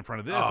picture of me in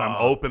front of this. I'm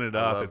opening it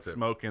up, it's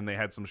smoking. They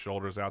had some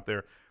shoulders out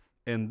there,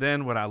 and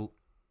then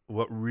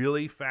what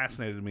really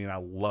fascinated me, and I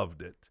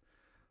loved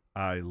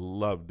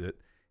it,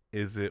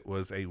 is it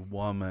was a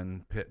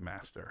woman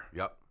pitmaster.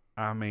 Yep.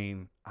 I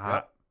mean,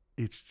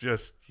 it's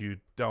just you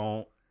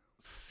don't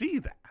see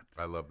that.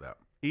 I love that.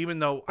 Even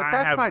though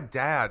that's my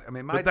dad. I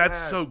mean, my dad. But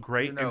that's so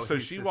great. And so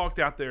she walked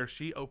out there.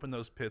 She opened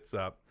those pits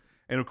up.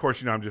 And of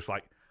course, I'm just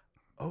like,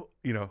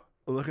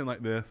 looking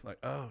like this, like,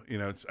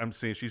 I'm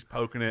seeing she's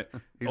poking it.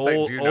 He's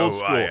like, do you know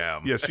who I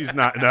am? Yeah, she's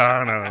not. No,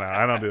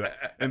 I don't do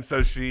that. And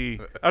so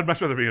I'd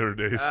much rather be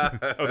introduced.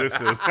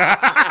 This is.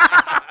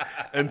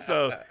 And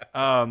so,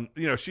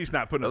 she's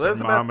not putting a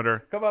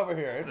thermometer. Come over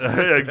here.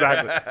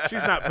 Exactly.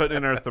 She's not putting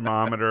in her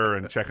thermometer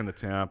and checking the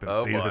temp and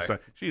seeing if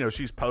it's.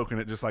 She's poking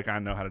it just like I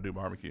know how to do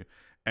barbecue.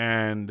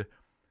 And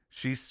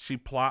she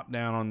plopped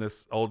down on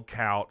this old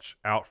couch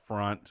out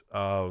front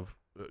of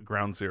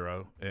Ground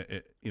Zero,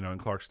 in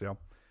Clarksdale,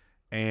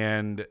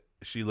 and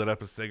she lit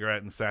up a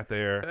cigarette and sat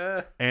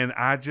there, and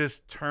I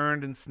just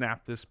turned and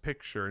snapped this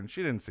picture, and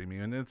she didn't see me,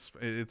 and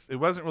it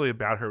wasn't really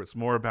about her. It's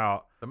more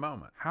about the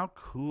moment. How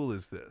cool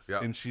is this?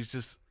 Yep. And she's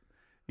just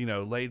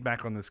laid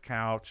back on this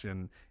couch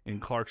and in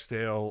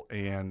Clarksdale,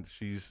 and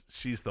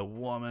she's the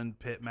woman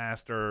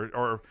pitmaster,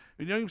 or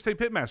you don't even say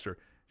pitmaster.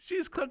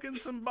 She's cooking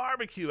some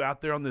barbecue out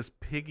there on this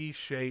piggy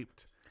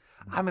shaped.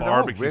 I mean, the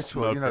whole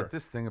ritual,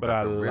 this thing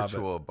about the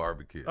ritual of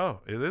barbecue.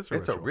 Oh, it is a ritual.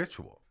 It's a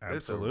ritual.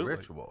 Absolutely. It's a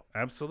ritual.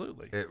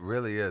 Absolutely. It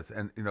really is.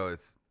 And,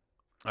 it's,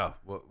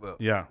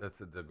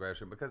 that's a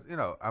digression because,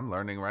 I'm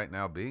learning right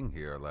now being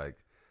here, like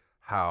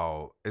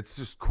how it's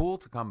just cool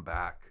to come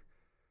back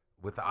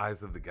with the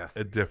eyes of the guest.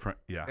 Different,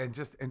 And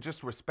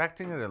just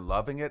respecting it and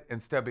loving it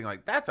instead of being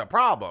like, that's a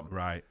problem.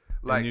 Right.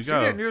 Like, she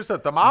didn't use a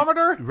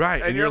thermometer?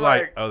 Right. And you're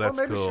like, oh, that's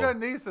maybe cool. she doesn't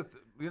need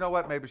you know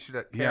what? Maybe she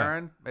doesn't.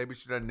 Karen, maybe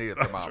she doesn't need a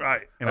thermometer. That's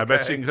right. And I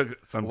bet she can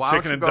cook some Why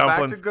chicken don't and you go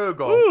dumplings. back to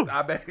Google? Woo!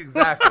 I bet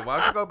exactly. Why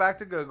don't you go back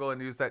to Google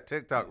and use that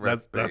TikTok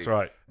recipe? That's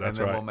right. That's and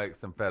then right. we'll make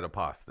some feta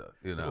pasta.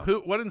 You know,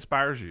 What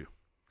inspires you?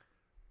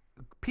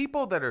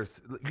 people that are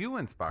you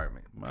inspire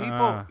me.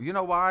 People, you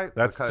know why?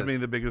 That's to Because me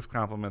the biggest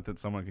compliment that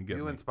someone can give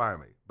you me. inspire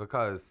me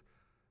because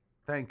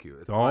thank you.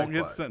 It's Don't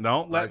likewise.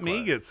 don't let me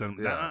Likewise. get some.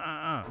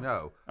 Yeah.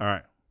 No, All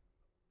right.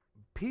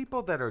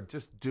 people that are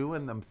just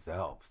doing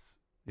themselves.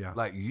 Yeah.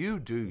 Like you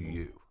do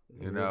you.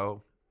 You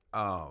know.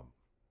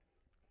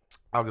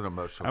 I'll get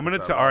emotional. I'm going to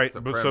because tell. I All lost right.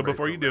 a But friend so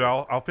before you do,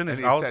 recently. I'll finish. And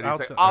he I'll, said, I'll he's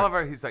like, t-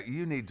 Oliver, he's like,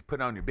 you need to put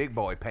on your big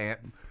boy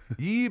pants.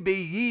 You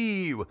be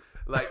you.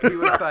 Like he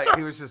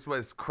was just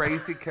this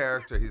crazy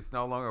character. He's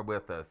no longer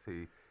with us.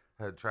 He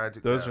had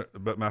tragic Those death.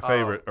 but my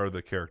favorite are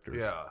the characters.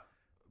 Yeah.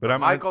 But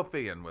I'm Michael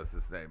Thean was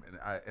his name.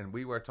 And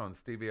we worked on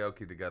Stevie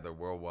Aoki together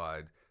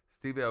worldwide.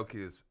 Stevie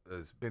Aoki is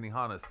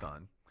Benihana's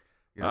son,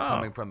 you know,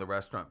 coming from the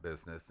restaurant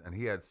business. And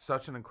he had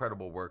such an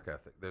incredible work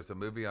ethic. There's a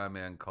movie I'm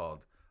in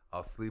called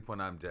I'll Sleep When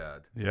I'm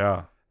Dead.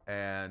 Yeah.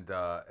 And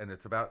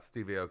it's about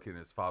Stevie Aoki and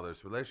his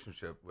father's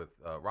relationship with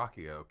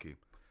Rocky Aoki.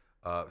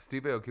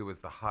 Stevie Aoki was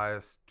the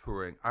highest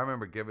touring. I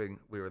remember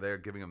we were there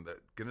giving him the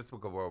Guinness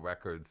Book of World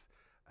Records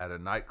at a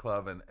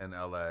nightclub in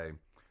L.A.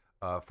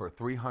 For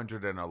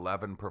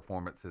 311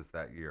 performances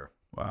that year.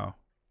 Wow.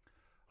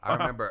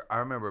 I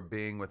remember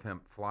being with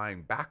him,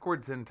 flying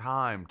backwards in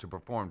time to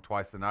perform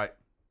twice a night.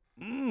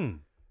 Yeah.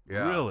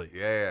 Really?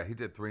 Yeah. He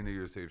did 3 New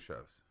Year's Eve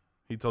shows.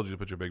 He told you to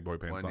put your big boy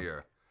pants on. 1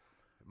 year.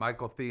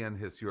 Michael Thean,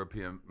 his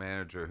European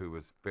manager, who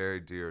was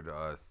very dear to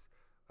us,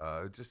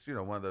 just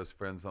one of those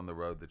friends on the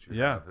road that you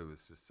have, who was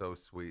just so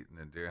sweet and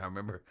endearing.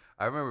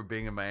 I remember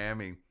being in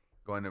Miami,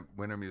 going to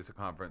Winter Music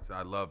Conference. And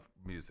I love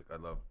music. I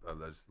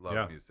just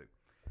love music.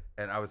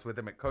 And I was with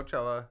him at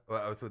Coachella.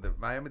 Well, I was with him at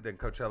Miami, then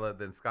Coachella,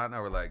 then Scott and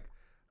I were like,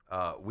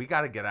 we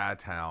got to get out of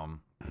town,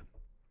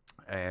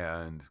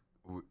 and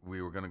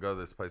we were going to go to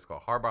this place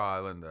called Harbor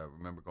Island. I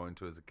remember going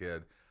to as a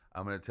kid.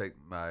 I'm going to take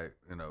my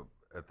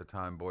at the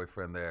time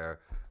boyfriend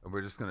there, and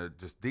we're just going to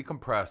just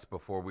decompress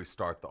before we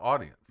start the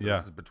audience. So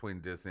this is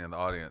between Disney and the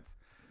audience.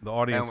 The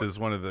audience is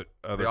one of the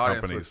other the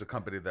audience companies. Was the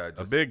company that I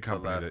just, a big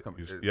company.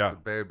 It's a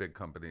very big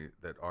company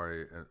that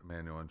Ari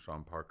Emanuel and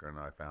Sean Parker and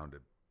I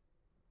founded,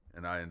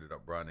 and I ended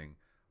up running.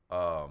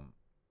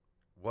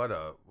 What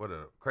a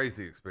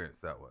crazy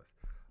experience that was.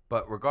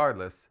 But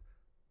regardless,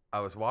 I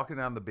was walking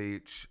down the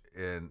beach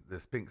in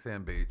this pink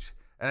sand beach,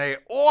 and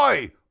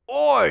oi,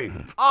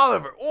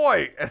 Oliver,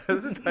 oi. And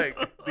this is like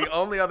the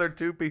only other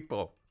 2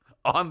 people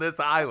on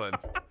this island.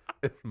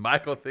 It's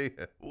Michael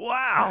Thean.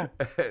 Wow.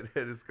 And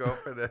his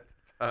girlfriend at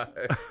the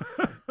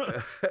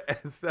time.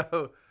 And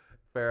so,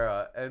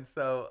 Farrah. And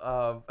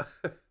so,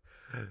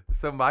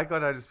 so Michael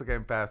and I just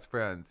became fast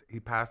friends. He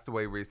passed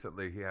away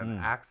recently. He had an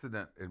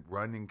accident in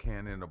Runyon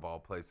Canyon, of all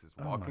places,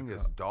 walking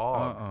his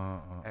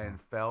dog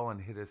and fell and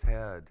hit his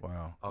head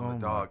on the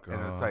dog.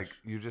 And it's like,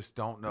 you just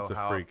don't know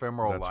how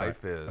ephemeral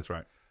life is. That's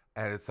right.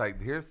 And it's like,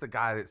 here's the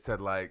guy that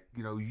said, like,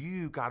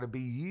 you got to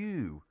be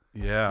you.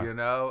 Yeah.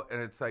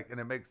 And it's like, and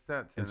it makes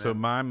sense. And so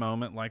my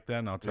moment like that,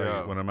 and I'll tell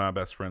you, one of my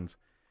best friends,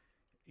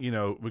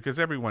 because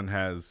everyone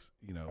has,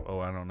 I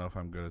don't know if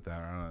I'm good at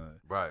that, or I don't know,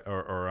 right,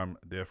 or I'm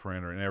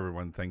different, and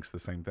everyone thinks the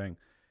same thing.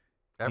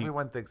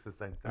 Everyone thinks the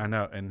same thing. I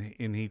know, and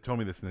he told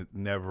me this, and it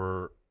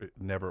never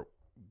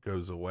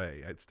goes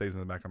away. It stays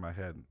in the back of my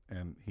head,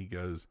 and he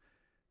goes,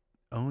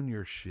 "Own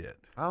your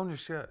shit." Own your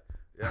shit.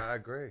 Yeah, I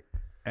agree.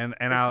 And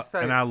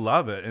I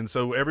love it. And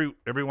so every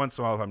once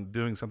in a while, if I'm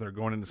doing something or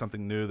going into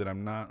something new that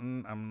I'm not,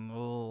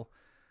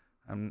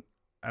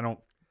 I don't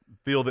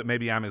feel that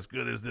maybe I'm as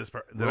good as this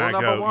person. Then I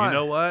go, 1, you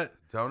know what?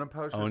 Don't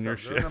impose yourself. Own your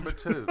Rule shit. number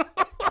 2,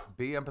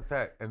 be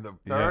empathetic. And the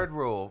third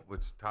rule,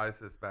 which ties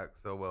this back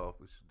so well,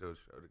 we should do a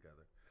show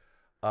together.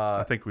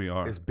 I think we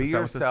are. Is be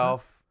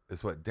yourself.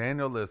 Is what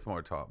Daniel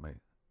Lismore taught me.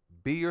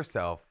 Be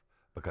yourself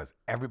because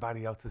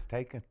everybody else is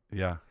taken.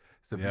 Yeah.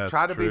 So if you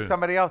try to be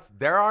somebody else,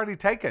 they're already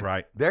taken.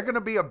 Right. They're going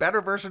to be a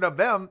better version of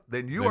them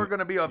than you are going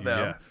to be of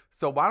them. Yes.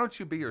 So why don't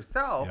you be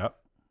yourself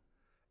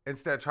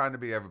instead of trying to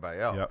be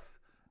everybody else? Yep.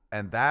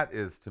 And that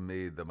is, to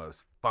me, the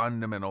most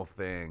fundamental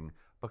thing,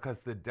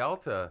 because the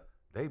Delta,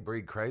 they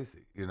breed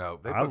crazy. They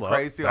put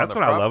crazy on the front porch. That's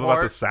what I love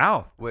about the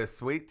South. With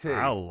sweet tea.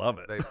 I love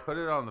it. They put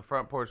it on the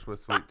front porch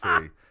with sweet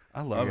tea.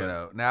 I love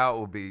it. Now it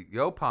will be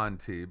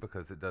Yaupon tea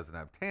because it doesn't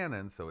have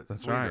tannin, so it's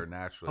sweeter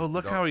naturally. Oh, so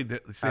look how he did.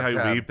 See how he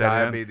have weaved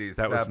that in? diabetes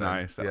That was 7.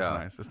 nice. That was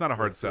nice. It's not a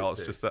hard With sell.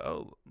 sweet It's tea.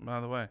 just by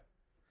the way.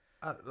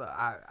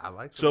 I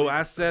like. So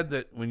I said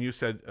that when you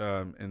said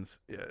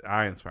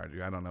I inspired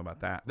you. I don't know about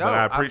that, No, but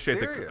I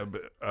appreciate I'm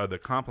serious. the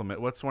compliment.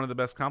 What's one of the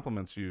best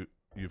compliments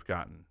you've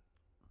gotten?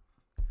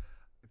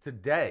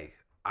 Today.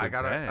 I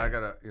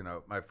gotta.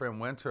 My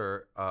friend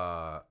Winter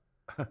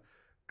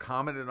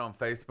commented on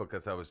Facebook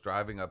as I was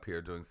driving up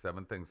here doing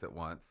 7 things at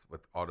once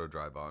with auto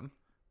drive on.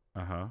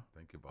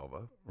 Thank you,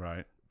 Volvo.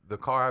 Right. The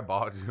car I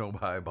bought, you know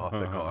why I bought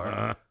the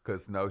car?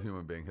 Because no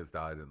human being has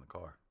died in the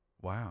car.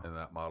 Wow. in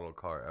that model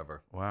car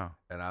ever. Wow.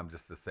 And I'm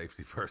just a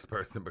safety first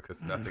person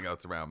because nothing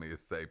else around me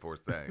is safe or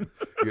sane.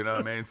 You know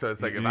what I mean? So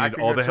it's like, You if I need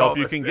can all the help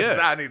you control can get.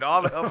 I need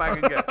all the help I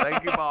can get.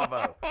 Thank you,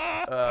 Volvo.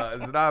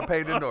 It's not a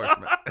paid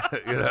endorsement.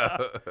 You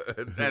know,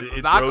 and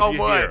It knock drove on you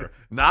wood. here.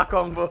 Knock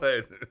on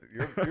wood.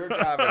 You're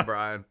driving,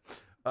 Brian.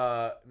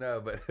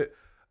 No, but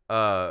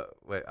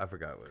wait, I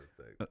forgot what I was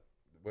saying.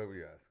 What were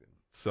you asking?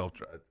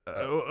 Self-drive.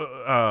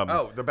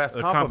 The best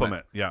a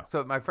compliment. Yeah.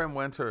 So my friend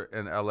Winter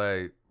in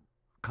LA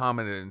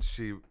commented, and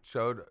she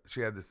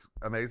had this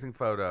amazing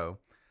photo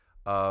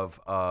of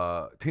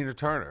Tina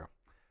Turner.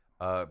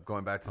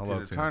 Going back to I Tina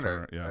love Tina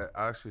Turner. Yeah.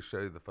 I'll actually show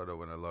you the photo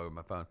when I load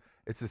my phone.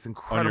 It's this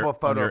incredible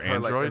photo your of her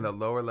like, Android? in the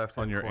lower left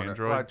hand On your corner.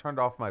 Android? Well, I turned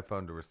off my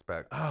phone to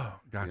respect Oh,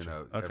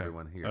 gotcha. Okay.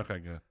 everyone here. Okay,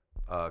 good.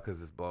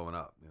 Because it's blowing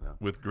up,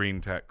 With green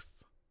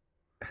texts.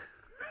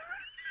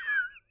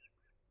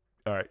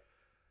 All right.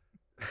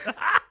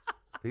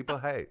 People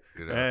hate.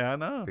 Hey, I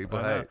know. People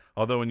I know. hate.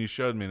 Although when you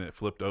showed me and it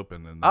flipped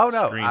open and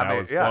the screen, I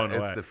was blown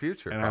away. It's the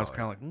future. And I was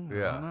kind of like,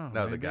 I don't know.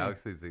 No, the maybe.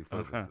 Galaxy Z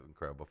Flip Okay. is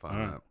incredible fun,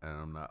 All right. and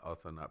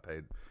I'm not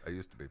paid. I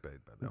used to be paid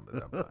by them,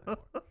 but I'm not anymore.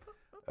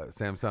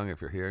 Samsung,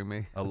 if you're hearing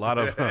me, A lot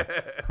of,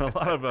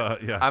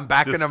 yeah. I'm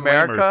back in disclaimers.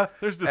 America.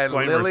 There's and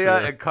disclaimers Lilia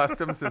here. and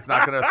Customs is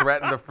not going to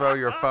threaten to throw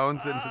your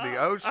phones into the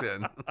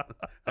ocean.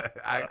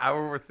 I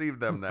will receive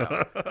them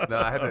now. No,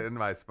 I had to end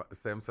my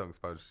Samsung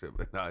sponsorship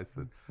in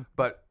Iceland,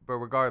 but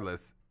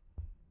regardless,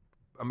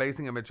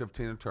 amazing image of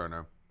Tina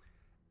Turner,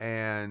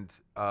 and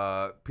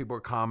people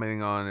are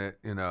commenting on it.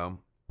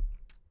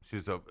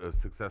 She's a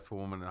successful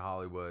woman in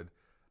Hollywood,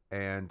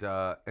 and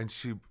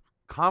she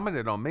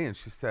commented on me, and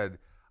she said,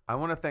 I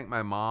want to thank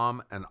my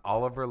mom and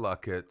Oliver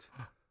Luckett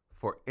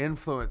for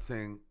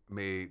influencing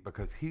me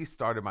because he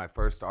started my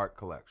first art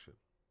collection.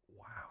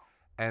 Wow.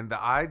 And the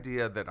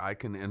idea that I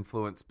can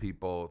influence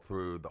people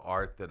through the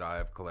art that I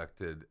have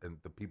collected and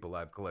the people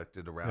I've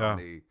collected around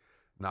me,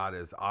 not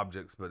as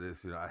objects, but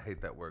as, I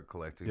hate that word,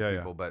 collecting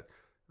people, but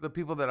the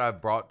people that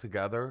I've brought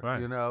together,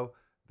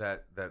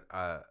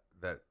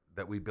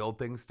 that we build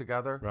things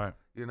together. Right.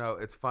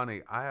 It's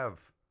funny. I have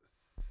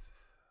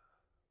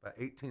about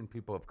 18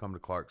 people have come to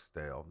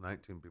Clarksdale.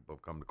 19 people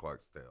have come to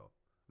Clarksdale.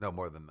 No,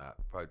 more than that.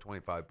 Probably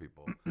 25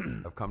 people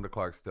have come to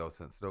Clarksdale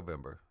since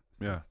November,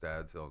 since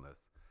Dad's illness.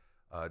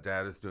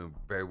 Dad is doing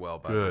very well,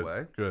 by the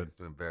way. Good. He's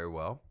doing very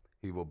well.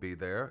 He will be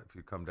there if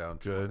you come down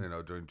to,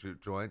 during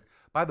Jute Joint.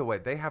 By the way,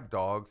 they have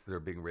dogs that are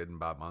being ridden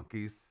by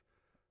monkeys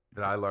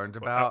that I learned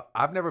about.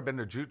 I've never been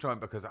to Jute Joint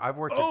because I've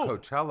worked at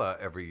Coachella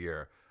every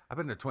year. I've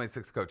been to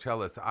 26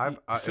 Coachellas.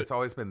 It's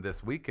always been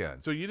this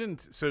weekend. So you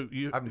didn't. So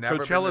you. I've never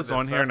been to Coachella's this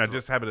on here, and I festival.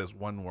 just have it as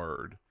one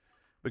word,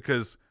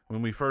 because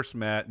when we first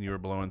met, and you were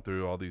blowing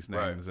through all these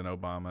names and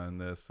Obama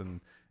and this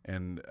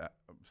and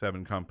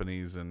 7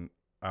 companies, and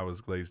I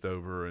was glazed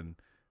over, and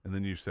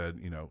then you said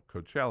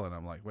Coachella, and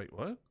I'm like, wait,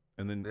 what?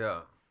 And then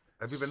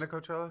Have you been to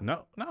Coachella?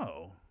 no.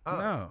 No.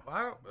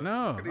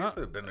 No. Could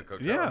easily have been to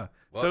Coachella. Yeah.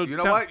 Well, So you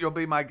know tell- what? You'll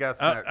be my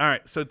guest next. All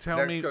right. So tell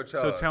Next me.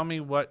 Coachella. So tell me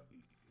what.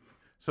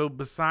 So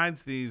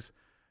besides these,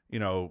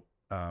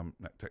 technology,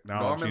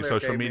 Normally,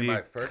 social gave me media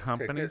my first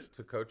companies.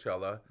 ticket to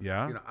Coachella.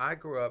 Yeah. I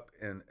grew up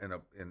in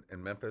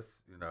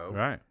Memphis.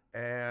 Right.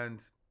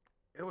 And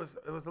it was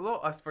a little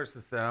us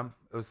versus them.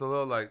 It was a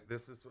little like,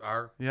 this is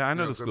our Yeah, I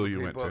know the group school of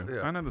you went people. to.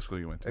 Yeah. I know the school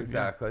you went to.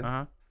 Exactly.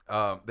 Yeah.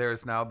 Uh-huh.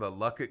 There's now the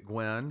Luckett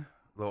Gwen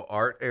little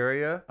art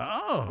area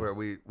Oh. where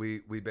we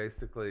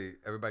basically,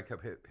 everybody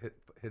kept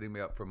hitting me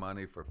up for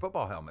money for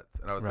football helmets,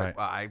 and I was Right. like,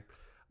 well,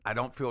 I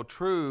don't feel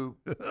true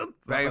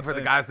paying for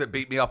the guys that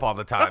beat me up all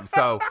the time,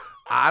 so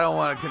I don't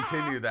want to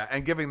continue that,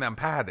 and giving them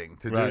padding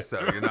to do Right. so,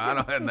 I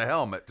don't, and the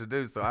helmet to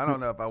do so. I don't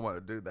know if I want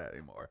to do that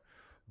anymore.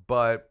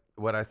 But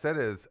what I said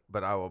is,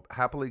 but I will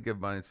happily give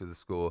money to the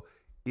school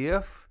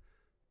if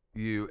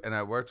you, and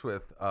I worked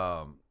with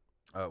a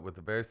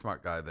very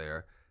smart guy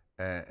there,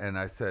 and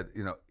I said,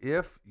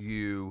 if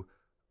you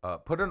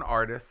put an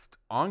artist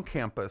on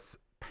campus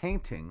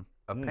painting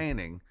a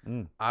painting,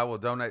 I will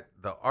donate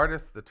the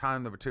artist, the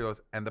time, the materials,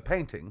 and the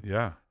painting.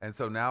 Yeah. And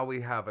so now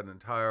we have an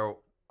entire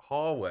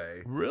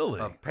hallway Really?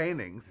 of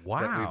paintings that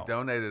Wow. we've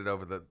donated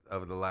over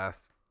the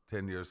last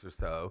 10 years or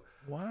so.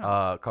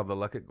 Wow. Called the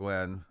Luckett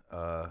Gwen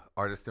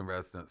Artist in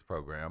Residence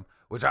Program,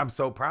 which I'm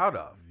so proud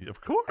of.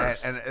 Of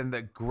course. And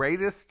the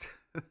greatest,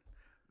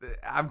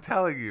 I'm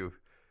telling you,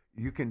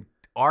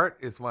 art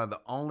is one of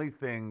the only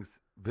things,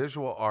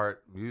 visual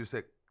art,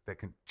 music, that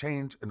can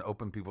change and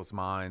open people's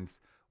minds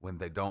when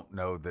they don't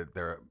know that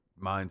their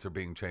minds are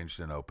being changed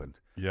and opened.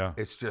 Yeah.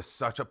 It's just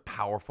such a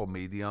powerful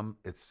medium.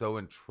 It's so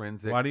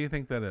intrinsic. Why do you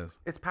think that is?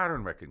 It's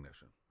pattern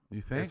recognition.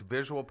 You think? It's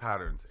visual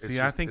patterns.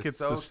 See, I think it's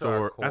the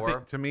story. I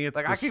think to me, it's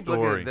like the I keep story.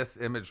 looking at this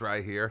image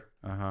right here.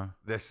 Uh-huh.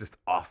 That's just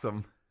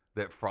awesome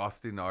that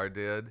Frosty Nar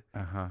did.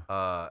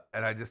 Uh-huh.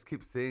 And I just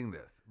keep seeing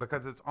this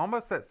because it's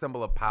almost that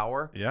symbol of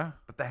power. Yeah.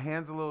 But the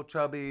hand's a little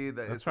chubby.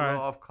 It's right. a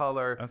little off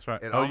color. That's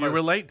right. It You almost-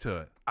 relate to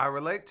it. I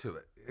relate to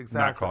it. Not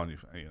Exactly. calling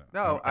you.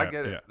 No, I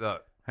get it. Yeah.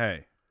 Look.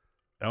 Hey,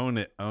 own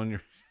it. Own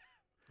your.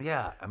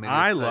 Yeah, I mean,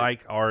 I it's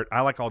like art.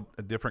 I like all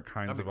different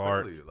kinds of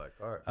art. clearly you like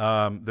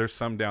art. There's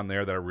some down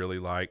there that I really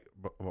like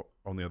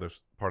on the other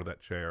part of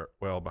that chair,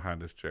 well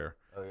behind his chair.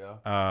 Oh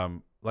yeah.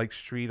 Like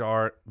street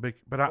art, but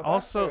I Well,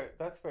 also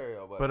that's very.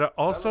 but I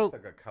also that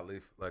looks like a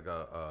caliph, like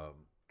a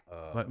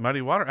like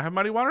muddy water. I have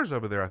muddy waters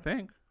over there, I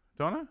think,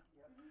 don't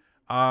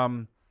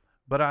I?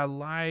 But I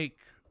like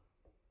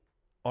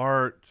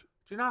art.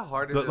 Do you know how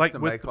hard it is like to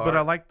with, make art? but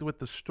I like with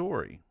the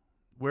story.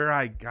 Where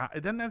I got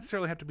it doesn't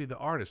necessarily have to be the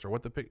artist or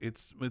what the pic.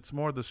 It's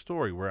more the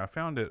story where I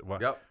found it,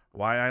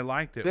 why I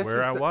liked it,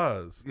 where I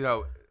was. You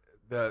know,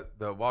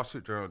 the Wall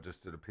Street Journal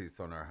just did a piece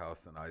on our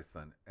house in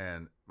Iceland,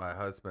 and my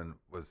husband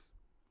was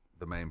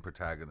the main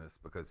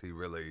protagonist because he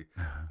really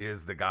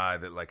is the guy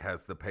that like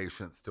has the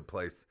patience to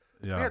place.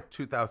 Yeah. We had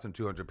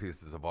 2,200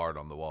 pieces of art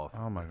on the walls.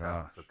 Oh my of this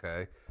gosh. house,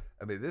 okay.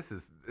 I mean, this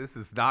is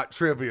not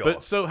trivial.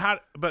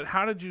 But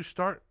how did you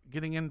start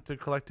getting into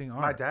collecting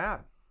art?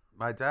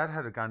 My dad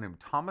had a guy named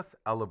Thomas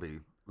Ellaby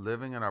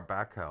living in our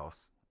back house,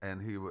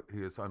 and he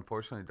has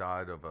unfortunately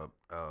died of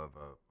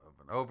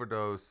an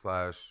overdose /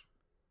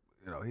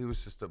 he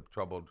was just a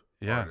troubled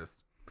artist,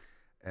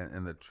 and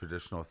in the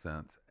traditional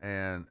sense,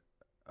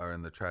 or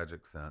in the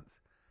tragic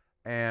sense,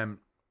 and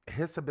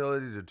his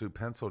ability to do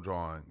pencil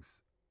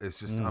drawings is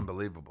just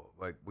unbelievable.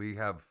 Like we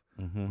have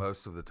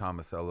most of the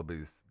Thomas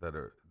Ellabys that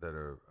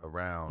are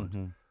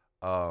around.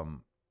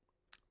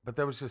 But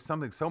there was just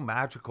something so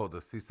magical to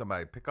see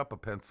somebody pick up a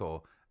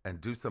pencil and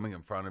do something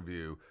in front of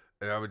you.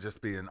 And I would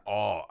just be in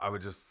awe. I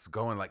would just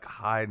go and like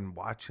hide and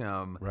watch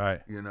him,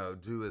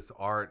 do his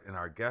art in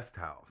our guest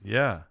house.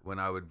 Yeah. When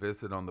I would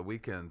visit on the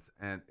weekends.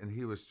 And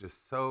he was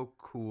just so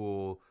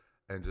cool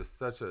and just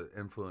such an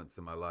influence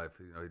in my life.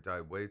 He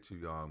died way too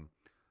young.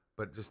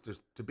 But just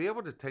to be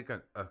able to take a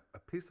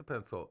piece of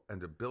pencil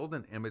and to build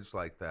an image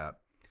like that.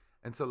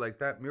 And so like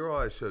that mural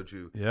I showed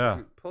you, if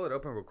you pull it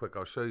open real quick,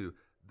 I'll show you.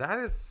 That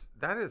is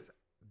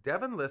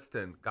Devin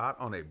Liston got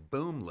on a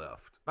boom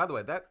lift. By the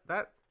way, that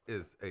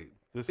is a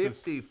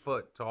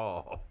 50-foot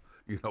tall,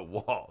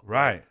 wall.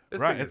 Right.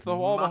 Right. It's the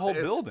whole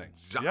building.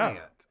 Giant.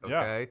 Yeah.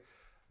 Okay.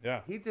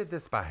 Yeah. He did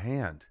this by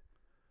hand.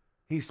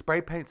 He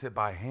spray paints it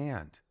by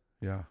hand.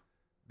 Yeah.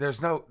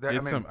 There's no.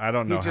 I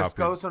don't know. He just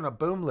goes on a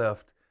boom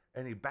lift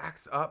and he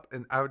backs up,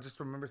 and I would just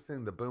remember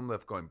seeing the boom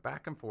lift going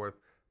back and forth,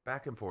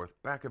 back and forth,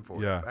 back and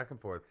forth, back and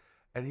forth.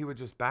 And he would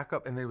just back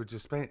up, and they would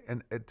just paint.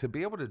 And to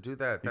be able to do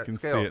that, you can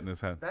scale, see it in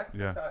his head. That's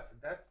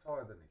that's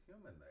taller than a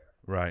human there.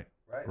 Right.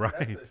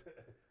 Right.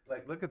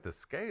 Like, look at the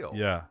scale.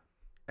 Yeah.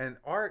 And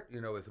art,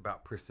 is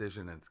about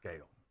precision and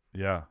scale.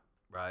 Yeah.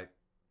 Right.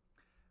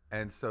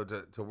 And so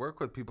to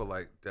work with people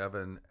like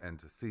Devin and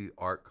to see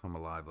art come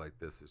alive like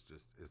this is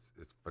just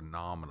is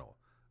phenomenal.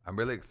 I'm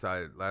really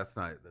excited. Last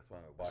night, that's when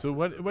I watched. So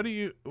what do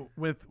you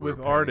with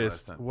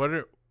artists? What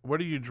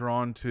are you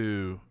drawn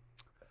to?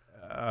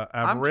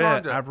 I've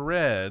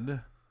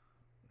read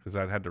because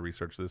I had to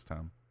research this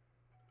time,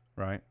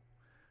 right?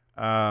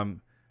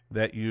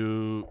 That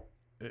you're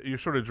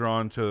sort of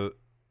drawn to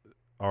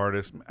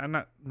artists, and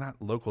not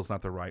local's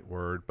not the right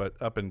word, but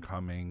up and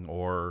coming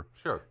or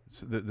sure.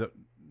 The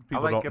I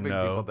like giving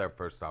people their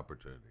first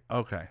opportunity.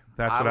 Okay,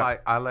 that's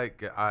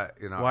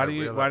Why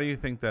do you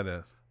think that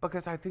is?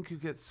 Because I think you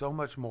get so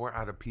much more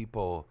out of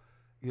people.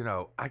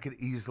 You could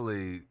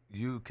easily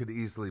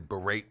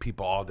berate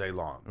people all day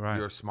long. Right.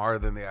 You're smarter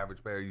than the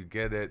average bear. You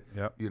get it.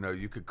 Yep.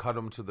 You could cut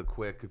them to the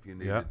quick if you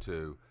needed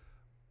to.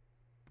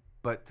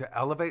 But to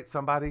elevate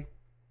somebody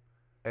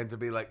and to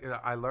be like,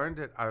 I learned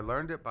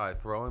it by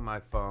throwing my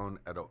phone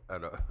at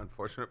a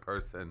unfortunate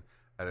person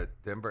at a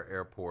Denver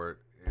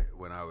airport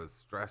when I was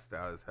stressed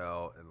out as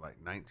hell in like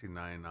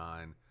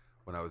 1999.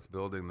 When I was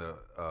building the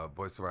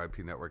Voice over IP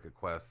network at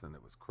Quest, and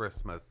it was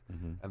Christmas,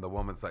 and the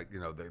woman's like,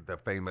 the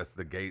famous,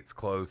 the gates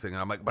closing, and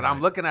I'm like, but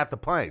I'm looking at the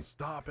plane.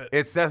 Stop it.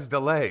 It says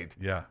delayed.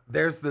 Yeah.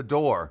 There's the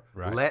door.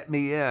 Right. Let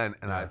me in.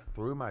 And I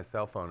threw my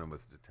cell phone and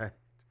was detained.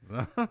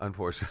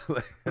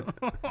 Unfortunately.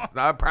 It's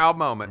not a proud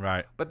moment.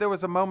 Right. But there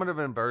was a moment of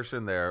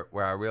inversion there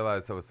where I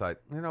realized I was like,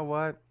 you know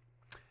what?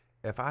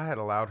 If I had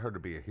allowed her to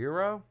be a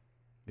hero,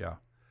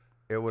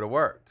 it would have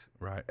worked.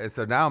 Right. And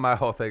so now my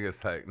whole thing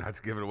is like, not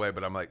to give it away,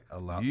 but I'm like,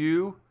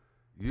 you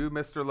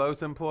Mr.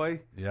 Lowe's employee,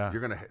 you're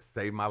going to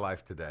save my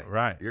life today.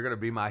 Right. You're going to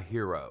be my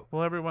hero.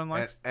 Well, everyone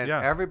likes, and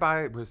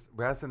everybody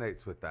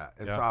resonates with that.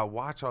 And Yeah. so I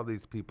watch all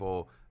these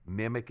people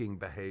mimicking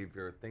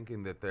behavior,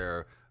 thinking that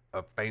they're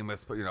a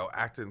famous,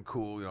 acting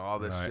cool, all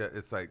this shit.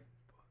 It's like,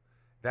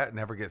 that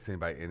never gets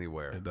anybody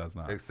anywhere. It does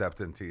not. Except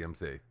in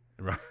TMZ.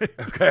 Right.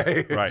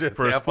 Okay. Right. Just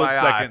For a split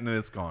second, and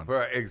it's gone.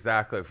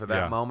 Exactly. For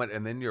that moment,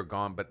 and then you're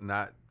gone, but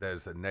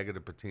there's a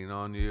negative patina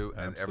on you,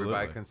 and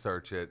everybody can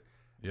search it.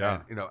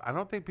 Yeah. And, I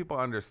don't think people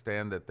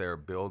understand that they're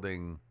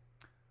building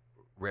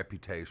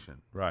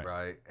reputation. Right.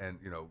 Right. And,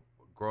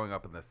 growing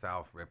up in the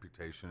South,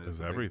 reputation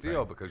is a everything. big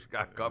deal because you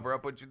got to cover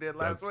up what you did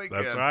last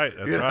weekend. That's right.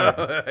 That's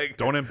right. Like,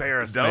 Don't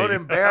embarrass me. Don't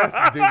embarrass.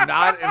 Do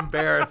not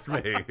embarrass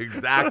me.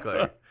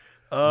 Exactly.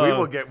 we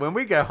will get when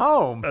we get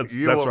home.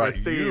 You will right.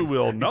 receive. You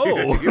will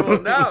know. You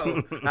will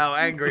know how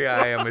angry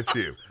I am at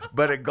you.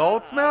 But at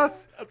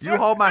Goldsmiths, you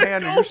hold my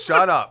hand and you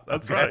shut up.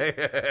 That's okay?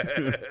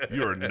 right.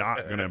 You are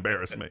not going to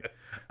embarrass me.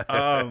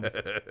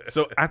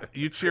 So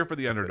you cheer for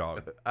the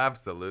underdog.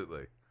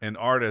 Absolutely. And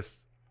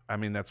artists, I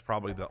mean, that's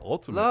probably the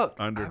ultimate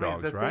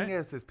underdogs, the right? thing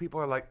is people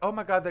are like, oh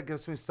my God, that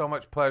gives me so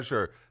much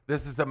pleasure.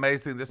 This is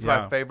amazing. This is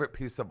my favorite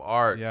piece of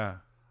art. Yeah.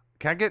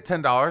 Can I get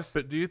 $10?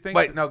 But do you think?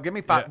 Wait, no, give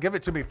me $5. Yeah. Give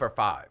it to me for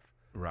 $5.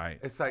 Right.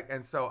 It's like,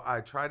 and so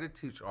I try to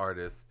teach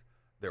artists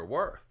their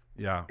worth.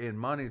 Yeah. In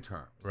money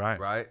terms. Right.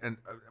 Right. And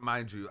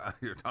mind you,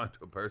 you're talking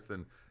to a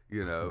person,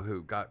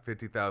 who got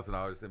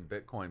 $50,000 in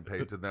Bitcoin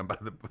paid to them by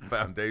the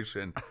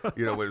foundation,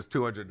 when it was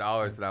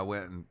 $200, and I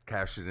went and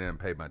cashed it in and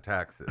paid my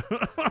taxes.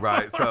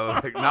 Right.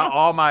 So not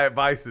all my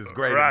advice is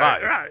great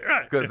advice.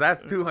 Right. Because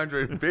that's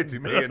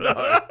 $250 million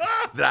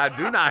that I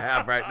do not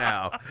have right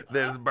now.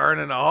 That's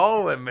burning a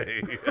hole in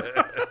me.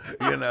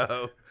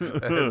 As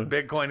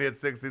Bitcoin hit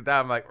 60,000,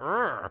 I'm like,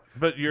 Rrr.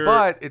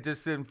 But it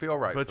just didn't feel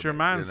right. But your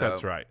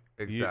mindset's right.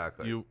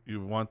 Exactly.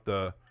 You want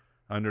the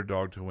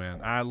underdog to win.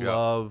 I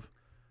love.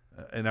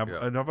 And I've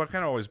kind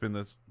of always been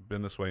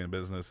this way in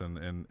business,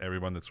 and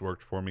everyone that's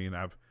worked for me, and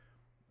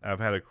I've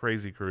had a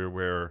crazy career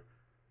where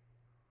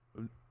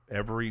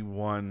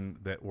everyone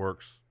that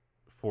works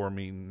for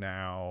me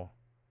now.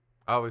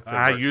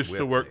 I used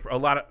to work for a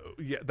lot of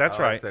that's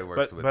right.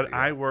 But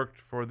I worked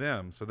for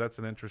them, so that's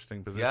an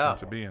interesting position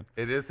to be in.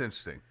 It is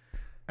interesting.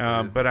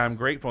 But I'm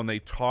grateful, and they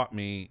taught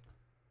me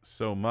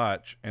so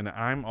much, and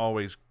I'm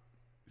always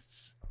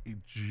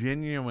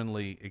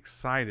genuinely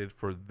excited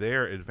for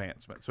their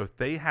advancement. So if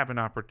they have an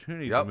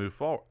opportunity to move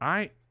forward,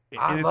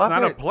 it's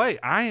not a play.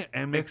 I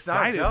am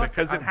excited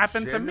because it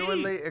happened to me. I'm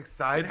genuinely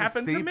excited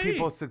to see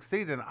people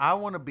succeed, and I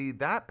want to be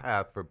that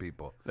path for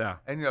people. Yeah.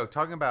 And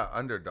talking about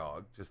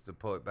underdog, just to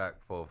pull it back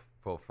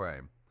full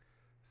frame.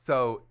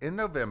 So in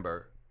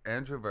November,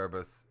 Andrew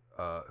Verbus,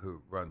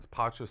 who runs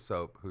Pacha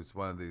Soap, who's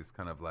one of these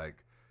kind of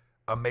like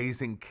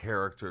amazing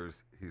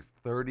characters. He's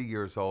 30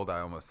 years old. I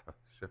almost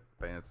shit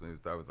pants when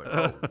I was like,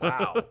 oh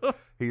wow.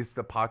 He's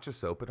the Pacha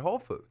Soap at Whole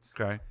Foods.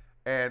 Okay.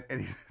 And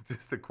he's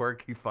just a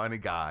quirky, funny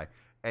guy.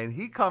 And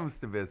he comes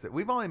to visit.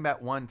 We've only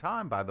met one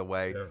time, by the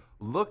way,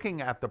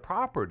 looking at the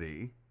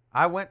property.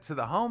 I went to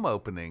the home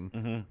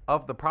opening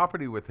of the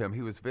property with him.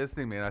 He was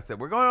visiting me, and I said,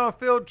 we're going on a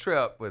field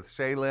trip with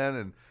Shaylin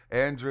and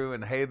Andrew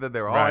and Heather.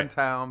 They're all in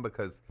town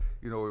because,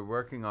 we're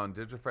working on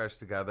DigiFresh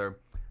together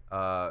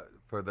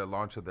for the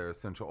launch of their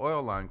essential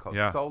oil line called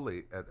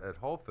Solely at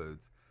Whole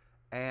Foods.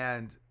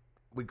 And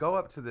we go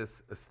up to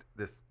this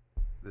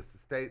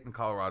estate in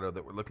Colorado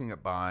that we're looking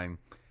at buying,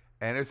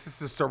 and it's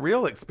just a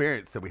surreal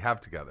experience that we have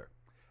together.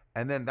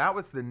 And then that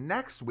was the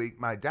next week.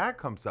 My dad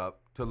comes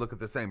up to look at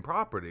the same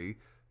property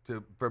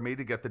for me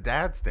to get the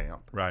dad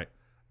stamp. Right.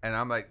 And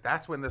I'm like,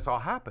 that's when this all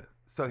happened.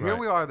 So here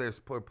we are.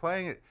 We're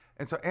playing it.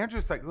 And so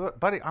Andrew's like, look,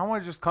 buddy, I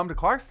want to just come to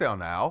Clarksdale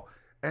now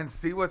and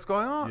see what's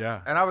going on.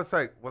 Yeah. And I was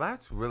like, well,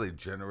 that's really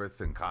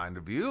generous and kind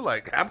of you.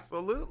 Like,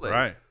 absolutely.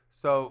 Right.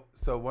 So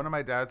one of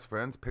my dad's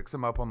friends picks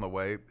him up on the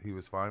way. He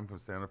was flying from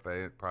Santa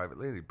Fe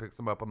privately. And he picks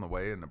him up on the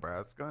way in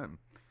Nebraska, and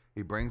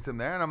he brings him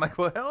there. And I'm like,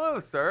 well, hello,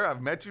 sir.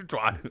 I've met you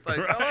twice.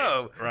 Like,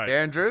 hello,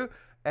 Andrew.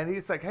 And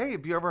he's like, hey,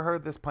 have you ever heard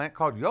of this plant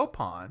called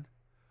Yaupon?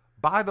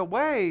 By the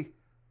way,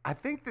 I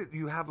think that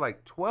you have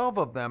like 12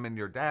 of them in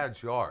your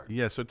dad's yard.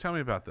 Yeah, so tell me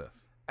about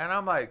this. And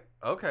I'm like,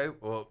 okay,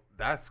 well,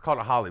 that's called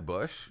a holly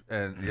bush.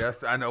 And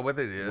yes, I know what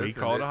it is. We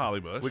call it a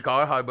holly bush. We call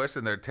it a holly bush,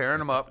 and they're tearing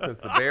them up because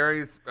the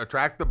berries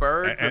attract the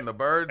birds, and the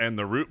birds. And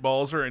the root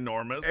balls are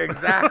enormous.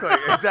 Exactly.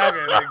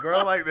 They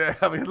grow like that.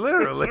 I mean,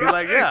 literally,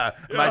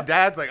 My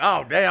dad's like,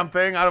 oh, damn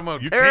thing. I'm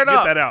going to tear it up. You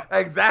can't get that out.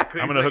 Exactly.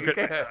 I'm going to hook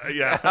it.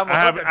 Yeah. I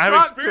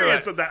have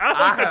experience with that.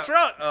 I hook a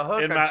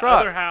truck. In my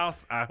other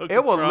house, I hook a truck.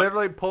 It will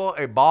literally pull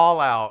a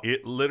ball out.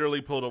 It literally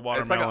pulled a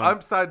watermelon. It's like an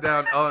upside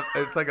down.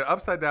 It's like an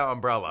upside down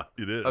umbrella.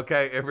 It is.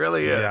 Okay, it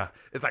really is. Yeah.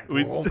 It's like,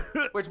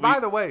 which,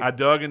 by the way, I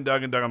dug and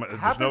dug and dug.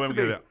 There's no way to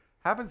get it out.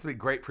 Happens to be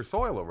great for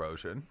soil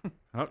erosion.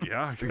 Oh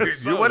yeah,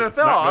 you would have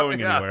thought. Not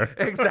going anywhere.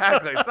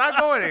 Exactly, it's not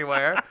going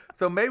anywhere.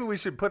 So maybe we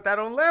should put that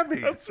on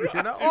levees.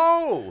 Right.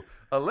 Oh,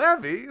 a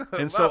levee.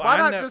 And so why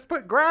not just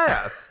put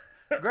grass?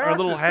 Grass or a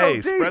little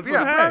hay. So spread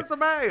some hay. Spread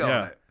some hay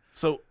on it.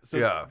 So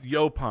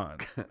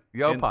Yaupon.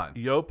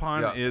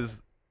 Yaupon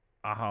is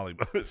a holly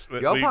bush.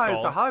 Yaupon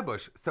is a holly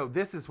bush. So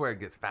this is where it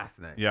gets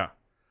fascinating. Yeah.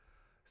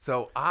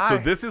 So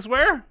this is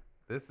where?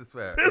 This is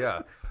where,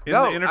 In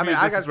the interview,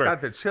 I just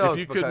got the chills.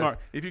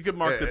 If you could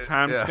mark the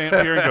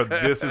timestamp here and go,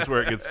 this is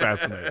where it gets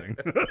fascinating.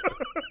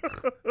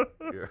 All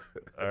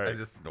right. I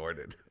just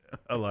snorted.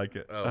 I like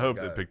it. I hope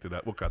they picked it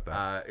up. We'll cut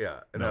that.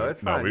 No,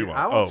 it's fine. No, we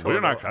won't. We're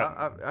not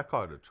cutting. I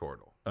call it a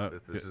chortle.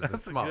 This is just a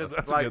small,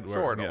 that's slight a good word.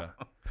 chortle. Yeah.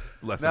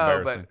 It's less No,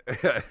 embarrassing.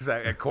 but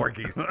exactly.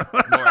 Corky's.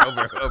 It's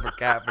more over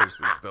catfish.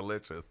 It's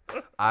delicious.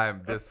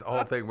 This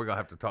whole thing we're gonna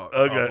have to talk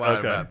offline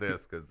about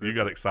this because you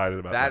got excited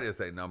about that. Is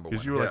a number one.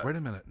 Because you were like, hit. wait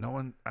a minute,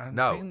 I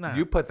haven't seen that.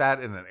 You put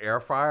that in an air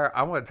fryer.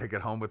 I want to take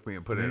it home with me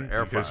and put it in an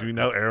air fryer. Because you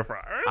know air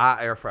fryer.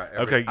 I air fry.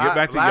 Okay, get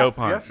back to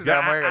Yaupon. Yesterday,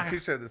 I'm wearing a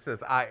T-shirt that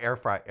says "I air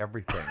fry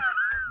everything."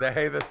 The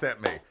that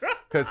sent me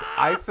because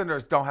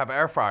Icelanders don't have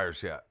air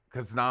fryers yet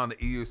because it's not on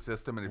the EU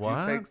system. And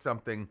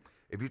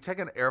if you take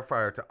an air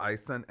fryer to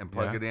Iceland and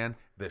plug it in,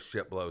 this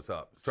shit blows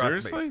up.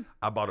 Trust Seriously? me.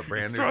 I bought a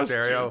brand new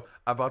stereo.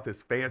 I bought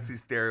this fancy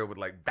stereo with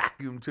like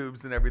vacuum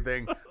tubes and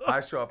everything. I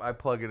show up, I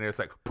plug in there, it's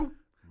like poof.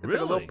 It's like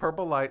a little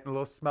purple light and a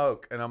little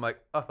smoke, and I'm like,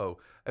 oh,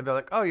 and they're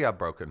like, oh yeah,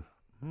 broken.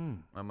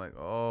 I'm like,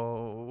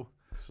 oh.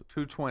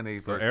 220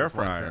 versus air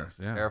fryers.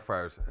 110. Air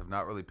fryers have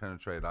not really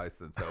penetrated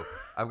Iceland, so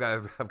I've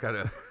got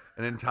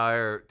an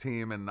entire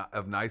team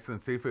of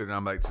Iceland seafood, and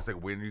I'm like, just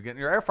like, when are you getting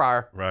your air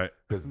fryer? Right.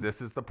 Because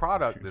this is the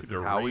product. This is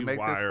how we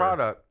make this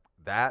product.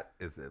 That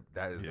is an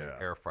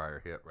air fryer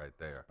hit right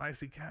there.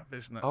 Spicy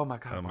catfish. Oh my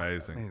god,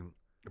 amazing! I mean,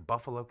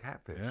 buffalo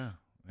catfish.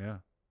 Yeah.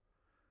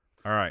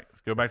 All right,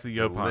 let's go back to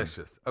Yaupon.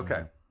 Delicious.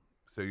 Okay,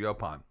 so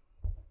Yaupon.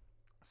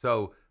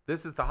 So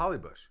this is the holly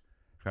bush.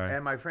 Okay.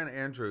 And my friend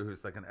Andrew,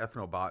 who's like an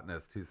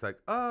ethnobotanist, he's like,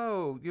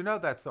 oh,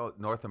 that's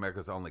North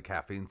America's only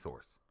caffeine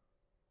source.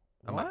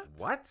 I'm like,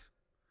 what?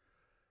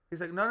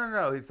 He's like,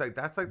 no. He's like,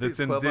 that's like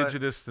that's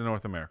indigenous to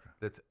North America.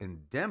 That's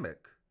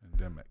endemic.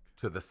 Endemic.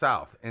 To the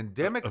south.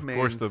 Endemic of means...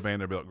 Of course, the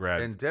Vanderbilt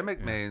grad.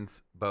 Endemic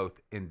means both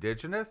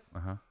indigenous,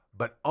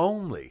 but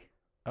only.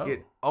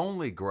 It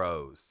only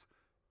grows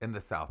in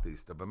the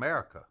southeast of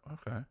America.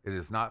 Okay. It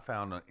is not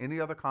found on any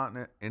other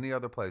continent, any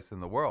other place in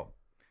the world.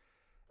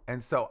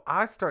 And so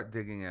I start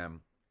digging in,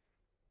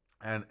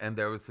 and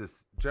there was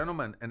this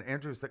gentleman, and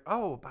Andrew's like,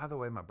 oh, by the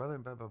way, my brother,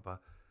 and blah, blah, blah.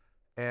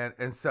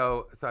 And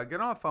so I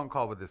get on a phone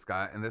call with this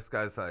guy, and this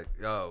guy's like,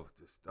 yo,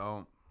 just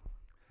don't,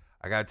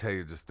 I got to tell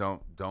you, just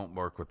don't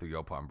work with the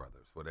Yaupon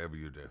brothers, whatever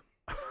you do.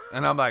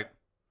 And I'm like,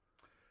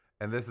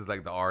 and this is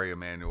like the Aria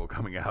manual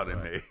coming out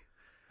in me.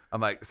 I'm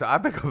like, so I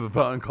pick up the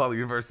phone and call the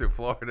University of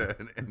Florida,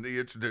 and they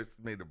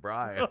introduced me to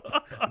Brian,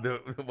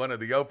 one of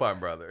the Yaupon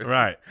brothers.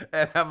 Right.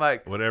 And I'm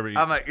like, whatever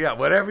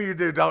you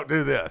do, don't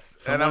do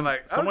this. And I'm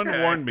like, someone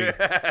warned me,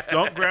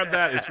 don't grab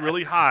that. It's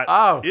really hot.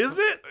 Oh. Is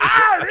it?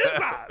 It is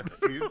hot.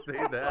 You see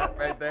that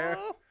right there?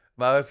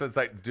 My husband's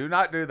like, do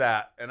not do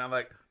that. And I'm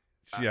like,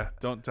 yeah,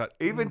 don't touch.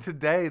 Even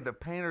today, the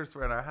painters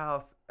were in our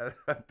house, and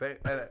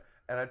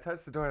I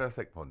touched the door, and I was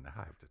like, well, now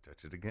I have to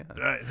touch it again.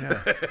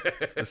 Yeah.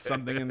 There's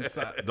something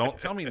inside. Don't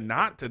tell me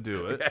not to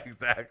do it. Yeah,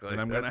 exactly. And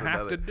I'm going to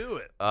have to do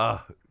it.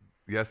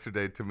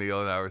 Yesterday,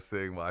 Tamil and I were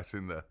sitting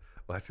watching the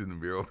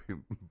mural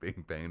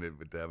being painted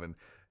with Devin,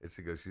 and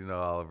she goes,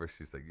 Oliver,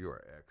 she's like, you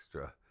are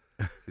extra.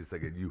 She's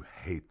like, and you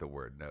hate the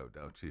word no,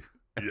 don't you?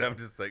 And I'm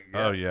just like,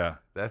 yeah. Oh, yeah.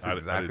 That's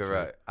exactly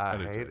right. I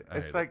hate it.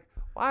 It's like,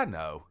 why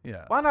no?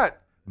 Yeah. Why not?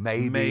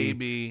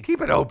 Maybe.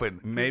 Keep it open.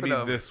 Maybe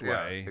this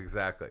way. Yeah,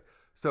 exactly.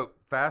 So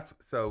I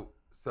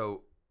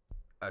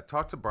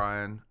talked to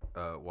Brian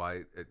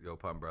White at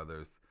Yaupon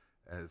Brothers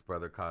and his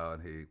brother Kyle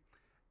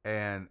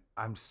and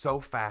I'm so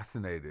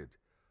fascinated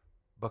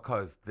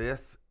because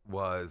this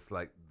was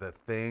like the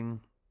thing.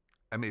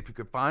 I mean, if you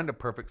could find a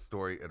perfect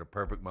story at a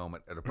perfect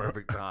moment at a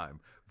perfect time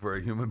for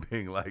a human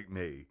being like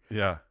me,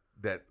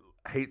 that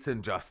hates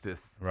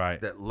injustice, right?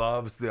 That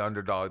loves the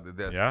underdog.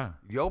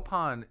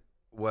 Yaupon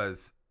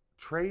was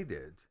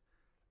traded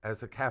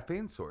as a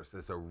caffeine source,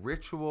 as a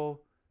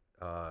ritual.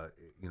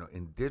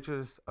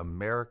 Indigenous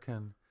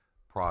American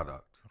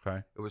product.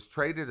 Okay. It was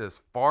traded as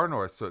far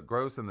north, so it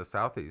grows in the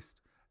southeast,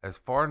 as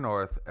far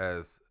north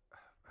as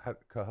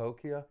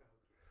Cahokia.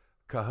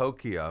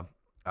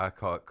 I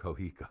call it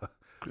Cohica.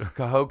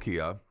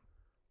 Cahokia,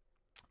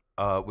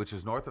 which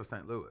is north of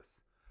St. Louis.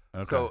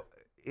 Okay. So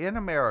in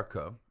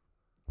America,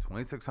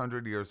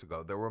 2,600 years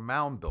ago, there were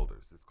mound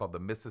builders. It's called the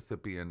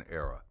Mississippian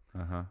era.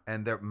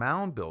 And they're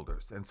mound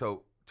builders. And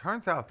so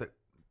turns out that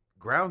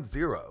Ground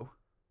Zero,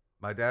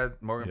 my dad,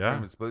 Morgan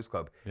Freeman's Blues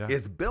Club,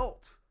 is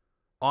built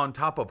on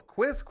top of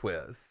Quiz,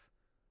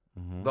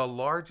 the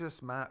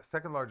largest,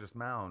 second largest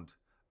mound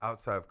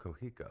outside of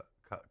Cahokia.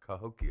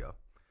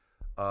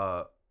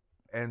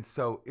 And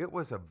so it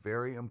was a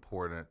very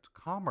important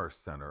commerce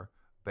center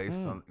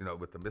based on,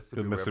 with the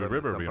Mississippi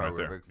River being right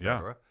there, et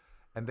cetera.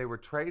 And they were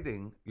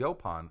trading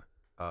Yaupon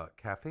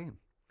caffeine.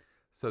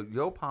 So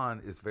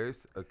Yaupon is very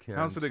akin.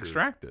 How's it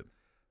extracted?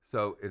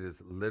 So it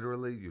is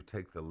literally, you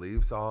take the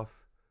leaves off,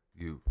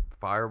 you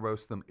fire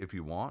roast them if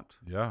you want.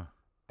 Yeah.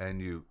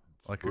 And you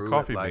like a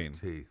coffee like bean.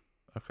 Tea.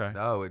 Okay.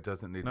 No, it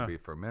doesn't need to be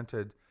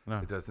fermented. No.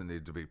 It doesn't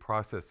need to be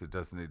processed. It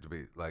doesn't need to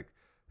be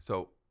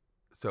so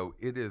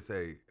it is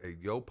a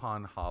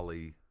Yaupon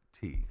holly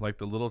tea. Like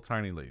the little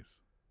tiny leaves.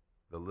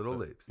 The little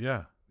leaves.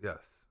 Yeah.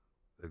 Yes.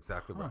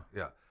 Exactly right.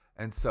 Yeah.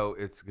 And so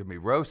it can be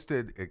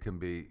roasted.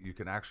 You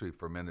can actually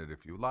ferment it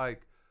if you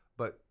like.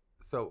 But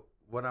so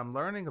what I'm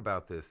learning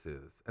about this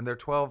is, and there are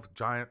 12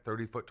 giant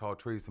 30-foot tall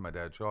trees in my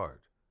dad's yard,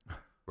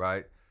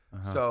 right?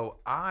 So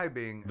I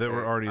being They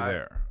were already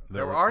there.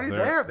 They were already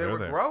there. They were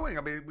growing.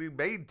 I mean, we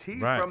made tea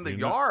from the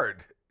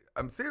yard.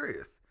 I'm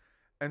serious.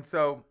 And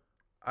so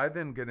I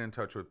then get in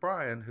touch with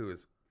Brian, who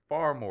is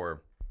far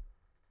more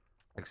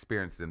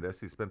experienced in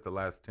this. He spent the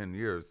last 10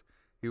 years.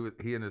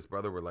 He and his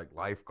brother were like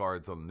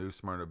lifeguards on New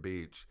Smyrna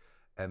Beach,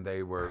 and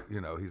they were,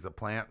 he's a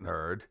plant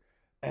nerd,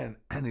 and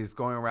he's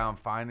going around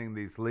finding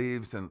these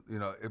leaves, and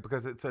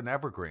because it's an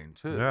evergreen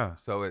too. Yeah.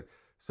 So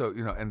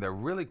and they're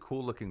really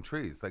cool looking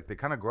trees. Like they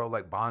kind of grow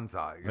like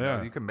bonsai. You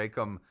know, you can make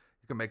them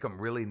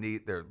really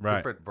neat. They're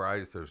different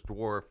varieties. There's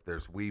dwarf.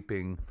 There's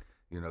weeping.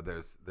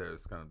 There's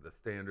kind of the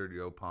standard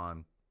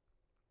Yaupon,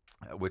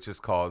 which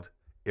is called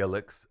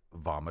Ilex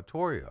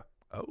vomitoria.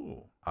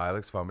 Oh,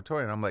 Ilex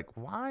vomitoria. And I'm like,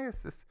 why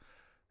is this?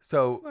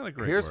 So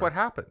here's what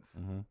happens.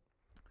 Mm-hmm.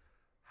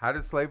 How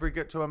did slavery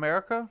get to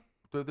America?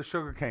 Through the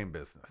sugarcane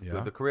business,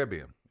 through the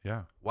Caribbean.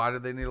 Yeah. Why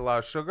did they need a lot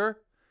of sugar?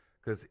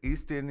 Because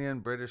East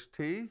Indian British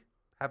tea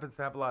happens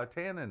to have a lot of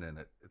tannin in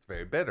it. It's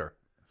very bitter.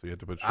 So you have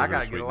to put sugar. I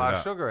got to get a lot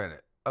of sugar in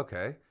it.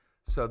 Okay.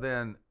 So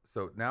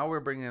now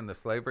we're bringing in the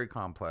slavery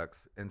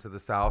complex into the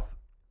South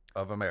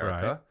of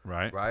America.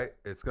 Right.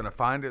 It's going to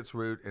find its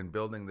root in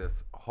building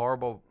this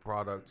horrible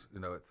product,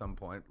 at some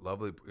point,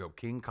 lovely,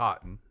 king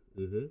cotton,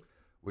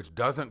 which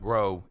doesn't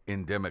grow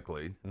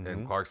endemically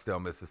in Clarksdale,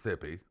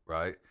 Mississippi,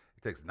 right?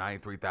 It takes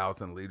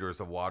 93,000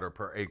 liters of water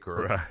per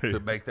acre to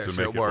make that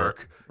shit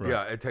work. Right.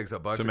 Yeah, it takes a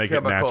bunch of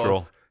chemicals. It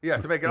natural. Yeah,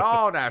 to make it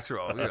all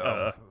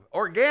natural.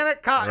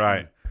 Organic cotton.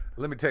 Right.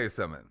 Let me tell you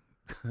something.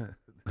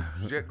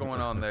 Shit going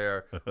on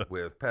there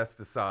with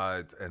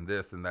pesticides and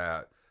this and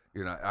that.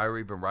 I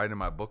even write in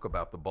my book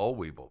about the boll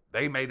weevil.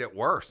 They made it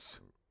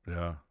worse.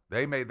 Yeah.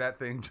 They made that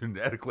thing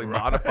genetically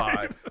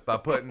modified by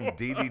putting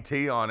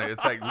DDT on it.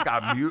 It's like we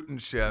got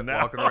mutant shit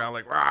walking around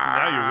like, rah!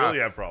 Now you really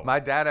have problems. My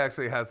dad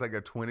actually has like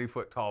a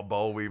 20-foot tall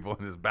boll weevil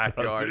in his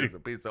backyard. It's a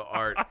piece of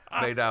art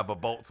made out of a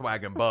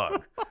Volkswagen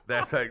Bug.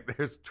 That's like,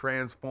 there's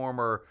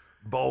Transformer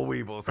boll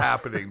weevils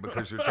happening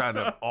because you're trying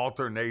to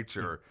alter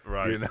nature.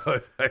 Right.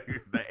 It's like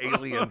the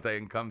alien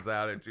thing comes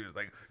out at you. It's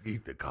like,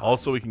 eat the cotton.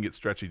 Also, we can get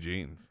stretchy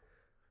jeans.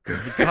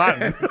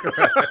 Cotton.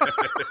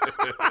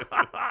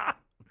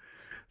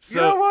 So,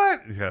 you know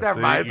what? Yeah,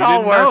 never mind. It's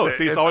all worth it.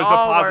 See, it's always a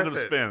positive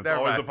spin. It's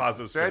always a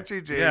positive spin.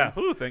 Stretchy jeans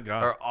thank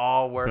God. are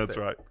all worth it. That's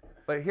right.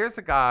 But here's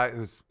a guy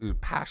who's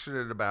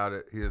passionate about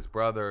it. His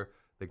brother,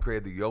 they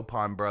created the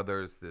Yaupon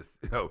brothers. This,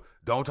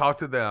 don't talk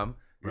to them,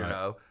 you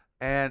know.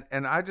 And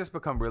I just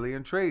become really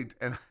intrigued.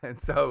 And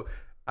so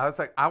I was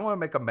like, I want to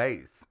make a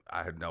maze.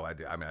 I had no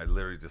idea. I mean, I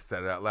literally just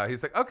said it out loud.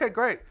 He's like, okay,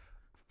 great.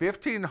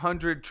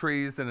 1,500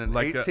 trees in an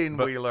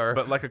 18-wheeler.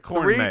 But like a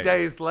corn maze. 3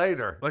 days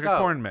later. Like a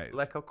corn maze.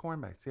 Like a corn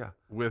maze, yeah.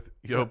 With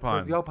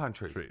Yaupon. With Yaupon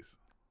trees.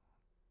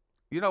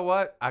 You know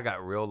what? I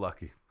got real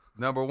lucky.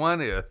 Number one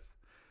is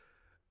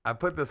I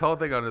put this whole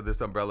thing under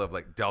this umbrella of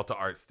like Delta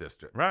Arts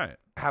District. Right.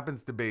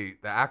 Happens to be,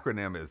 the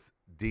acronym is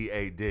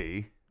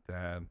DAD.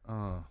 Dad.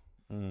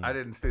 I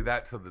didn't see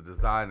that till the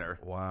designer.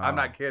 Wow. I'm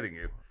not kidding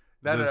you.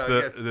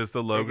 Does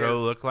the logo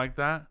look like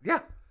that? Yeah.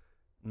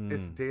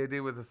 It's deity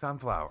with a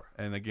sunflower.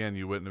 And again,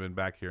 you wouldn't have been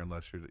back here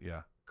unless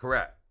you're,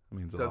 Correct. It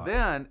means a so lot.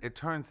 Then it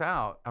turns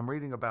out I'm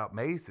reading about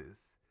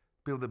mazes,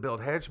 people that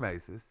build hedge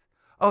mazes.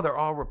 Oh, they're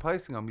all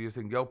replacing them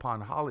using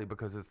Yaupon holly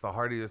because it's the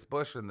hardiest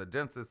bush and the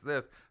densest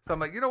this. So I'm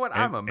like, you know what?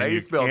 I'm a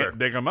maze builder. Can't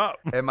dig them up.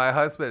 And my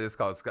husband is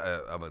called Scott.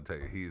 I'm going to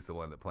tell you, he's the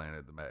one that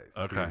planted the maze.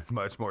 Okay. He's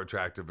much more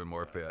attractive and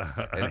more fit.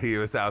 And he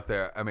was out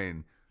there. I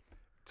mean,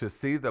 to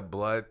see the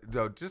blood,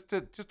 just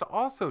to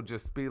also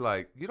just be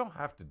like, you don't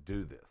have to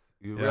do this.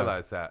 You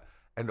realize that.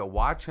 And to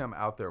watch him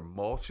out there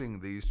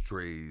mulching these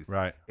trees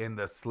in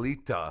the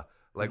sleeta,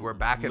 like we're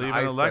back in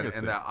Iceland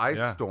in that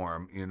ice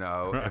storm, in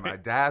my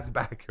dad's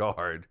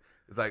backyard.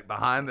 It's like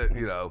behind the,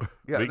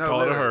 we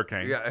call it a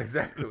hurricane. Yeah,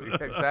 exactly.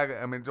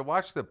 I mean, to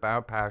watch the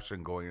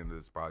passion going into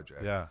this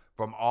project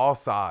from all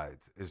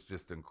sides is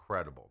just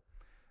incredible.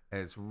 And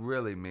it's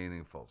really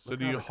meaningful. So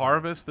do you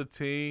harvest the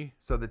tea?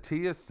 So the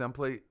tea is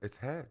simply, it's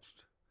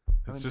hedged.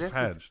 It's just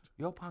hedged.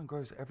 Yaupon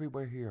grows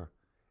everywhere here.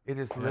 It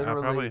is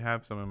literally. I probably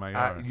have some in my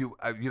yard.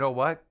 You know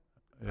what?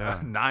 Yeah.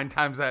 9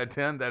 times out of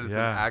 10, that is an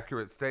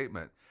accurate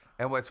statement.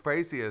 And what's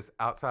crazy is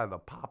outside the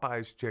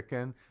Popeyes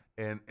chicken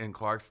in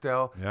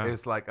Clarksdale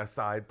is like a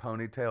side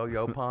ponytail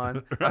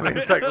Yaupon. I mean,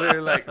 it's like literally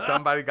like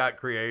somebody got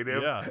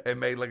creative and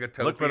made like a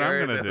topiary. Look what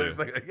I'm gonna do.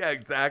 Like,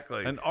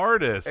 exactly. An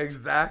artist.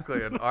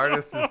 Exactly. An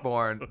artist is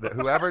born.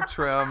 Whoever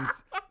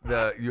trims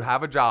you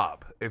have a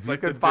job. If you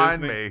can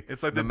find me,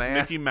 it's like the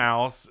Mickey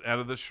Mouse out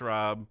of the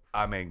shrub.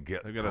 I mean,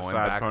 they got a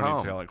side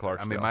ponytail at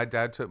Clarksdale. I mean, my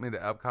dad took me to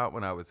Epcot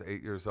when I was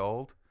 8 years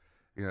old.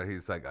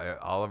 He's like,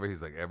 Oliver,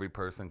 he's like, every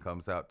person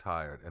comes out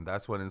tired. And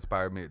that's what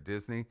inspired me at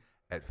Disney.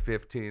 At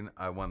 15,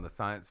 I won the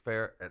science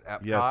fair at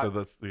Epcot. Yeah,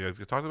 so you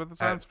talked about the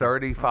science fair.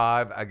 At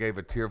 35, I gave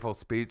a tearful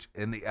speech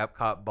in the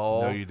Epcot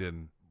Bowl. No, you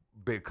didn't.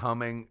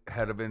 Becoming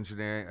head of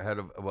engineering, head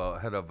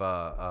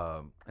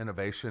of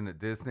innovation at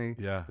Disney.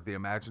 Yeah. With the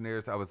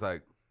Imagineers, I was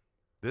like,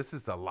 this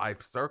is a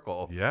life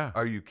circle. Yeah.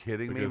 Are you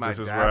kidding me? Because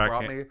My dad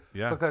brought me.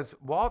 Yeah. Because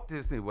Walt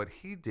Disney, what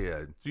he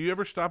did. Do you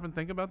ever stop and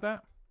think about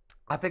that?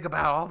 I think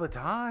about it all the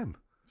time.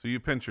 So you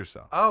pinch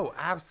yourself. Oh,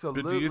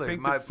 absolutely. But do you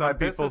think my that some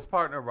business people...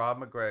 partner, Rob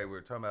McGray, we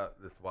were talking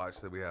about this watch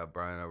that we have,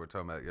 Brian and I were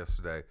talking about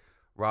yesterday.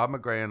 Rob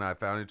McGray and I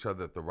found each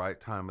other at the right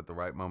time, at the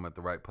right moment, at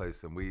the right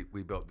place, and we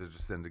built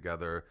Digicin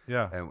together.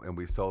 Yeah. And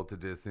we sold to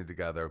Disney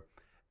together.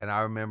 And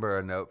I remember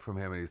a note from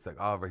him, and he's like,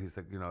 Oliver, he's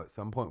like, at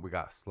some point we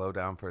got to slow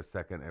down for a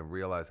second and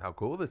realize how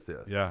cool this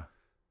is. Yeah.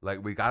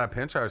 Like, we got to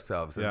pinch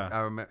ourselves. And Yeah. I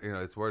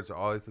remember, his words are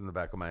always in the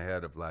back of my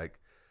head of like,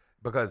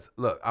 because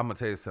look, I'm going to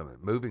tell you something.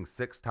 Moving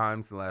 6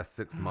 times in the last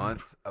 6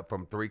 months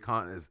from 3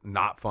 continents is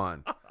not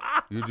fun.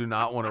 You do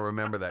not want to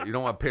remember that. You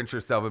don't want to pinch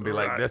yourself and be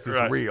like, this is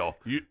real.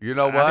 You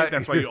know what? I think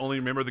that's why you only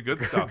remember the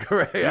good stuff.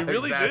 Correct. You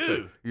really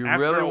do. You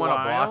After really a want to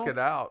while, block it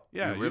out.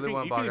 Yeah. You really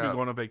want to you block can it even out.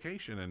 go on a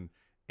vacation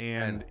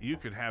and you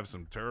could have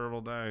some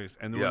terrible days.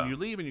 And then Yeah. when you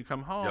leave and you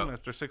come home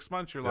after 6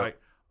 months, you're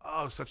like,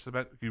 oh, such the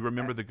best. You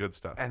remember the good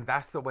stuff. And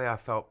that's the way I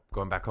felt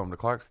going back home to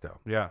Clarksdale.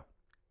 Yeah.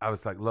 I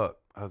was like,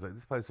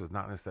 this place was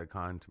not necessarily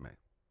kind to me.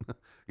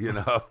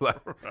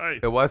 Like, Right.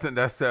 it wasn't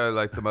necessarily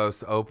like the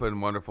most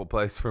open, wonderful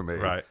place for me.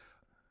 Right.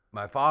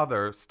 My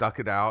father stuck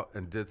it out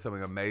and did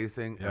something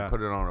amazing Yeah. and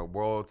put it on a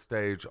world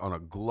stage, on a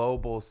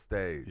global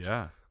stage.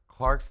 Yeah.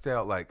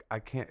 Clarksdale, like,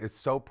 it's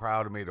so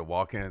proud of me to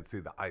walk in and see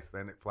the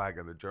Icelandic flag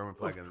and the German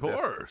flag. Of and this,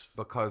 course.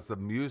 because the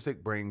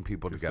music bring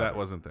people together. That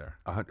wasn't there.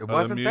 It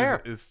wasn't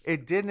music there. is-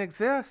 It didn't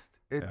exist.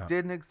 It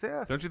didn't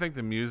exist. Don't you think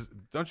the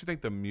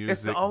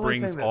music only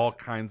brings thing all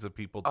that's- kinds of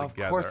people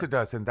together? Of course it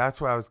does. And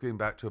that's what I was getting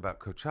back to about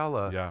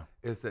Coachella. Yeah.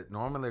 Is that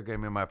normally they gave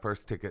me my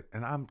first ticket,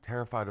 and I'm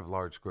terrified of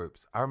large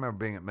groups. I remember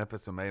being at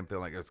Memphis in May and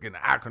feeling like it was getting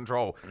out of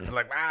control. It's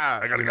like,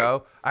 I gotta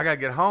go. I gotta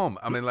get home.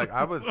 I mean, like,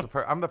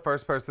 I'm the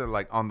first person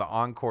like on the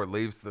encore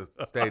leaves the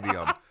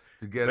stadium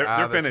to get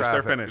out of the finished.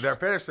 traffic. They're finished. They're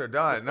finished. They're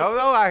done. No,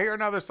 I hear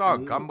another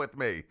song. Come with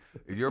me.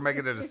 You're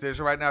making a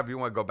decision right now. If you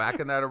want to go back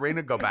in that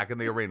arena, go back in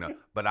the arena.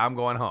 But I'm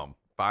going home.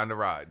 Find a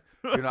ride.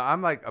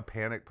 I'm like a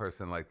panic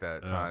person like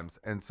that at times,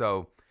 and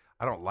so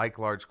I don't like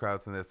large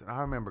crowds in this. And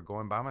I remember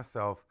going by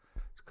myself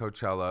to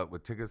Coachella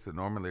with tickets that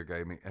normally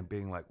gave me and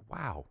being like,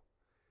 wow,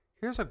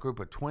 here's a group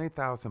of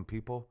 20,000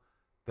 people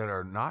that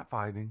are not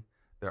fighting.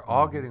 They're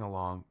all getting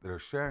along. They're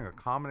sharing a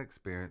common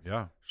experience,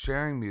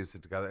 sharing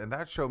music together. And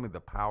that showed me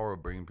the power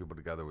of bringing people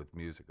together with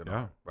music and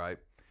all, right?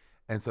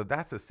 And so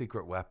that's a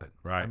secret weapon.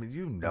 Right. I mean,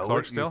 you know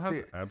Clark it. still You has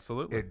see it.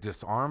 Absolutely. It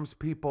disarms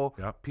people.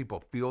 Yep.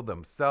 People feel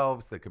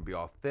themselves. They can be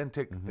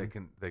authentic. They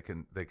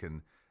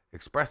can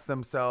express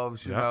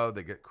themselves. You know,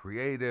 they get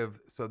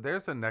creative. So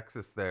there's a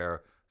nexus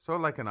there. Sort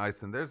of like in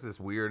Iceland, there's this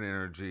weird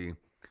energy.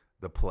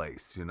 The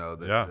place,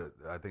 that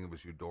I think it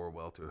was Eudora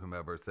Welter,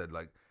 whomever said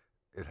like,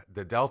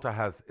 the Delta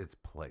has its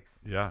place.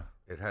 Yeah.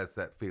 It has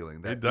that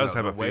feeling. That, It does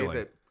have a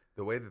feeling.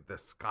 The way that the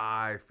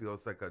sky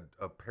feels like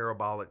a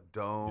parabolic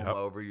dome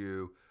over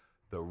you,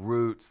 the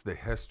roots, the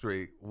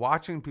history,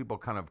 watching people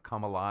kind of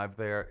come alive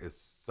there is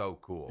so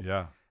cool.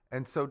 Yeah.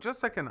 And so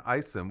just like in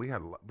Iceland, we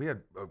had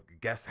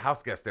a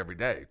house guest every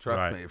day.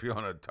 Trust me, if you're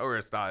on a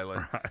tourist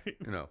island,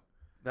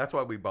 that's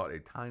why we bought a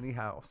tiny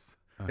house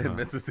in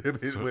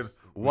Mississippi with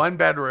one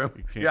bedroom.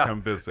 You can't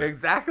come visit.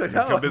 Exactly. You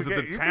can come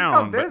visit the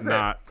town, but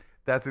not.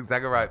 That's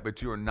exactly right.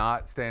 But you are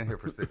not staying here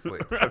for 6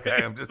 weeks.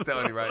 Okay, I'm just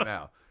telling you right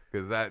now.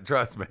 Because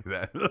trust me,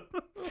 that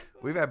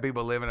we've had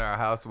people living in our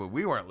house when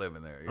we weren't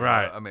living there.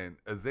 Right. I mean,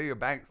 Azalea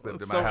Banks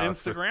lived in so my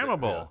house.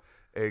 Instagrammable.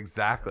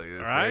 Exactly.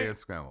 It's very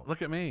Instagrammable.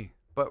 Look at me.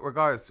 But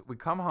regardless, we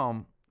come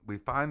home, we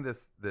find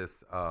this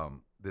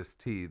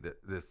tea,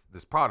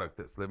 this product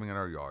that's living in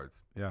our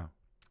yards. Yeah.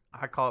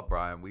 I call up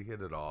Brian. We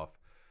hit it off.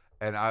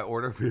 And I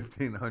order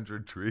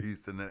 1,500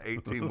 trees and an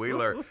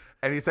 18-wheeler.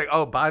 And he's like,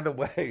 oh, by the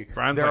way,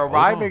 they're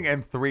arriving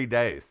in 3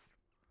 days.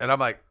 And I'm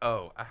like,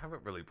 oh, I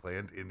haven't really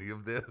planned any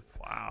of this.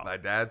 Wow. My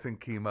dad's in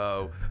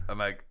chemo. I'm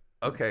like,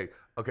 okay,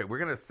 we're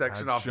going to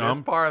section off this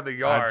part of the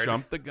yard. I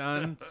jumped the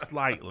gun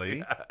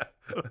slightly.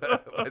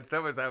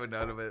 Instead of having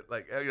none of it.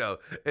 Like,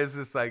 it's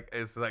just like,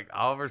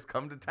 Oliver's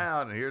come to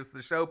town and here's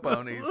the show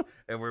ponies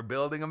and we're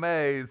building a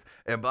maze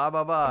and blah,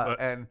 blah, blah.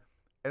 And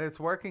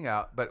it's working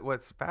out. But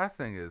what's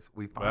fascinating is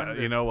we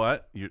find you know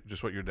what?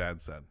 Just what your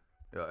dad said.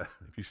 Yeah.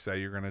 If you say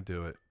you're going to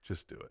do it,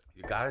 just do it.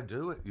 You got to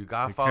do it. You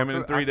got to follow through.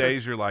 In 3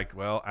 days, you're like,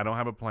 well, I don't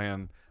have a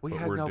plan, but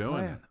had we're no doing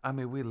plan. it. I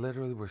mean, we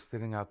literally were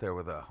sitting out there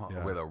with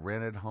a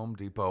rented Home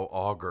Depot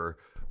auger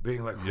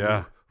being like,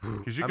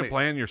 because you can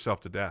plan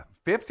yourself to death.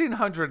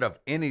 1,500 of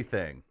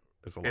anything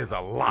is a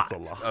lot.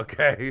 It's a lot.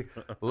 Okay.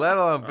 Let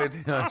alone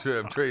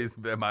 1,500 of trees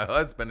that my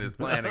husband is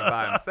planting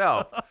by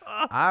himself.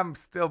 I'm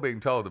still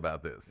being told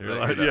about this.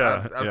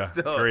 I'm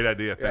still, great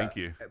idea. Yeah. Thank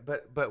you.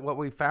 But what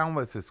we found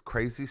was this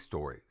crazy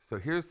story. So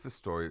here's the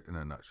story in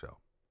a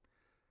nutshell.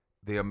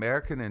 The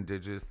American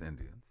indigenous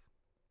Indians,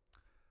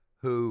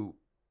 who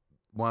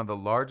one of the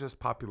largest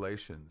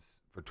populations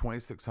for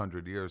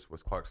 2,600 years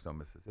was Clarksdale,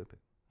 Mississippi.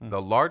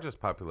 The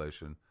largest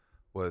population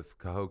was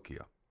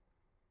Cahokia.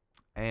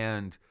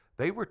 And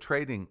they were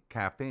trading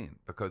caffeine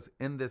because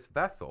in this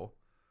vessel,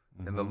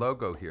 in the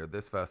logo here,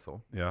 this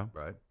vessel,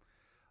 right,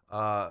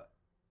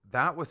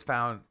 that was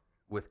found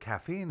with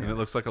caffeine in it. And it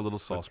looks like a little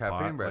sauce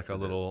pot, like a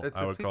little, it's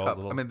I would call it a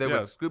little. I mean, they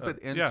would scoop it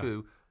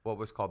into what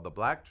was called the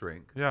black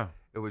drink. Yeah.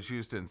 It was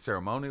used in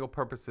ceremonial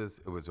purposes.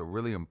 It was a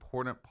really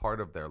important part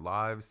of their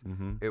lives.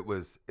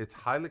 It's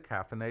highly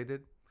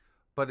caffeinated,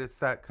 but it's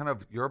that kind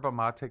of yerba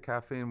mate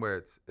caffeine where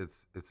it's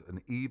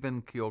an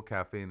even keel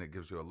caffeine. It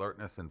gives you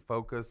alertness and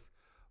focus,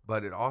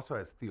 but it also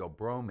has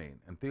theobromine,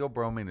 and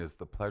theobromine is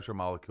the pleasure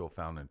molecule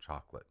found in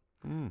chocolate.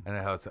 And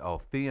it has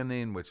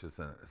L-theanine, which is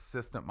an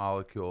assistant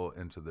molecule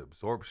into the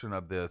absorption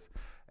of this,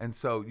 and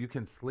so you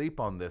can sleep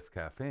on this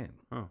caffeine.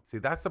 See,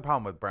 that's the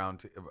problem with brown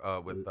tea,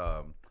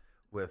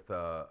 with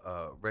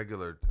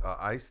regular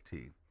iced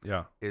tea.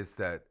 Yeah. Is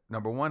that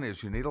number one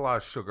is you need a lot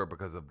of sugar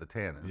because of the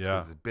tannins. Yeah.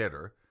 Because it's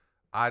bitter.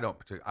 I don't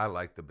particularly. I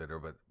like the bitter,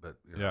 but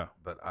you know,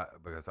 Yeah.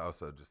 because I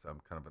also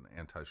I'm kind of an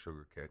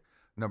anti-sugar kick.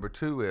 Number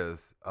two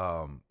is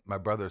my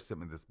brother sent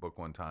me this book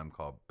one time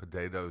called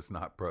Potatoes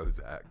Not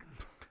Prozac.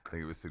 I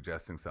think he was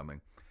suggesting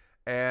something,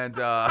 and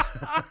but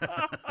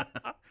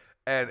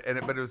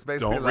it was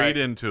basically Don't like, read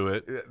into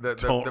it.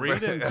 Don't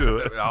read into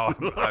it. Oh,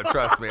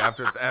 trust me.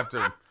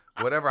 After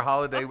whatever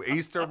holiday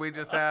Easter we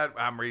just had,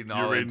 I'm reading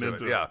all into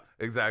it. Yeah,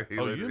 exactly.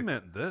 Oh, you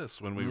meant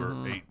this when we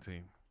were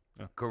 18.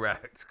 Yeah.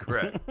 Correct.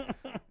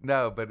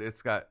 No, but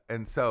it's got,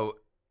 and so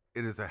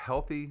it is a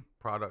healthy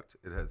product.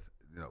 It has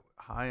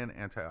high in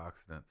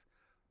antioxidants.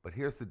 But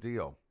here's the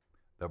deal: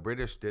 the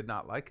British did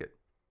not like it.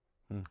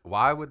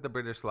 Why would the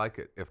British like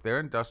it? If their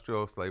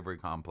industrial slavery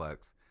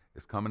complex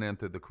is coming in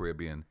through the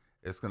Caribbean,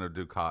 it's going to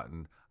do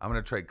cotton. I'm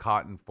going to trade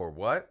cotton for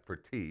what? For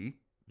tea.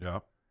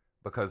 Yeah.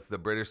 Because the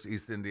British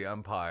East India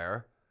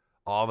Empire,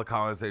 all the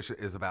colonization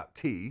is about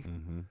tea,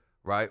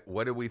 right?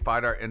 What did we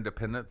fight our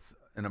independence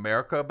in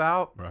America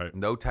about? Right.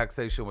 No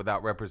taxation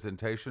without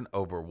representation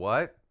over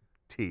what?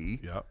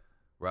 Tea. Yeah.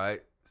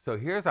 Right? So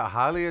here's a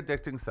highly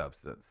addicting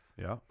substance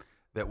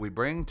that we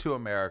bring to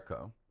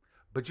America,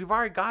 but you've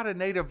already got a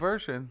native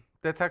version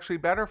that's actually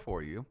better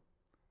for you,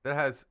 that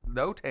has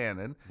no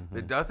tannin,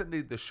 that doesn't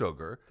need the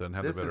sugar. Doesn't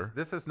have the bitter.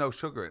 This is no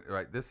sugar,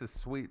 right? This is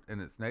sweet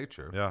in its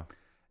nature. Yeah.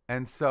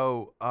 And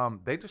so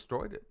they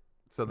destroyed it.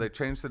 So they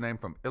changed the name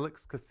from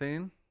Ilex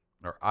casein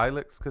or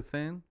Ilex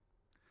casein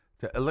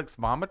to Ilex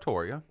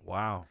vomitoria.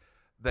 Wow.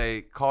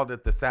 They called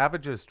it the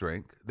savage's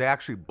drink. They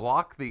actually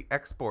blocked the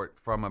export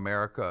from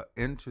America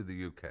into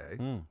the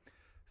UK.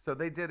 So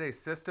they did a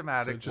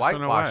systematic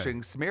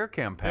whitewashing smear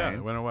campaign. Yeah,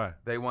 it went away.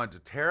 They wanted to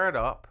tear it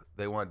up.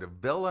 They wanted to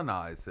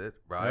villainize it,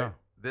 right? Yeah.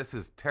 This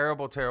is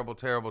terrible, terrible,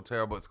 terrible,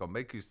 terrible. It's going to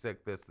make you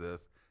sick, this.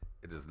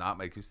 It does not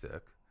make you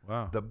sick.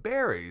 Wow. The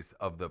berries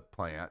of the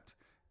plant,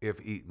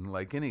 if eaten,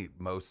 like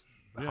most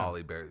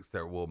holly berries,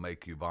 there will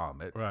make you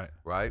vomit.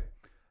 Right?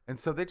 And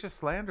so they just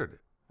slandered it.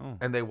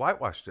 And they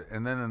whitewashed it.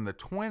 And then in the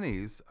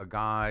 1920s, a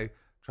guy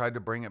tried to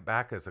bring it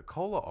back as a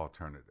cola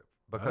alternative.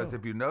 Because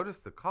if you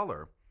notice the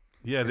color,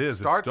 it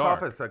starts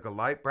off as like a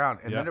light brown,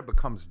 and then it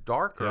becomes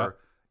darker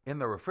in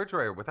the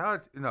refrigerator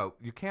without it.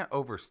 You can't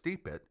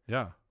oversteep it.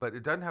 Yeah. But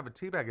it doesn't have a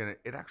tea bag in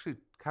it. It actually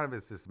kind of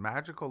is this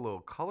magical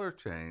little color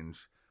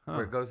change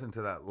where it goes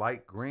into that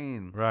light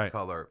green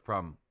color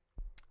from.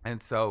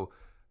 And so,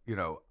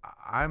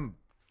 I'm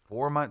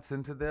 4 months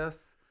into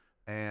this,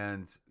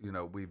 and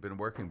we've been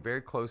working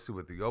very closely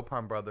with the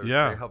Yaupon brothers.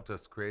 Yeah. They helped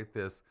us create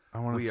this. I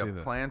want to see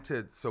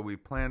this. We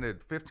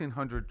planted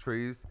 1,500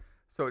 trees.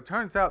 So it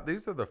turns out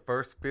these are the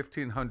first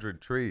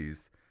 1,500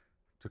 trees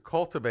to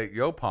cultivate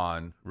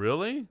Yaupon.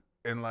 Really?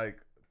 In like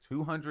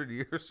 200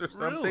 years or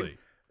something. Really?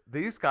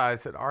 These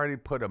guys had already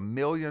put 1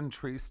 million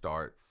tree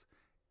starts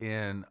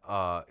in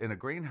a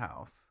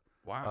greenhouse.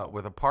 Wow.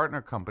 With a partner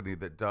company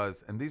that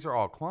does, and these are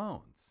all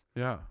clones.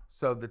 Yeah.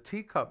 So the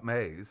teacup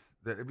maize,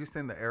 have you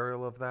seen the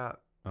aerial of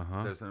that?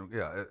 There's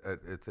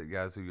it's at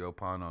Yazoo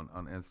Yaupon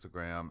on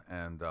Instagram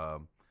and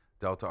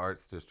Delta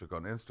Arts District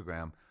on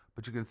Instagram.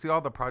 But you can see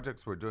all the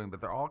projects we're doing,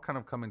 but they're all kind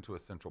of coming to a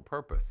central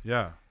purpose.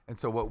 Yeah. And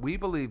so what we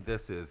believe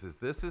this is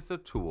a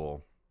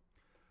tool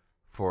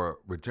for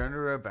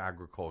regenerative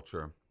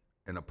agriculture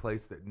in a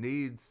place that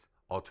needs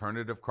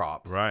alternative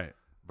crops. Right.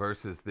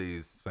 Versus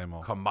these Same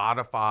old.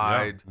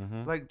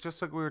 commodified,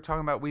 just like we were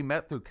talking about, we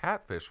met through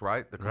catfish,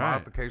 right? The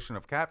commodification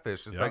of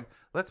catfish. It's like,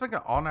 let's make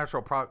an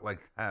all-natural product.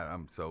 Like,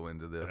 I'm so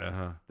into this.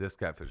 This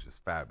catfish is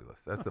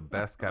fabulous. That's the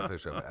best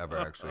catfish I've ever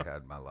actually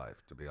had in my life,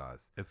 to be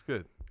honest. It's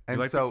good.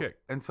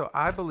 And so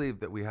I believe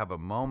that we have a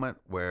moment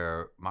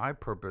where my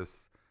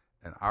purpose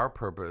and our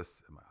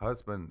purpose, and my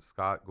husband,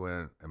 Scott,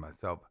 Gwen, and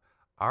myself,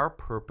 our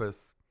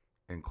purpose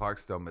in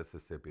Clarksdale,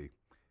 Mississippi,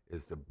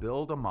 is to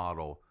build a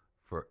model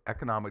for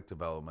economic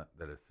development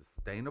that is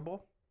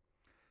sustainable,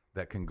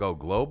 that can go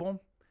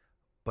global,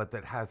 but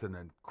that has an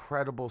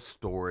incredible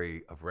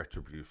story of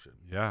retribution.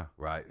 Yeah.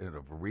 Right? And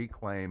of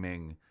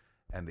reclaiming,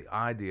 and the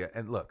idea.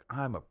 And look,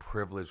 I'm a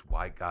privileged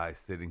white guy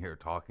sitting here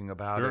talking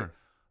about it,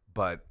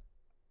 but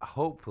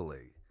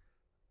hopefully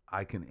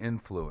I can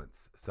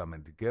influence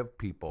someone to give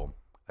people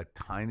a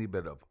tiny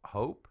bit of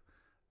hope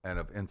and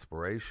of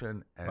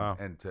inspiration,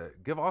 and to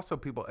give also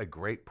people a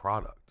great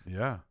product.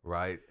 Yeah.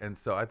 Right. And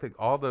so I think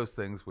all those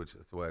things, which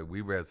is the way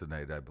we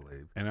resonate, I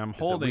believe. And I'm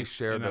holding, we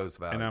share those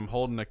values. And I'm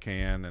holding a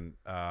can, and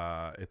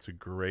it's a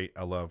great,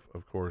 I love,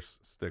 of course,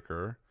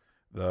 sticker.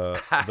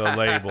 the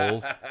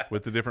labels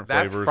with the different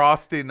That's flavors.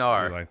 Frosty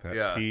Nar. You like that?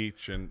 Yeah.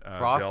 Peach and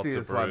Frosty Delta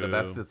is one of the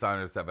Brew. best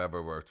designers I've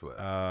ever worked with.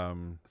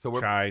 So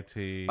we're chai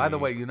tea. By the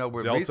way, you know,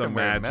 we're Delta reason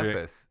we're in Magic.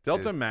 Memphis.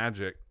 Delta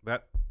Magic.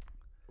 That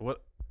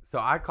what? So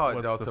I call it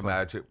What's Delta the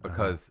Magic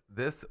because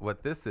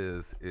what this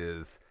is,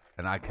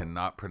 and I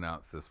cannot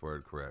pronounce this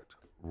word correct.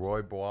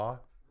 Rooibos.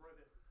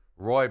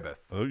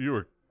 Rooibos. Oh, you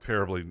were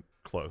terribly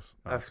close.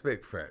 I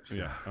speak French.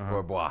 Yeah.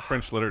 Rooibos.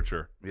 French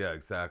literature. Yeah,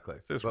 exactly.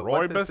 Is this But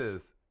what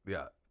rooibos?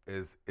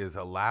 this is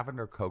a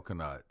lavender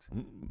coconut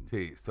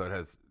tea. So it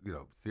has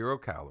 0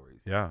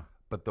 calories. Yeah.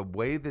 But the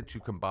way that you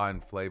combine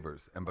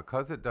flavors, and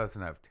because it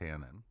doesn't have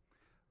tannin,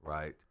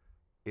 right,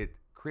 it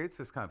creates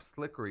this kind of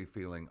slickery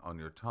feeling on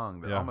your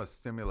tongue that almost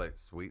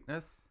stimulates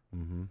sweetness.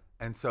 Mm-hmm.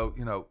 And so,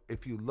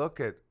 if you look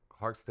at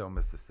Clarksdale,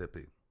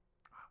 Mississippi,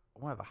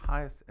 one of the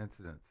highest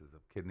incidences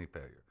of kidney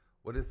failure.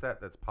 What is that?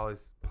 That's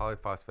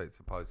polyphosphates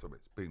and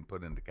polysorbates being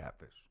put into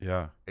catfish.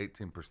 Yeah.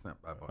 18%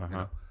 by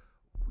volume.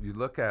 You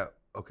look at,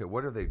 okay,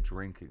 what are they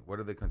drinking? What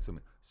are they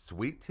consuming?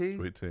 Sweet tea?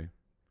 Sweet tea.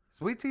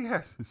 Sweet tea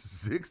has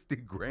 60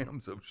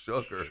 grams of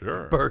sugar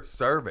Sure. per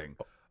serving.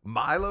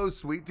 Milo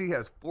sweet tea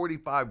has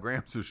 45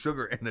 grams of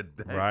sugar in a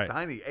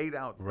tiny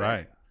 8-ounce thing.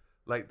 Right.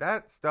 Like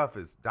that stuff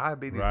is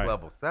diabetes Right.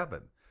 level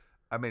 7.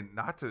 I mean,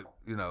 not to,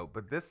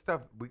 but this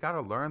stuff, we got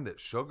to learn that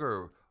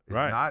sugar is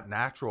Right. not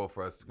natural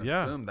for us to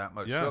consume that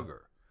much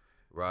sugar.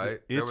 Right?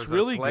 There It's was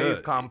really a slave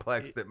good.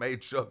 complex that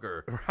made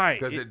sugar. Right.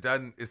 Because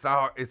it's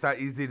not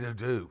easy to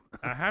do.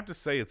 I have to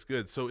say it's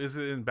good. So is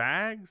it in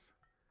bags?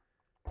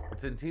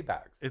 It's in tea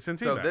bags. It's in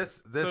tea so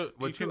bags. This So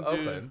what you you can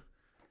do- open,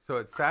 so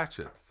it's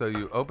sachets. So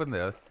you open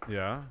this,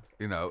 Yeah.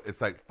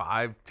 it's like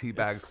 5 tea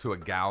bags to a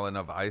gallon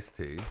of iced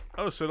tea.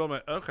 Oh, so don't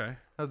make, okay.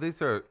 No,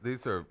 these are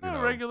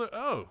Regular.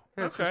 Oh,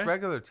 yeah, it's okay. just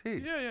regular tea.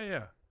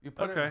 Yeah. You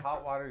put it in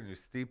hot water and you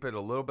steep it a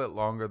little bit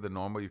longer than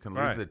normal. You can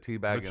leave Right. the tea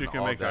bag But in you can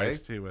all make day.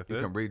 iced tea with you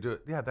it. can redo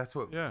it. Yeah, that's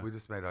what we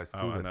just made iced tea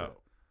Oh, I with know. it.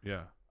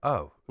 Yeah.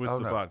 Oh, With oh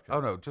the no. vodka. Oh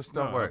no, just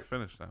don't No, worry. it's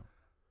finished now.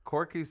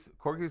 Corky's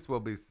will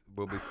be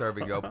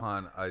serving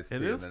Yaupon iced It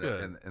tea is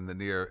good. in the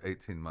near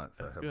 18 months.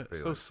 That's I have good. a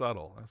feeling. So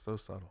subtle. That's so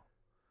subtle.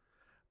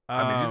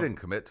 I mean, you didn't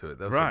commit to it.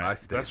 Those right. are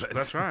nice statements.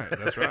 That's right.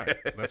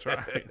 That's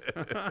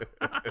right.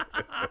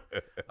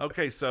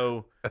 Okay,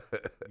 so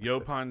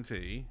Yaupon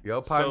tea.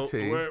 Yaupon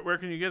tea. Where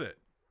can you get it?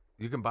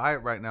 You can buy it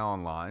right now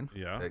online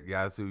Yeah. at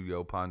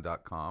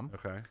yazooyaupon.com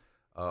Okay.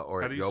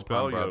 or How at do you Yaupon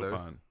spell Brothers.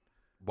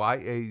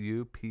 Yaupon?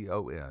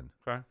 Yaupon.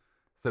 Okay.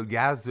 So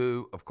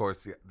Yazoo, of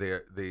course,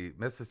 the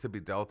Mississippi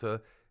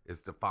Delta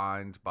is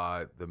defined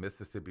by the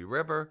Mississippi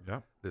River,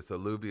 Yep. this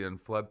alluvian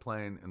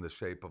floodplain in the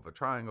shape of a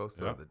triangle,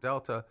 so Yep. the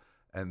Delta,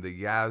 and the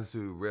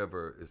Yazoo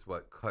River is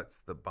what cuts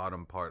the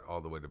bottom part all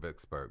the way to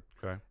Vicksburg.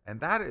 Okay. And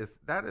that is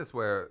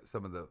where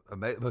some of the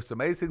most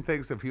amazing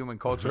things of human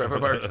culture have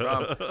emerged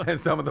from, and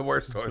some of the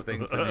worst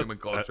things of human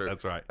culture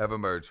That's right. have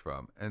emerged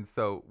from. And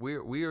so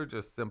we are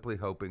just simply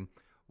hoping.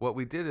 What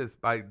we did is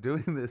by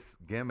doing this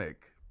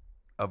gimmick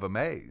of a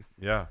maze,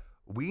 Yeah.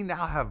 we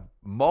now have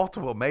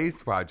multiple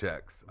maze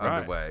projects Right.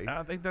 underway.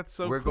 I think that's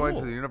so We're cool. going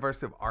to the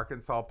University of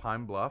Arkansas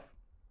Pine Bluff,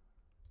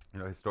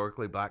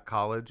 historically black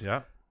college.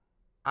 Yeah.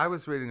 I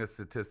was reading a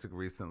statistic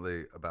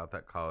recently about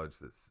that college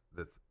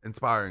that's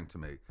inspiring to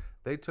me.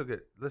 They took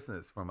it, listen,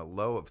 it's from a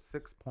low of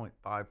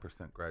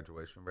 6.5%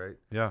 graduation rate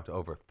Yeah. to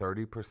over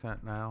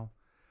 30% now.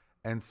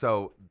 And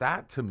so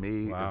that to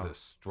me Wow. is a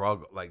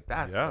struggle. Like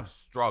that's Yeah. a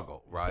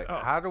struggle, right?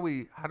 Yeah. How do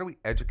we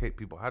educate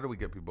people? How do we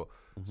get people?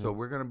 So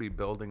we're going to be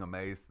building a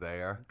maze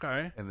there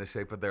Okay. in the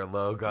shape of their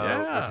logo.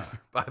 Yeah. Which is,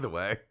 by the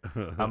way,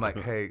 I'm like,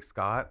 hey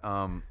Scott,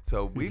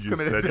 so we've You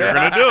committed said to you're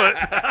gonna do it.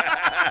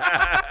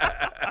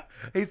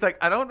 He's like,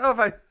 I don't know if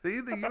I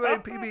see the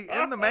UAPB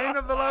in the main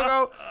of the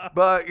logo,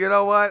 but you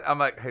know what? I'm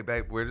like, hey,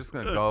 babe, we're just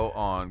going to go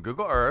on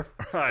Google Earth,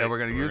 Right. and we're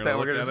going to We're use gonna that.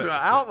 We're look going to at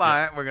just it.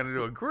 outline it. We're going to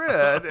do a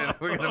grid, and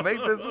we're going to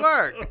make this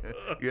work,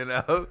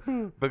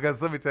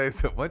 Because let me tell you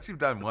something. Once you've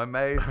done one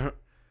maze,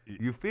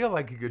 you feel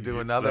like you could do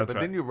another, that's but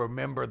right. then you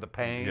remember the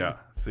pain. Yeah.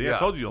 See, I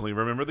told you only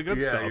remember the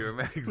good stuff. You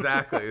remember,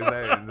 exactly.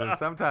 And then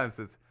sometimes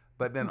it's,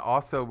 but then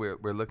also we're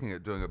looking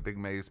at doing a big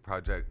maze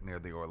project near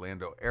the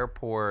Orlando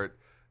airport.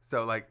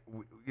 So like,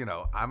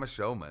 I'm a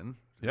showman.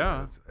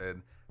 Yeah.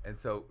 And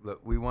so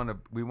look, we want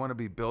to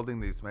be building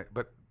these,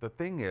 but the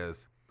thing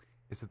is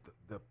that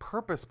the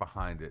purpose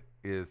behind it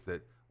is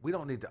that we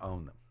don't need to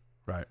own them.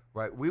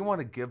 Right. We want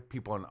to give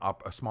people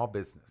a small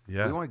business.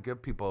 Yeah. We want to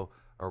give people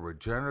a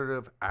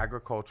regenerative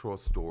agricultural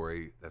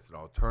story that's an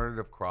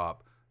alternative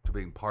crop to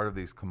being part of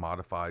these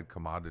commodified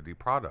commodity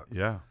products.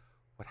 Yeah.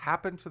 What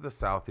happened to the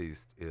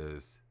Southeast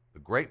is the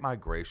Great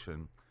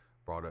Migration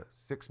brought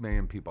 6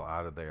 million people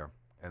out of there,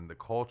 and the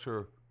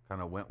culture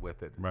kind of went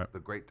with it. Right. It's the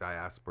great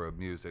diaspora of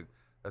music.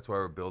 That's why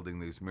we're building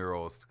these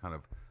murals to kind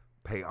of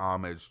pay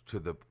homage to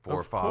the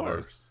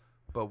forefathers.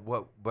 But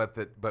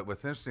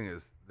what's interesting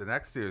is the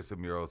next series of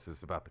murals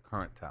is about the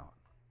current talent.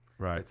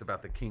 Right. It's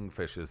about the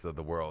Kingfishers of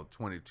the world,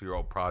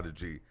 22-year-old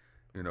prodigy,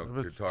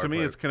 guitar to me,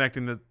 player. it's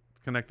connecting the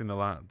dots.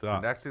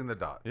 Connecting the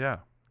dots.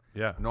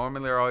 Yeah.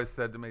 Norman Lear always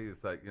said to me,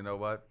 he's like, you know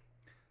what?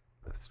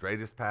 the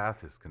straightest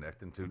path is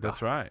connecting two dots.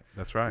 That's right.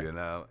 That's right. You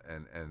know,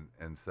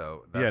 and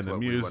so that's the what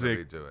we want to be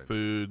music, doing.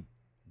 food,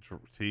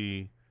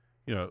 tea,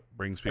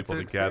 brings people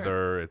an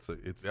together. It's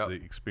Yep. the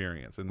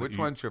experience. And Which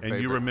you, one's your and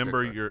you favorite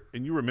remember sticker?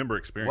 you remember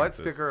experiences.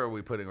 What sticker are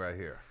we putting right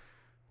here?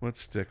 What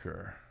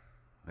sticker?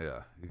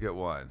 Yeah, you get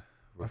one.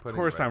 We're Of putting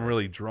course, it right I'm here.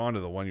 really drawn to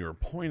the one you were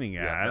pointing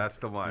at. Yeah, that's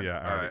the one.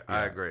 Yeah, All right,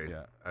 I agree.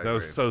 Yeah, I that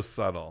was agree. so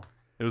subtle.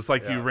 It was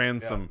like you Yeah, ran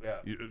yeah,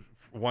 yeah.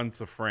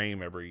 once a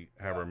frame every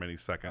however many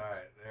seconds. All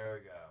right, there we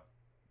go.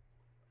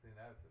 See,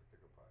 now it's a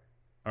sticker party.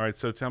 All right,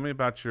 so tell me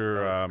about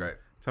your. That's great.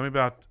 Tell me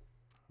about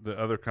the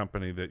other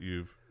company that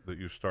you've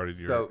started.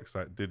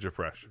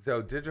 Digifresh.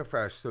 So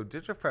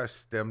Digifresh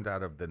stemmed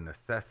out of the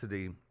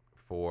necessity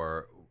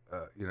for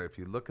if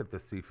you look at the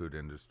seafood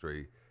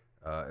industry,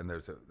 and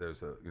there's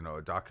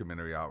a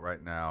documentary out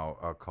right now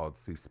called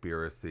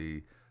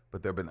Seaspiracy,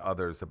 but there have been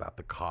others about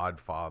the cod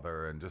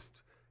father and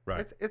just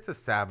it's a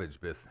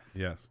savage business.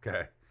 Yes.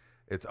 Okay.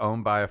 It's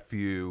owned by a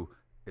few.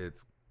 It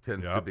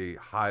tends to Yep. be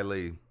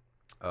highly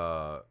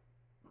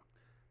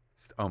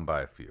it's owned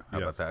by a few. How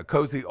Yes. about that? A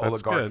cozy That's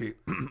oligarchy.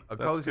 A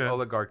That's cozy good.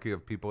 oligarchy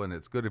of people, and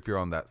it's good if you're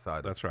on that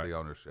side That's of right. the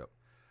ownership.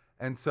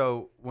 And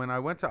so when I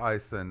went to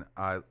Iceland,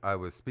 I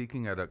was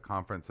speaking at a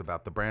conference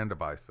about the brand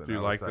of Iceland. Do you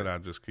I like was that I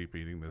just keep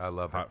eating this I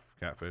love hot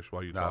catfish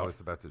while you No, talk? I was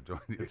about to join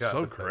you. It's Yeah,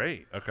 so it's like-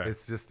 great. Okay. it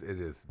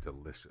is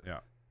delicious. Yeah.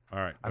 All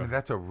right. I mean,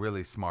 that's a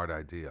really smart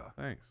idea.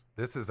 Thanks.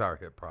 This is our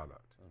hit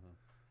product.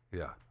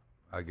 Yeah,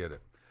 I get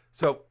it.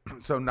 So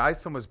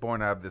Iceland was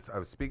born out of this. I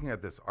was speaking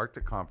at this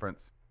Arctic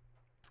conference,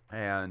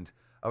 and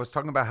I was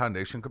talking about how a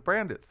nation could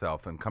brand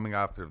itself. And coming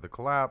after the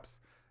collapse,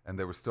 and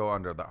they were still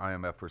under the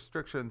IMF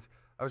restrictions,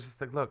 I was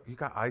just like, look, you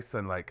got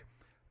Iceland, like,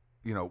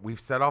 we've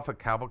set off a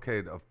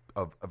cavalcade of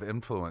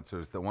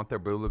influencers that want their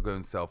Blue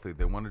Lagoon selfie.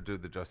 They want to do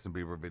the Justin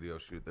Bieber video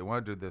shoot. They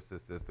want to do this.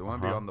 They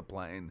want to be on the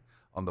plane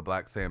on the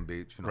black sand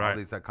beach. All Right.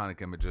 these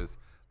iconic images.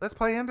 Let's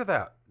play into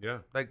that. Yeah.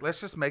 Like, let's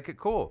just make it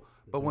cool.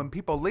 But when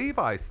people leave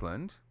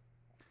Iceland,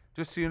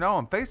 just so you know,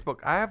 on Facebook,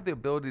 I have the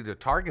ability to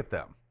target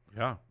them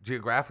Yeah.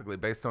 geographically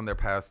based on their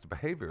past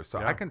behavior. So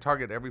Yeah. I can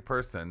target every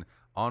person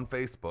on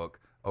Facebook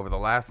over the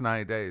last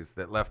 90 days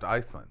that left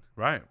Iceland.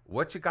 Right.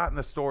 What you got in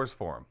the stores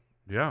for them?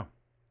 Yeah.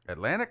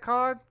 Atlantic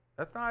cod?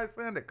 That's not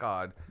Icelandic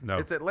cod. No.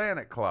 It's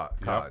Atlantic cod.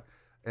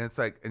 And it's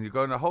like, and you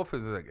go into Whole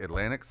Foods, it's like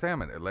Atlantic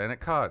salmon, Atlantic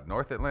cod,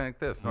 North Atlantic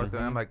this, North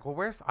Atlantic. I'm like, well,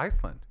 where's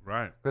Iceland?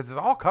 Right. Because it's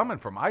all coming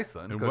from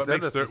Iceland. And Because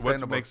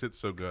what makes it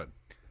so good?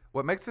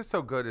 What makes it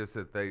so good is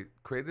that they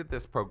created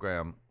this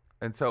program.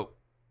 And so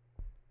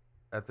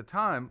at the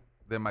time,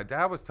 then my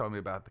dad was telling me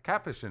about the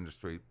catfish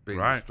industry being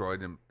Right.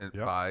 destroyed Yep.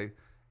 by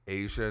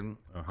Asian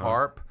Uh-huh.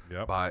 carp,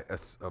 Yep.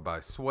 by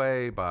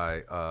sway,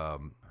 by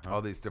all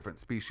these different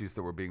species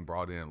that were being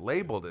brought in and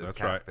labeled as That's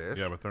catfish. right.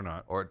 Yeah, but they're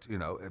not. Or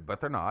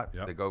but they're not.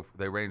 Yep.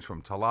 They range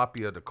from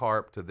tilapia to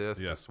carp to this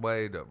to Yes.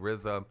 sway to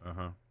rizza,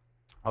 Uh-huh.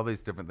 all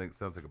these different things.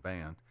 Sounds like a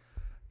band.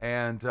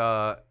 And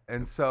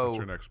so What's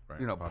your next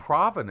brand?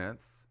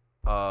 provenance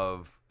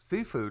of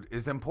seafood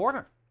is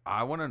important.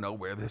 I want to know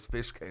where this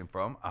fish came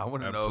from. I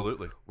want to know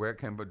Absolutely. where it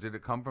came from. Did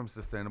it come from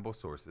sustainable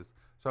sources?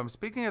 So I'm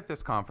speaking at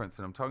this conference,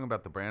 and I'm talking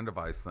about the brand of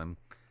Iceland,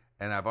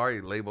 and I've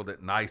already labeled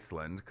it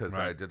Niceland because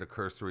I Right. did a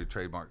cursory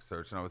trademark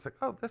search, and I was like,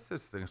 oh, this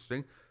is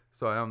interesting.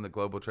 So I own the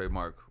global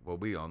trademark. Well,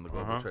 we own the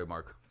global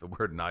trademark of the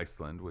word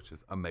Niceland, which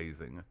is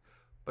amazing.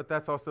 But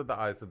that's also the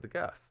eyes of the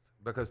guest.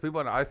 Because people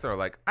in Iceland are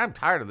like, I'm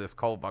tired of this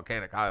cold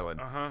volcanic island.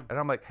 And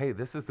I'm like, hey,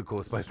 this is the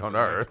coolest place on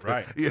earth.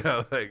 Right.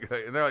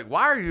 And they're like,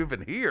 why are you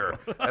even here?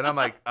 And I'm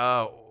like,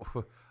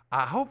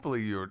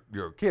 hopefully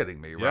you're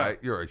kidding me, right?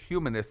 You're a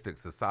humanistic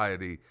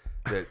society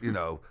that,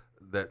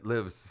 that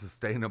lives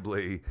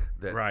sustainably,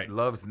 that Right.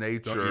 loves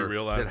nature, Don't you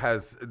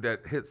realize-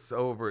 that hits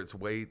over its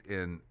weight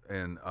in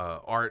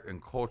art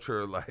and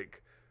culture.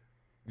 Like,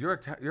 you're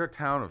a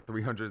town of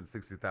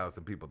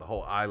 360,000 people, the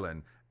whole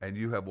island, and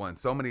you have won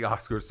so many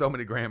Oscars, so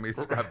many Grammys.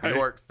 Scott Right.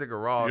 Bjork, Sigur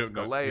Rós, Yep.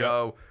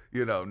 Galeo,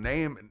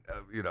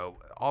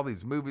 all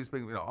these movies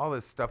being, all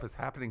this stuff is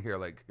happening here.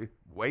 Like,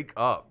 wake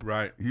up.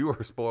 Right. You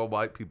are spoiled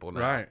white people now.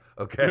 Right.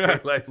 Okay. Yeah.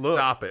 Let's Look.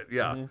 stop it.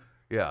 Yeah.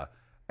 Yeah.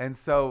 And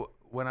so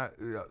when I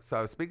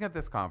was speaking at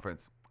this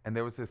conference, and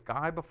there was this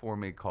guy before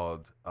me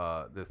called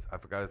I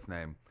forgot his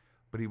name,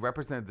 but he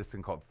represented this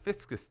thing called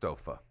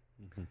Fiskestoffa.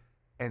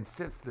 And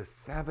since the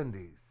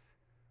 70s,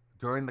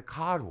 during the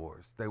cod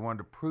wars, they wanted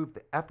to prove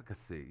the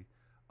efficacy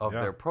of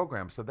their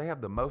program. So they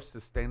have the most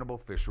sustainable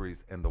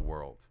fisheries in the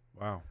world.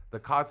 Wow. The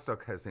cod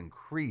stock has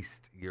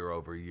increased year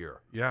over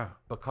year Yeah.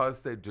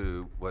 because they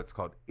do what's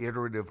called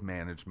iterative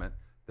management.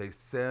 They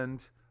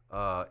send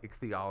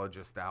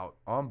ichthyologists out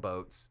on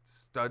boats,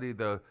 study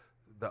the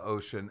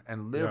ocean,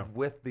 and live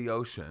with the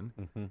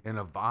ocean in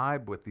a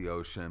vibe with the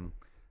ocean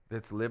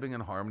that's living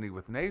in harmony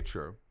with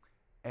nature.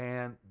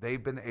 And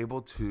they've been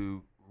able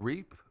to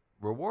reap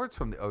rewards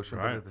from the ocean,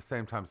 but Right. at the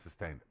same time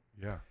sustain it.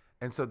 Yeah.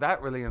 And so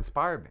that really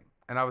inspired me.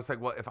 And I was like,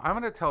 well, if I'm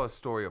going to tell a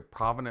story of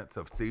provenance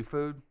of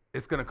seafood,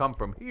 it's going to come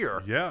from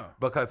here. Yeah.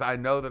 Because I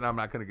know that I'm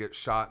not going to get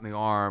shot in the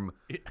arm,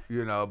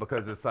 you know,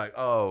 because it's like,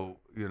 oh,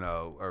 you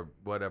know, or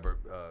whatever,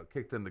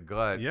 kicked in the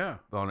gut. Yeah.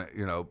 On it,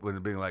 you know, when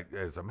it being like,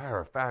 as a matter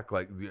of fact,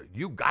 like,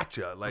 you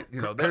gotcha. Like,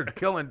 you know, they're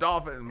killing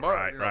dolphins,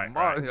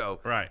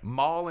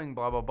 mauling,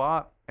 blah, blah,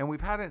 blah. And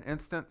we've had an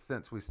instance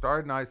since we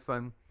started in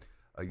Iceland.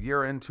 A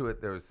year into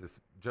it, there was this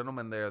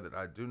gentleman there that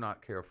I do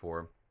not care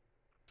for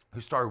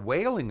who started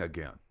whaling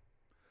again.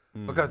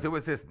 Because it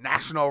was this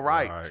national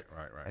right. Right.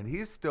 And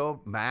he's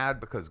still mad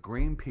because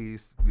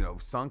Greenpeace, you know,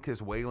 sunk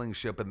his whaling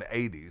ship in the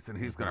 80s, and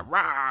he's going to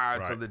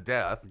ride to the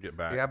death. Get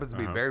back. He happens to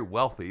be very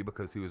wealthy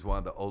because he was one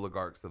of the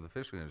oligarchs of the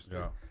fishing industry.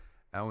 Yeah.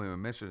 I won't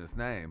even mention his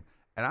name.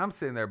 And I'm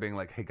sitting there being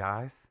like, hey,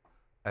 guys,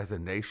 as a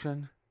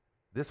nation,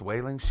 this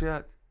whaling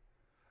shit,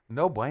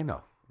 no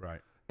bueno.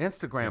 Right.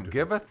 Instagram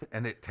giveth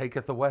and it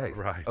taketh away.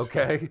 Right.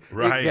 Okay.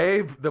 Right. It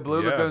gave the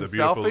Blue Lagoon the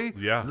beautiful, selfie.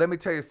 Yeah. Let me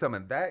tell you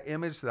something. That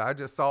image that I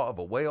just saw of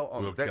a whale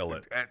on Will the kill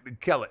it.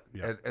 Kill it.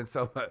 Yeah. And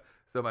so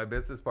my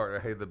business partner,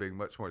 Hayla, being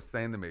much more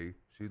sane than me,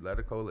 she led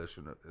a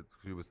coalition.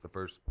 She was the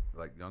first,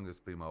 like,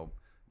 youngest female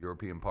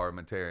European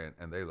parliamentarian,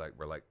 and they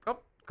were like, oh,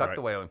 cut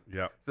the whaling.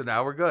 Yeah. So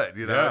now we're good.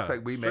 You know, Yeah, it's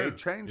like we it's made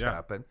true. change Yeah.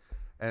 happen,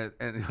 and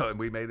you know, and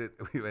we made it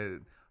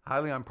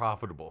highly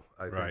unprofitable,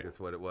 I think Right. is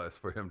what it was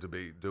for him to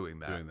be doing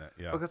that.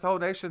 Yeah. Because the whole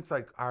nation's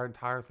like, our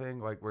entire thing,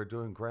 like, we're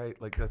doing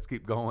great. Like, let's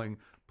keep going.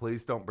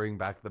 Please don't bring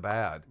back the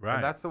bad. Right.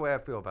 And that's the way I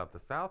feel about the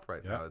South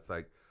right Yeah. now. It's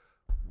like,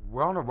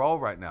 we're on a roll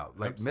right now.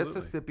 Like, Absolutely.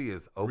 Mississippi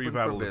is open for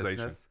Revitalization.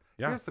 business.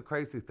 Yeah. Here's the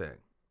crazy thing.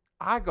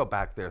 I go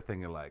back there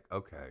thinking like,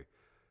 okay,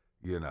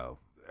 you know,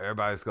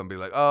 everybody's going to be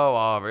like, oh,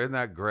 Oliver, isn't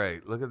that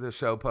great? Look at the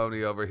show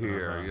pony over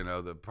here. You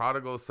know, the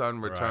prodigal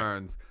son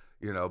returns,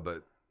 you know,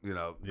 but, you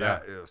know,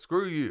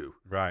 screw you.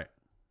 Right.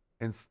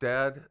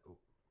 Instead,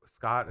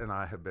 Scott and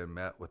I have been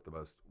met with the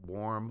most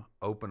warm,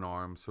 open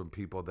arms from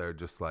people that are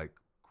just like,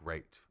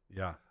 great.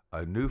 Yeah.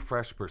 A new,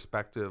 fresh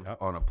perspective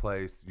on a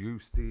place. You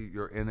see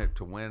you're in it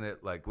to win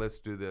it. Like, let's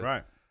do this.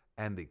 Right.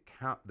 And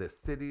the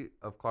city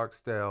of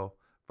Clarksdale,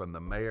 from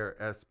the mayor,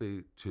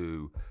 Espy,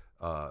 to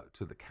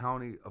the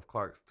county of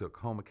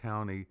Tacoma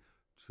County,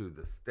 to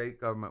the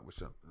state government,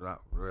 which I'm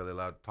not really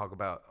allowed to talk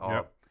about.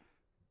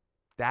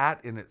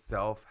 That in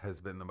itself has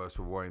been the most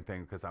rewarding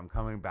thing, because I'm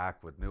coming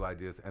back with new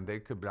ideas, and they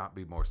could not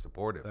be more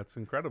supportive. That's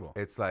incredible.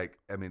 It's like,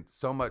 I mean,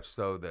 so much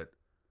so that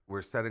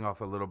we're setting off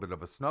a little bit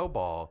of a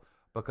snowball,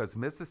 because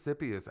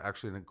Mississippi is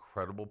actually an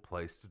incredible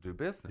place to do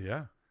business.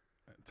 Yeah.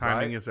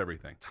 Timing is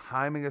everything.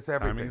 Timing is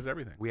everything. Timing is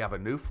everything. We have a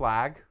new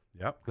flag.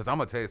 Yep. Because I'm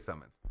going to tell you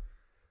something.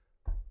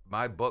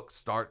 My book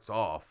starts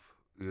off,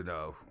 you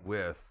know,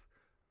 with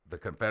the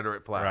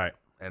Confederate flag. Right.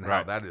 And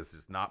how that is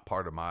just not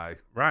part of my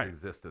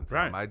existence.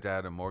 Right. My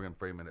dad and Morgan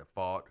Freeman have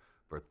fought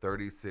for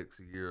 36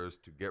 years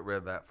to get rid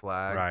of that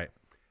flag. Right.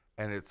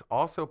 And it's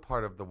also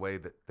part of the way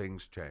that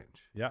things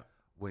change. Yeah.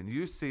 When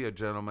you see a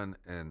gentleman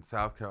in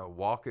South Carolina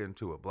walk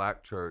into a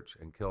black church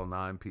and kill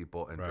 9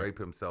 people and drape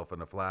himself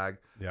in a flag,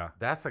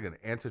 that's like an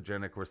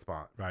antigenic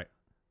response. Right.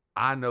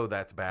 I know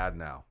that's bad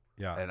now.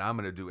 Yeah. And I'm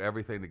going to do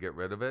everything to get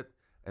rid of it.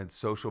 And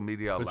social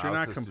media allows us But you're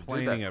not to do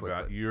complaining that about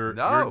quickly. you're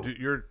No.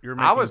 you're making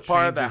I was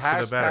part of the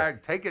changes to the better.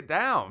 hashtag take it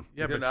down.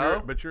 Yeah, you but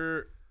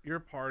know? you're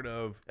part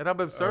of And I'm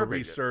a observing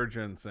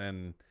resurgence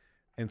and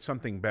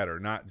something better,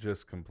 not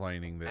just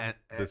complaining that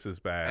this is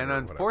bad. And or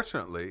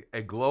unfortunately,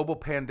 a global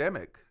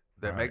pandemic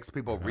that makes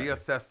people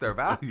reassess their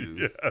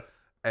values Yes.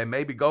 and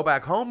maybe go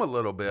back home a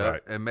little bit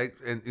Right.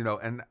 and you know,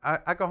 and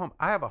I go home.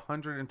 I have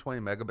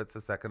 120 megabits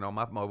a second on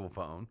my mobile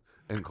phone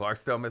in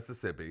Clarksdale,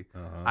 Mississippi.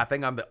 I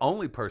think I'm the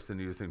only person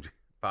using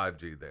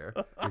 5G there,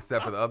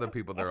 except for the other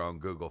people that are on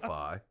Google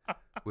Fi,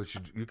 which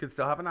you can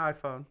still have an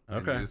iPhone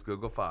and use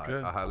Google Fi.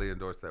 Good. I highly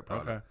endorse that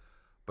product. Okay.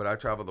 But I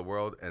travel the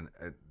world, and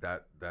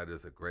that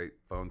is a great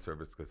phone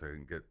service, because I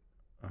can get.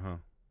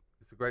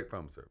 It's a great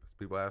phone service.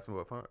 People ask me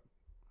what phone.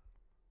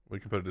 We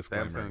can put a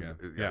disclaimer Samsung,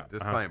 again.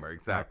 disclaimer,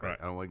 exactly. Right.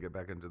 I don't want to get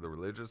back into the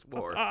religious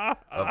war of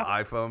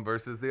iPhone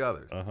versus the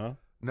others.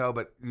 No,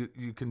 but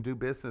you can do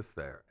business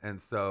there.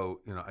 And so,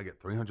 you know, I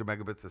get 300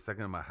 megabits a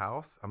second in my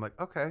house. I'm like,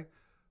 okay,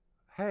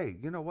 hey,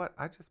 you know what?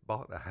 I just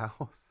bought a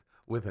house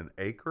with an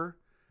acre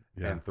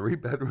and 3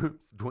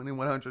 bedrooms,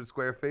 2,100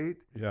 square feet.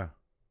 Yeah.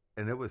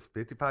 And it was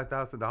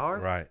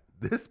 $55,000. Right.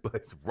 This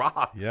place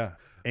rocks. Yeah.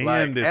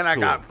 And it's I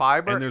cool. got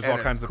fiber. And there's all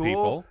it's kinds of cool,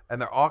 people.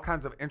 And there are all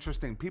kinds of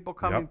interesting people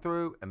coming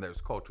through. And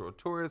there's cultural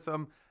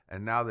tourism.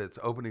 And now that it's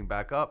opening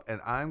back up, and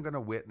I'm going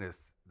to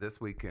witness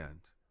this weekend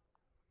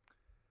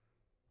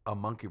a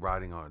monkey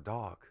riding on a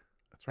dog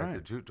at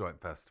the Jute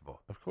Joint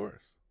Festival. Of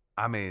course.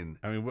 I mean,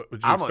 what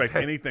would you expect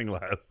anything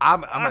less?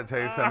 I'm going to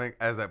tell you something.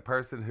 As a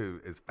person who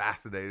is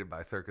fascinated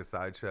by circus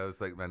sideshows,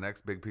 like my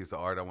next big piece of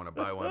art, I want to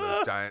buy one of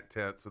those giant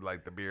tents with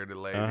like the bearded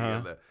lady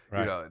and the,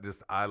 you know,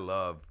 just I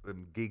love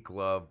Geek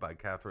Love by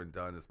Catherine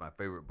Dunn is my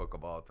favorite book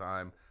of all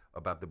time,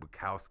 about the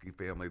Bukowski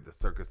family, the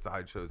circus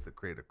sideshows that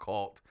create a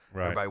cult.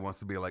 Right. Everybody wants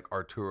to be like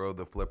Arturo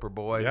the Flipper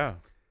Boy. Yeah.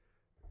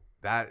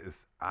 That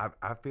is, I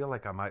feel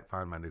like I might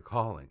find my new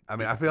calling. I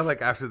mean, I feel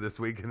like after this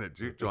weekend at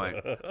Juke Joint,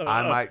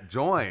 I might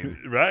join.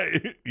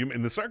 Right, you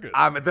in the circus?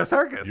 I'm at the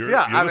circus. You're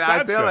I the mean,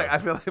 I feel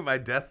sideshow. like my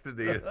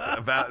destiny is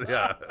about.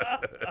 Yeah,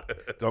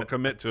 Don't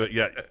commit to it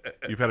yet.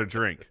 You've had a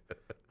drink.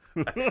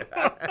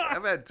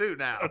 I've had 2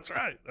 now. That's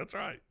right. That's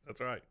right.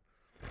 That's right.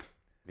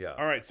 Yeah.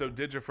 All right. So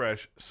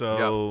Digifresh.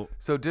 So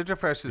So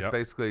Digifresh is Yep.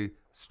 basically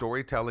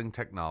storytelling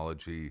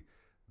technology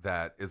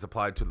that is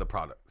applied to the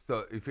product.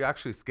 So if you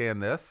actually scan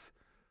this,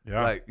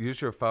 yeah, like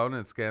use your phone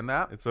and scan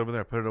that. it's over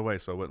there. Put it away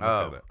so I wouldn't look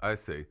Oh, at it. I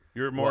see.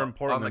 You're more Well,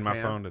 important on than the my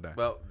cam- phone today.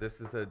 Well, this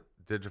is a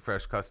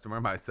Digifresh customer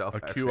myself.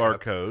 A Actually, QR I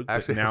code that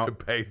actually now- have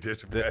to pay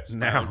Digifresh that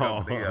my own now-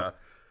 company,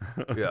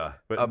 yeah.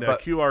 But the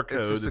QR code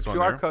it's just is a on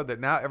QR there. code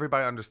that now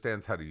everybody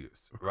understands how to use.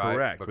 Right?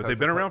 Correct. But Because they've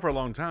been around for a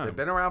long time. They've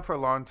been around for a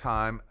long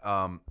time,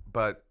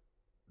 but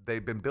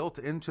they've been built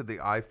into the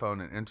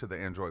iPhone and into the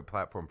Android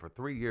platform for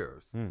 3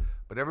 years.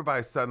 But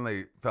everybody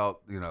suddenly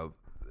felt,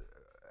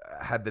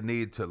 had the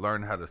need to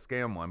learn how to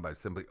scan one by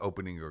simply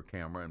opening your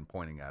camera and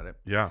pointing at it.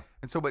 Yeah.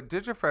 And so what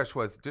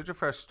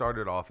Digifresh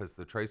started off as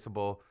the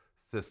traceable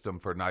system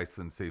for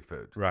Iceland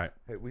seafood. Right.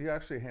 Hey, will you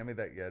actually hand me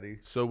that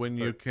Yeti? So when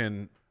you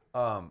can,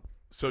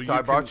 So you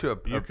I brought can- you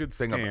a you could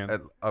thing scan.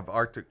 of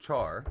Arctic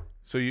char.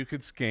 so you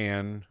could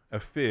scan a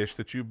fish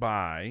that you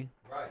buy,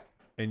 Right.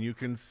 and you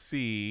can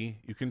see,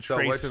 you can So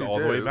trace what it you all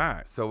the way do-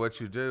 back. So what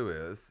you do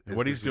is And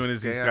what he's you doing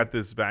is he's scan- got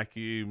this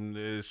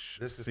vacuum-ish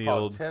This is sealed.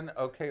 called 10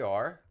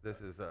 OKR.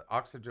 This is an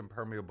oxygen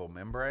permeable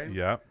membrane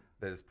Yep.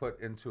 that is put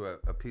into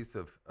a piece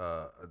of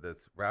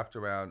that's wrapped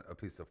around a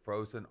piece of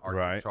frozen Arctic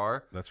Right.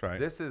 char. That's right.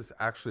 This is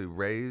actually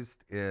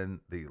raised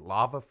in the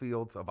lava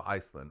fields of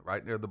Iceland,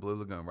 right near the Blue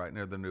Lagoon, right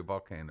near the new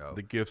volcano.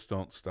 The gifts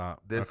don't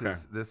stop. This Okay.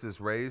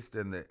 is raised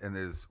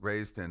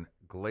in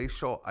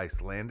glacial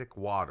Icelandic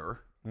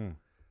water,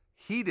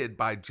 heated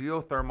by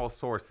geothermal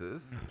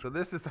sources. So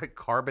this is like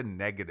carbon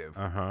negative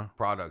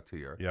product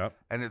here. Yep.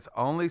 And it's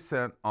only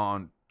sent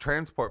on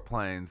transport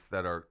planes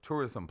that are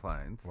tourism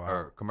planes Wow.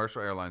 or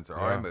commercial airlines that are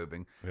Yeah. already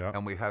moving. Yep.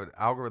 And we have an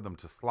algorithm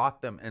to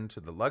slot them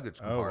into the luggage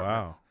Oh, wow.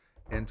 compartments,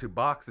 into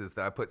boxes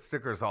that I put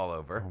stickers all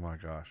over. Oh my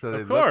gosh. So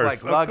they Of look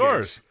course. like luggage. Of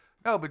course.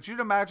 No, but you'd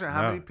imagine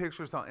how No. many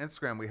pictures on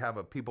Instagram we have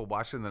of people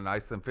watching the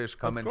Iceland fish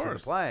come Of into the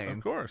course. plane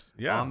Of course.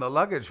 Yeah. on the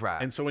luggage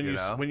rack. And so when you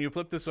know? when you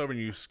flip this over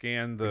and you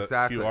scan the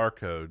Exactly. QR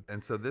code,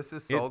 And so this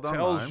is it sold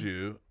tells online.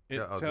 you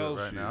Yeah, I'll do it tells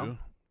right you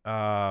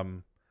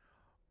now.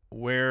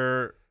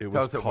 where it was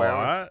Tells it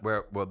caught.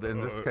 well,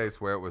 in this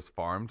case, where it was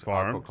farmed,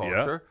 Farmed,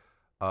 aquaculture,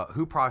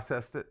 who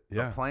processed it,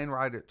 Yeah. the plane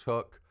ride it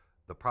took,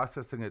 the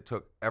processing it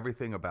took,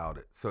 everything about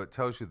it. So it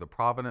tells you the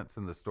provenance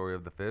and the story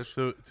of the fish.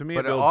 So to me,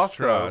 but it builds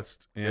also,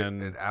 trust, it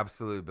and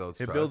absolutely builds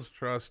it trust. builds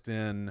trust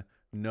in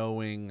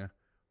knowing,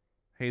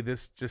 hey,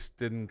 this just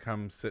didn't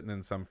come sitting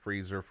in some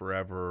freezer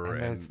forever,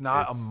 and it's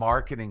not a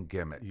marketing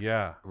gimmick.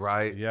 Yeah.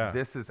 Right? Yeah.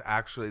 This is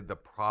actually the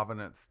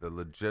provenance, the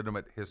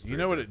legitimate history. You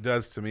know of what this. it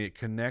does to me? It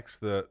connects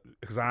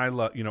because I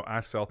love, I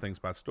sell things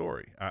by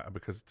story,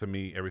 because to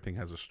me everything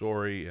has a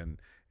story, and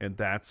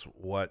that's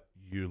what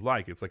you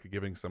like. It's like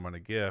giving someone a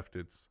gift.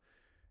 It's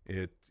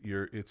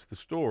the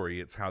story.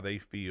 It's how they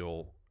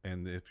feel.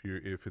 And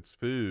if it's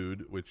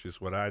food, which is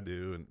what I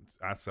do, and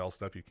I sell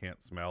stuff you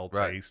can't smell,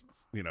 Right. taste,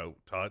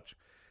 touch,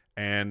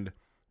 and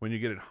when you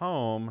get it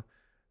home,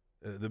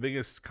 the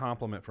biggest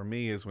compliment for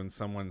me is when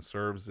someone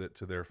serves it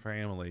to their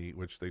family,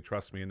 which they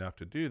trust me enough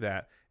to do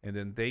that, and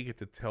then they get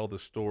to tell the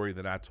story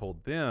that I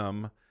told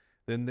them.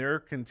 Then they're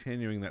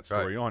continuing that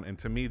story on, and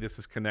to me, this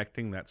is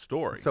connecting that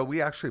story. So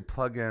we actually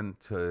plug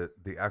into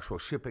the actual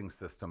shipping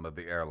system of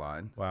the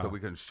airline, Wow. so we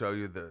can show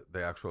you the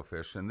actual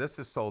fish. And this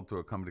is sold through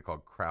a company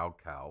called Crowd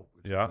Cow,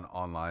 which Yeah. is an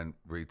online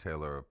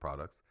retailer of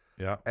products.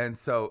 yeah, And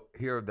so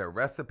here are their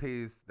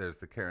recipes. There's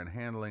the care and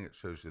handling. It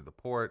shows you the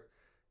port.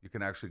 You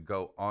can actually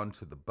go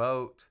onto the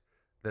boat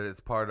that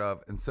it's part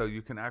of, and so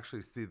you can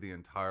actually see the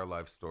entire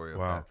life story of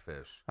Wow. that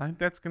fish. I think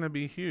that's going to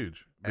be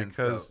huge And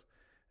because,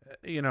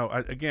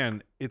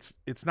 again,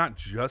 it's not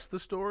just the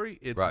story.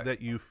 It's Right.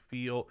 that you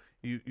feel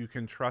you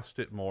can trust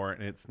it more,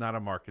 and it's not a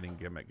marketing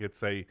gimmick.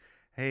 It's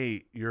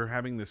hey, you're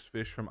having this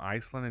fish from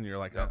Iceland, and you're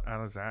like, Yep. I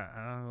don't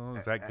know,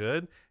 is that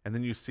good? And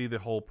then you see the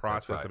whole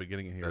process right. of it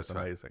getting it here. That's It's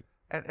right. amazing.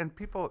 And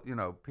people,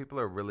 people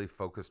are really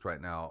focused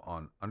right now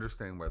on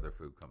understanding where their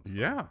food comes from.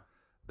 Yeah.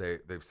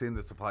 They've seen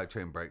the supply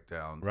chain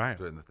breakdowns Right.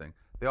 during the thing.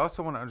 They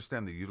also want to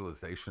understand the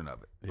utilization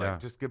of it. Yeah. Like,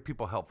 just give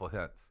people helpful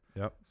hints.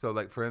 Yep. So,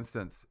 like, for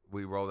instance,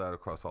 we rolled out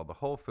across all the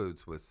Whole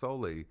Foods with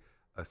solely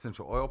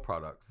essential oil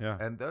products. Yeah.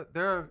 And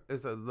there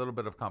is a little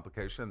bit of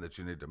complication that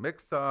you need to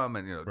mix some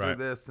and, do Right.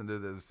 this and do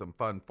this, some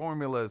fun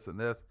formulas and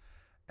this.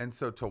 And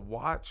so to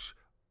watch,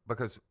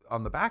 because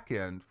on the back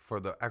end for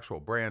the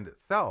actual brand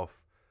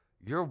itself,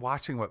 you're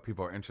watching what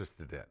people are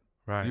interested in.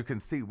 Right. You can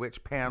see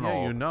which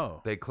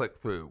panel they click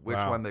through, which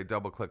Wow. one they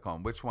double click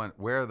on, which one,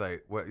 where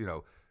they,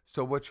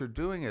 So what you're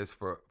doing is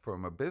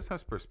from a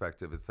business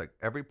perspective, it's like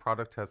every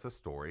product has a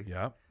story.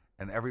 Yep.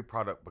 And every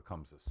product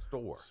becomes a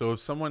store. So if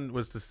someone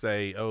was to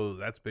say, "Oh,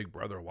 that's Big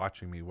Brother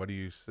watching me," what do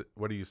you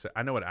say?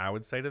 I know what I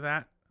would say to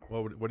that.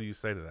 What do you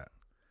say to that?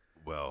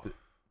 Well,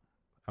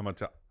 I'm gonna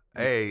tell.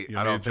 A, you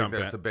I may don't think jump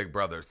there's in. a big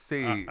brother.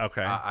 C,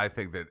 okay. I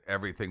think that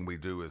everything we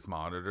do is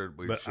monitored.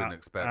 We shouldn't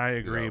expect. I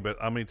agree, but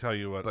let me tell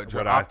you but you're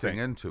what I opting think.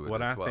 into it.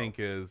 What as I well. think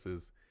is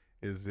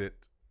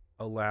it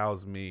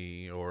allows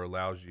me or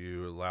allows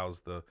you,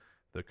 allows the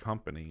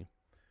company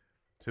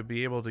to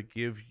be able to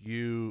give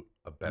you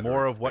a better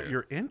more experience. of what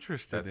you're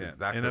interested That's in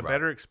exactly and a right.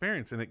 better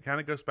experience. And it kind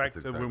of goes back That's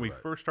to exactly when we right.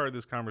 first started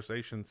this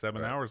conversation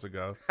 7 hours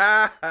ago.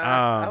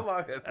 How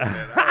long has it been?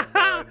 I have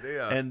no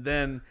idea. And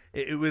then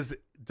it was,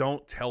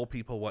 don't tell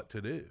people what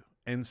to do.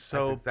 And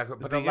so That's exactly,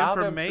 but the allow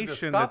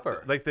information them to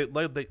discover.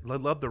 that they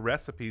love the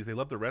recipes. They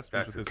love the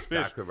recipes That's with this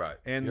exactly fish. right.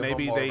 And Give them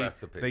maybe more they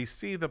recipes.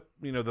 see the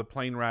the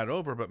plane ride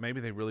over, but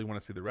maybe they really want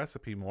to see the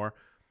recipe more.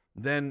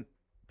 Then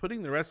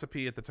putting the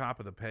recipe at the top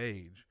of the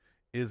page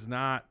is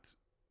not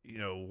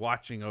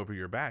watching over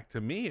your back. To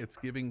me, it's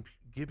giving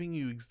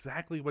you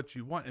exactly what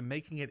you want and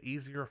making it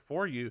easier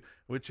for you,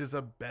 which is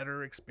a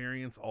better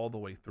experience all the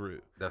way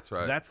through. That's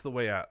right. That's the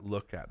way I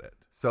look at it.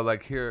 So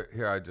like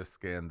here I just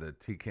scanned the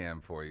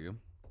TCAM for you.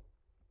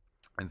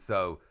 And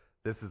so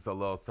this is a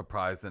little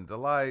surprise and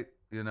delight,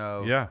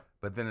 Yeah.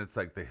 But then it's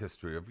like the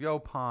history of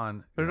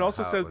Yaupon. But it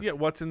also says,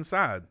 what's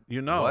inside.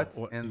 What's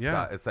inside.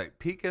 Yeah. It's like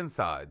peek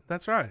inside.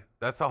 That's right.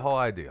 That's the whole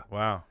idea.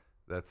 Wow.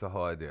 That's the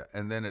whole idea.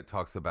 And then it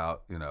talks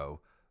about,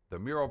 the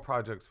mural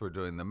projects we're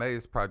doing, the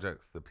maze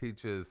projects, the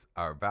peaches,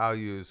 our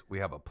values. We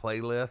have a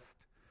playlist,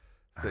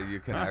 so you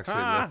can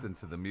actually listen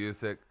to the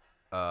music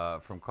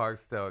from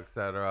Clarksdale,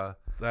 etc.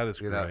 That is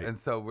great. And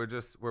so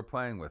we're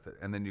playing with it,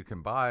 and then you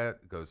can buy it.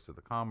 It goes to the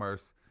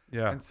commerce.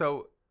 Yeah. And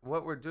so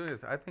what we're doing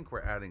is, I think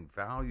we're adding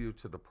value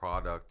to the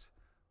product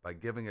by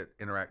giving it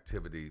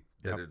interactivity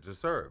that it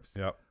deserves.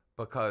 Yep.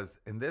 Because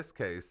in this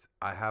case,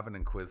 I have an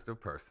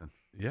inquisitive person.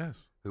 Yes.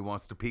 Who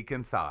wants to peek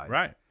inside.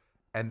 Right.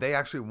 And they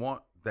actually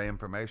want the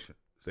information.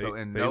 So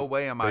in they- no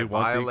way am I they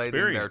want the violating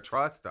their experience.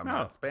 trust. I'm No,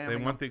 not spamming they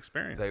them. want the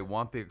experience. They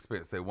want the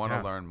experience. They want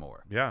to learn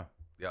more. Yeah.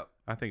 Yep.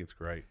 I think it's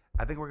great.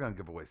 I think we're going to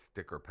give away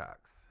sticker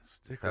packs.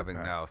 Just having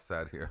now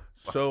sat here.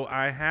 So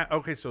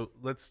so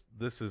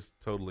this is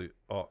totally,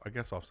 I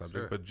guess off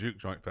subject, but Juke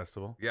Joint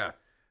Festival. Yes.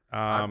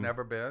 I've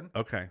never been.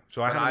 Okay.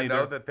 So But I know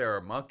either that there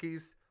are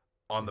monkeys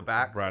on the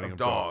backs riding of a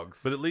dog.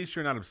 dogs. But at least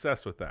you're not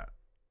obsessed with that.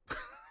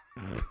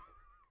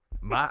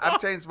 I've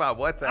changed my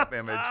WhatsApp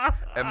image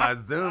and my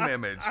Zoom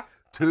image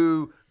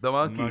to the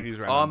monkey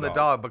on the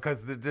dog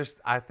because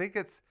I think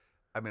it's,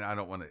 I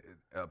don't want to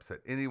upset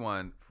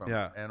anyone from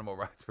animal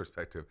rights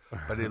perspective,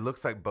 but it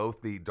looks like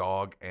both the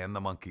dog and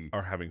the monkey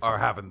are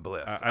having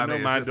bliss. I know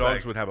my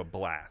dogs would have a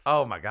blast.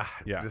 Oh my God.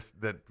 Yeah.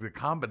 Just the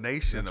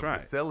combination of the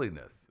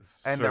silliness.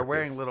 And they're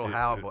wearing little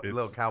cowboy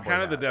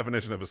kind of the hats.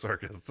 definition of a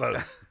circus.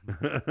 So.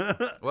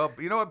 Well,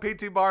 you know what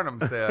P.T. Barnum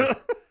said?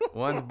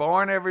 One's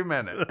born every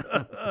minute.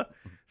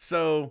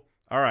 So,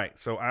 all right.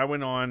 So I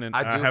went on and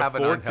I have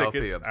 4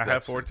 tickets. I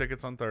have 4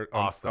 tickets on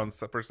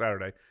for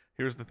Saturday.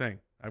 Here's the thing.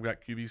 I've got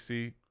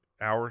QVC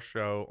hour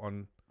show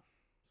on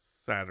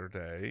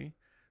Saturday.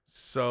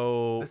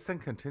 So this thing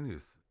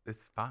continues.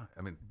 It's fine.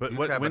 But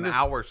you have an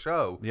hour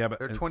show. Yeah, but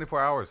there are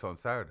 24 hours on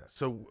Saturday.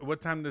 So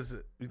what time does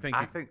it? You think?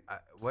 I think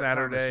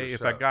Saturday.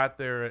 If I got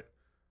there at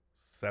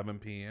 7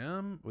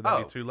 p.m., would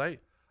that be too late?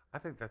 I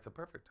think that's a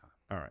perfect time.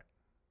 All right.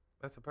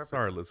 That's a perfect.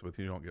 Sorry, time. Elizabeth,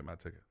 you don't get my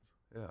tickets.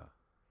 Yeah.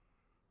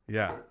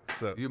 Yeah.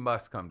 So you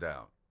must come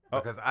down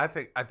because I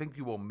think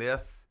you will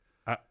miss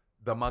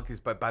the monkeys.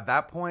 But by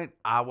that point,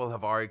 I will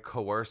have already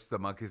coerced the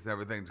monkeys and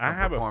everything to come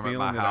perform at my house. I have a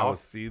feeling that I will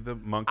see the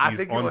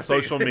monkeys on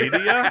social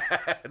media.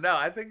 No,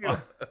 I think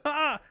you'll.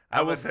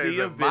 I will see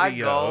a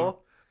video.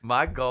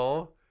 My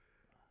goal.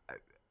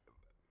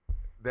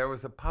 There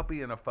was a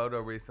puppy in a photo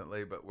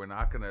recently, but we're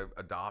not going to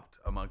adopt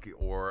a monkey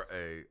or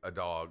a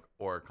dog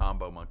or a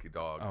combo monkey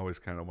dog. I always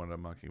kind of wanted a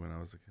monkey when I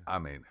was a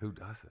kid. Who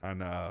doesn't? I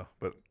know,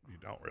 but you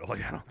don't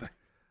really. I don't think.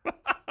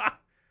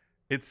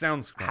 It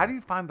sounds fun. How do you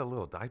find the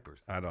little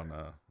diapers? I don't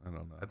know.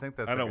 I think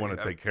that's. I don't want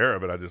to take care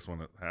of it. I just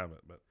want to have it.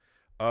 But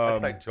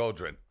it's like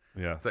children.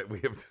 Yeah. It's like we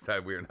have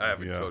decided we're not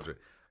having children.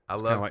 I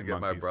love to get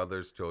my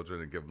brother's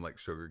children and give them like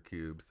sugar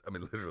cubes.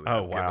 Literally.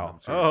 Oh wow.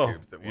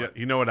 Cubes at once.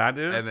 You know what I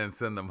do? And then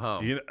send them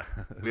home. It's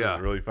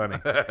really funny.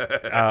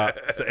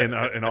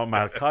 And all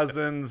my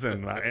cousins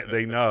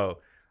they know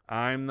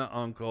I'm the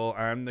uncle.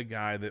 I'm the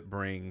guy that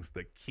brings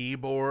the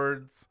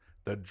keyboards,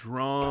 the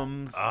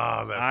drums.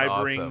 Oh, that's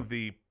I bring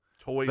the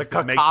toys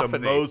that make the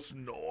most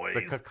noise,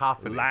 the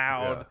cacophony,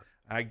 loud.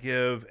 Yeah. I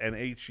give, and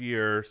each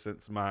year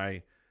since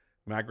my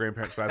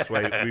grandparents passed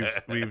away,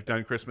 we've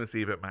done Christmas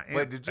Eve at my aunt's.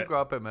 Wait, did you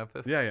grow up in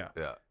Memphis? Yeah.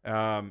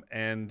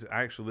 And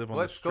I actually live on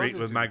the street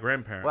with my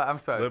grandparents. Well, I'm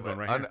sorry.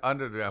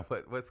 Underground.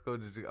 What school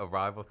did you? A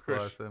rival school?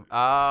 Oh,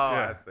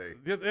 I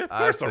see. Of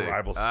course, a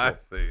rival school. I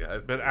see.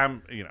 But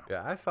I'm,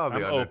 Yeah, I saw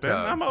the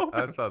undertone. I'm open.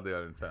 I saw the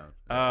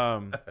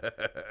undertone.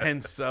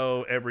 And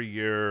so every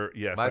year,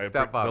 yes, my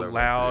stepfather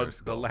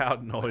the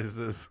loud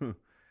noises.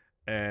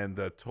 And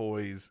the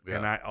toys,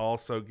 and I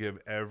also give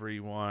every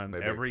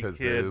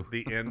kid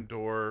the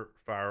indoor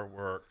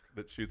firework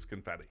that shoots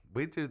confetti.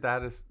 We do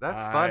that.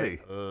 That's funny.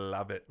 I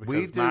love it.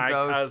 We do my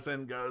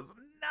cousin goes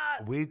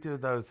We do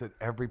those that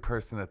every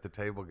person at the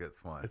table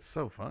gets one. It's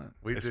so fun.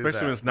 We do Especially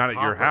that. when it's not at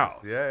your Poppers.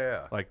 house.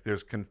 Yeah. Like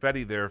there's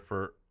confetti there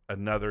for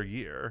another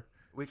year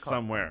We call it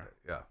somewhere.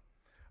 Yeah.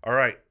 All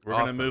right. We're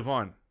going to Awesome. move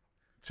on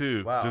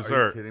to Wow, dessert.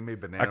 are you kidding me?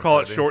 Banana I call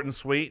it pudding? short and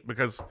sweet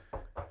because,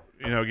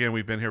 again,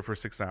 we've been here for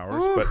 6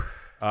 hours,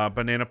 but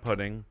banana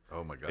pudding.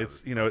 Oh my God.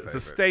 It's, this is my it's a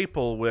favorite.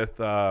 staple with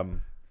sorry,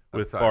 I'm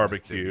just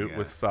barbecue, digging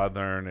with in.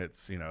 Southern.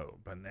 It's,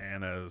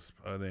 bananas,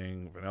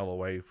 pudding, vanilla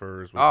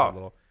wafers.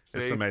 With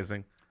it's see?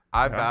 amazing.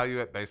 I Yeah. value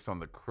it based on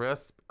the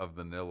crisp of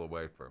the vanilla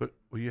wafer. But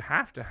you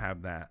have to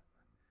have that.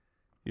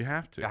 You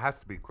have to. It has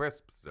to be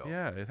crisp still.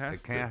 Yeah, it has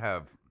It can't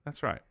have.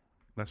 That's right.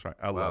 That's right.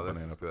 I Wow, love this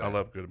banana. is good. I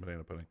love good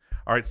banana pudding.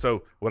 All right.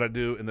 So what I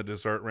do in the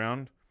dessert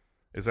round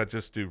is I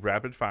just do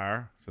rapid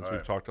fire since All we've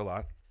right. talked a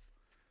lot,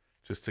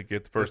 just to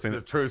get the first Just thing.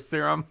 the truth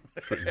serum.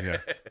 Yeah.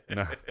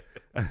 No.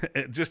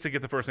 Just to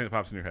get the first thing that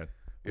pops in your head.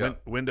 Yeah.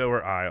 Window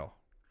or aisle?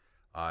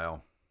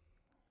 Aisle.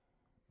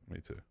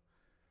 Me too.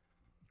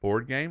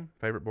 Board game?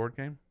 Favorite board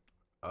game?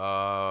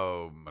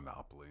 Oh,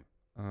 Monopoly.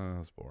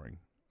 That's boring.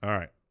 All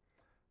right.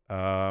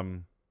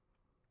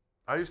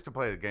 I used to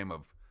play a game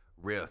of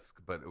Risk,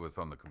 but it was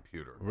on the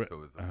computer, so it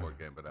was a board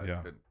game. But I yeah.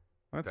 couldn't.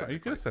 That's right. You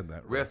could have said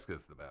that. Risk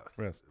is the best.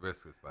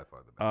 Risk. is by far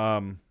the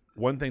best.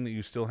 One thing that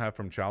you still have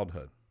from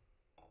childhood.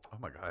 Oh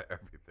my God,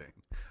 everything.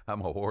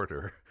 I'm a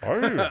hoarder. Are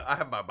you? I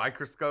have my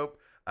microscope.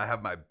 I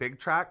have my Big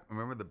Track.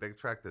 Remember the Big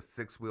Track, the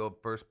 6-wheeled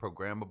first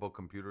programmable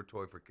computer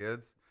toy for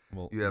kids?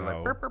 Well, You had no.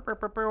 like, burr, burr, burr,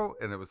 burr, burr,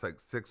 and it was like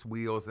 6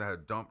 wheels and it had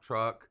a dump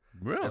truck.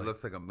 Really? It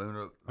looks like a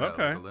lunar,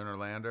 Okay. like a lunar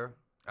lander.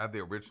 I have the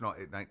original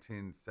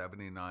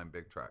 1979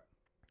 Big Track.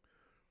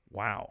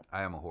 Wow.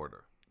 I am a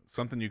hoarder.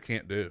 Something you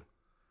can't do.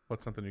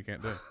 What's something you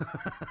can't do?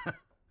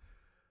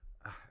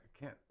 I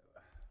can't.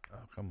 Oh,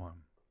 come on.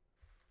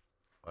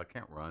 I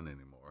can't run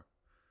anymore.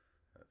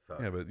 That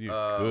sucks. Yeah, but you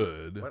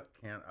could. What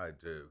can't I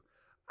do?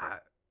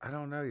 I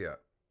don't know yet.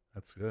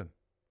 That's good.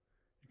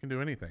 You can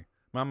do anything.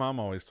 My mom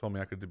always told me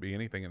I could be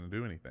anything and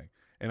do anything,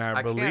 and I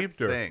can't believed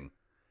her. sing.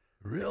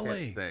 I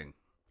Really? can't sing.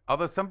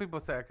 Although some people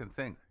say I can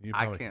sing. You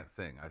I probably can't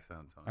sing. I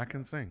sound tongue. I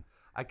can sing.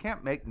 I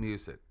can't make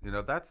music.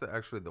 That's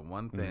actually the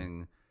one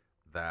thing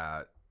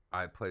that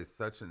I play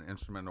such an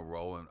instrumental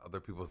role in other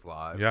people's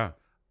lives. Yeah.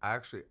 I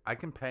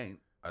can paint.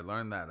 I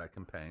learned that I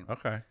can paint.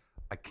 Okay.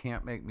 I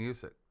can't make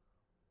music.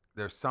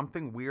 There's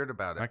something weird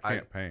about it. I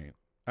can't paint.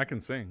 I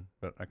can sing,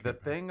 but I can't. The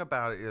paint. thing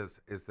about it is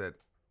that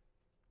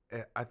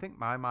I think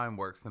my mind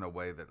works in a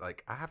way that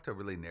like I have to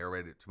really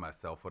narrate it to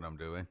myself what I'm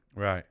doing.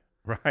 Right.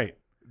 Right.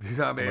 Do you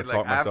know what I I'm mean? gonna Like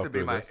talk I have myself to be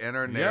through my this.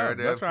 inner Yeah,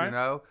 narrative, that's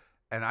right.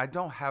 And I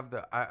don't have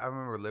the. I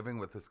remember living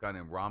with this guy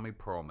named Rami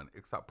Perlman,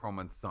 Itzhak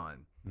Perlman's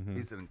son. Mhm.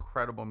 He's an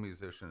incredible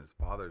musician. His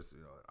father's an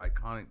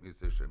iconic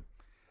musician.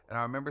 And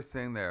I remember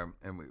sitting there,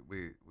 and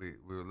we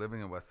were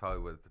living in West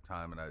Hollywood at the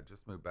time, and I had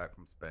just moved back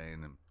from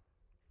Spain, and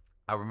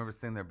I remember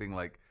sitting there being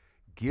like,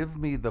 "Give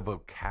me the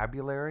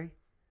vocabulary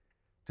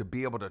to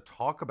be able to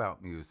talk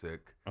about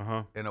music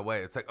in a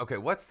way." It's like, okay,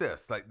 what's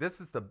this? Like, this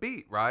is the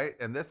beat, right?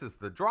 And this is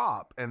the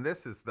drop, and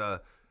this is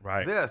the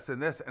this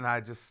and this, and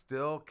I just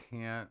still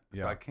can't.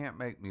 Yeah. So I can't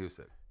make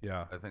music.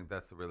 Yeah. I think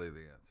that's really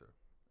the answer.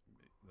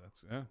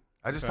 That's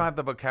I just don't have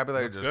the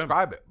vocabulary That's to good.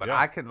 describe it, but Yeah.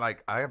 I can I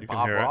have You can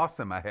Bob hear it.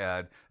 Ross in my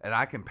head, and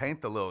I can paint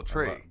the little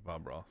tree.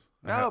 Bob Ross.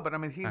 No, but I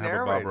mean he I have a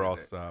narrated Bob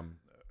Ross it.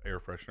 Air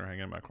freshener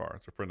hanging in my car.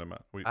 It's a friend of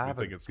mine. We I have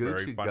think a it's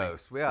very Gucci funny.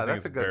 Ghost. I Yeah, think that's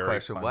it's a good very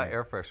question. What funny.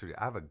 air freshener do you?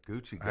 I have a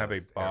Gucci Ghost. I have a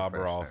air Bob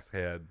freshener. Ross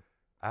head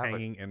I have a-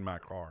 hanging in my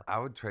car. I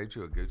would trade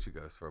you a Gucci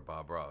Ghost for a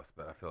Bob Ross,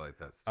 but I feel like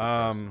that's too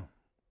personal.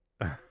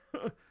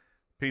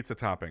 Pizza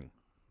topping.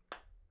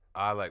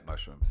 I like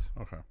mushrooms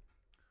Okay.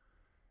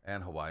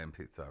 and Hawaiian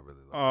pizza. I really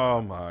like.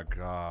 Oh my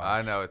god.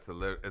 I know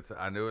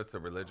I knew it's a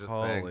religious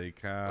thing. Holy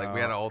cow! Like, we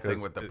had a whole thing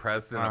 'Cause with the it's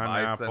president of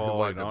pineapple, Iceland who we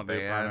wanted to don't do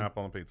ban-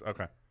 pineapple on pizza.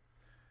 Okay.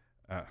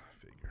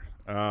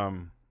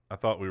 Figured. I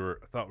thought we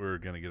were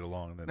gonna get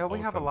along. And then No, all we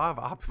of have a sudden- lot of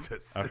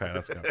opposites. Okay,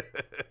 that's good.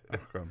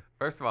 Okay.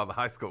 First of all, the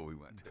high school we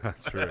went to.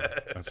 That's true.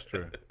 That's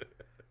true.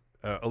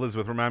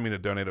 Elizabeth, remind me to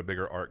donate a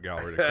bigger art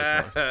gallery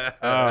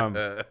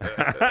to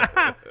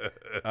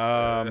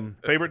Christmas.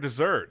 Favorite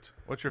dessert?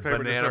 What's your favorite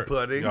Banana dessert?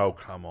 pudding. Oh,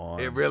 come on.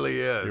 It really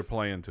is. You're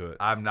playing to it.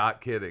 I'm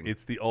not kidding.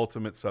 It's the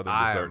ultimate Southern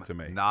I dessert am to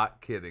me.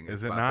 not kidding. It's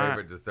Is it my not?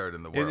 favorite dessert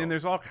in the world. And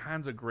there's all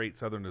kinds of great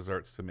Southern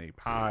desserts to me.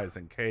 Pies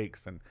and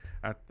cakes and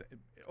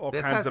all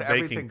this kinds has of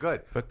baking. everything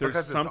good. But there's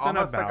because something it's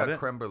almost about like a it.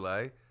 creme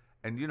brulee,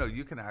 and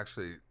you can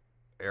actually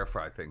air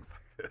fry things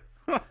like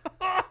this.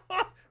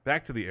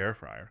 Back to the air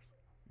fryers.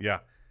 Yeah.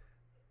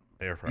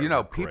 Air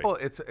fryers. People.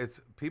 It's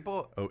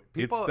people. Oh,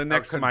 people it's the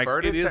next are mic.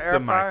 converted It is to air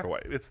the fryer.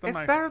 microwave. It's the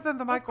microwave. better than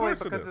the microwave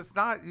course it because is. it's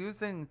not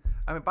using.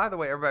 I mean, by the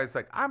way, everybody's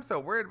like, I'm so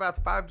worried about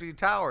the 5G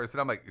towers, and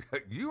I'm like,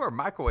 you are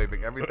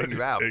microwaving everything you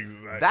have.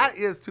 Exactly. That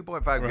is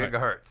 2.5 Right.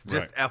 gigahertz.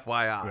 Just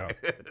FYI.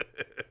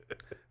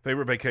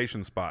 Favorite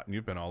vacation spot, and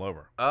you've been all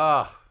over.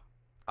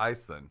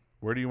 Iceland.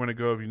 Where do you want to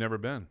go if you've never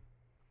been?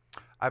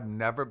 I've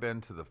never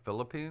been to the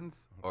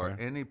Philippines or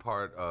Okay. any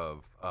part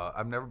of.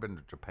 I've never been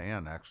to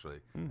Japan actually,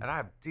 and I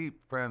have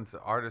deep friends,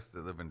 artists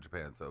that live in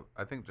Japan. So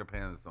I think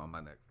Japan is on my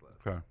next list.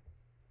 Okay.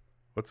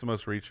 What's the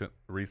most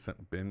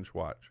recent binge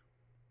watch?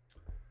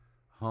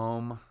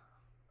 Hometown.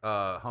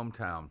 The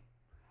Hometown.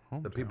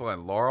 people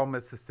in Laurel,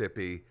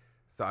 Mississippi.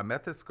 So I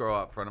met this girl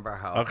out front of our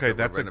house. Okay, that we're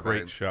that's a renovating.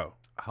 great show.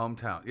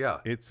 Hometown, yeah.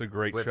 It's a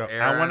great With show. I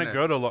Aaron want to and-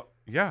 go to.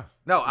 Yeah.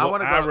 No, I Well,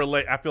 want to go. I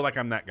relate. I feel like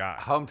I'm that guy.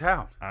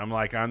 Hometown.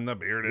 I'm the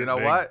bearded You know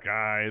big what?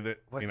 guy that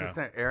What's you know. his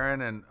name?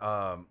 Aaron and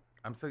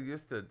I'm so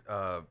used to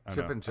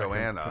Chip know. and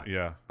Joanna.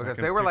 Yeah, Because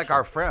I they can were like picture-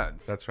 our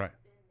friends. That's right.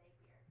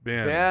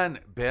 Ben.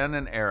 Ben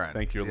and Aaron.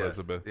 Thank you, Yes,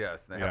 Elizabeth.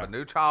 Yes, they Yeah. have a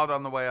new child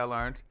on the way. I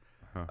learned.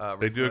 They do a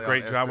recently on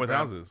great job with Instagram.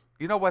 houses.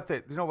 You know what?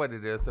 You know what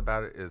it is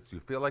about it is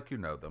you feel like you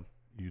know them.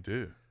 You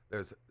do.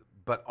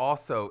 But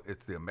also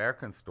it's the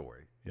American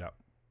story. Yeah.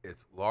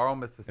 It's Laurel,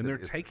 Mississippi. And they're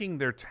It's- taking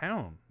their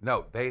town.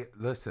 No, they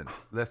listen.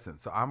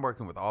 So I'm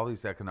working with all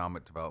these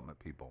economic development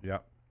people. Yeah.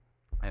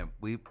 And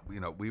we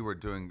were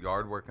doing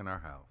yard work in our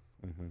house.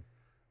 Mm-hmm.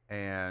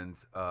 And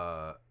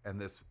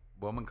this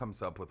woman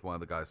comes up with one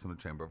of the guys from the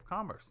Chamber of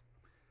Commerce.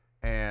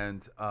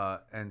 And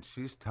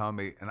she's telling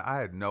me, and I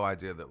had no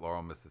idea that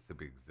Laurel,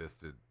 Mississippi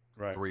existed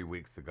Right. 3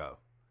 weeks ago.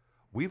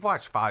 We've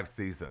watched 5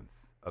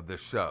 seasons of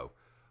this show,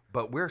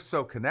 but we're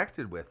so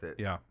connected with it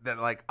Yeah. that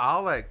like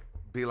I'll like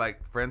be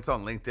like friends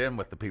on LinkedIn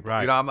with the people.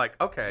 Right. You know, I'm like,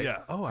 okay.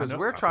 Yeah. Oh, I because know.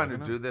 we're I trying to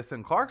know. do this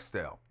in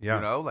Clarksdale. Yeah.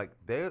 You know, like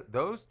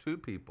those two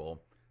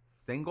people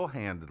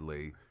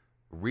single-handedly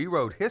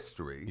rewrote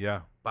history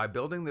Yeah. by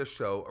building this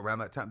show around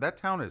that town. That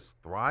town is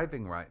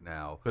thriving right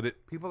now.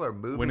 But people are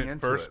moving when it into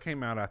first it.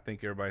 came out, I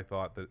think everybody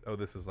thought that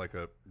this is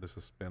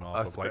a spin-off A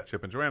of like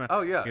Chip and Joanna.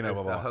 Oh, yeah, You know, it's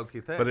blah, blah, a blah.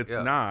 hokey thing, But it's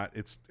yeah. not.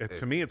 It's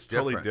to me, it's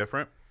totally different.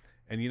 different.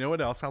 And you know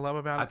what else I love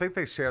about it? I think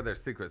they share their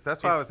secrets.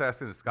 That's why I was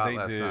asking to Scott they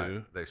last do.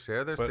 night. They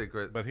share their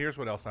secrets. But here's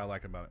what else I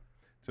like about it.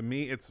 To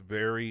me, it's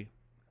very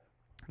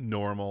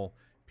normal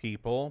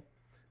people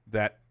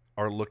that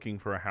are looking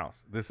for a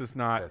house. This is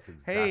not, That's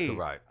exactly hey,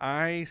 right.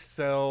 I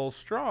sell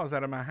straws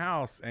out of my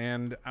house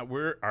and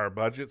our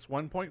budget's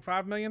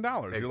 $1.5 million.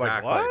 You're like,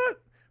 Exactly.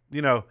 what?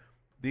 You know,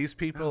 these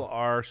people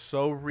are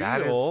so real.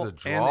 That is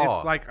the And draw.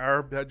 it's like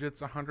our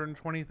budget's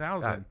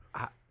 $120,000.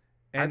 I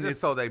And just it's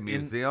sold a in-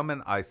 museum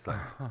in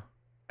Iceland,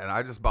 and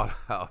I just bought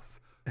a house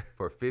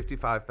for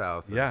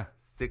 $55,000. Yeah.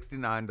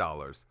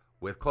 $69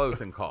 with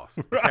closing costs.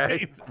 Okay?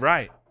 Right,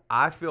 right.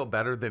 I feel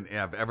better than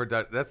I've ever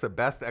done. That's the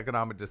best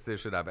economic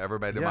decision I've ever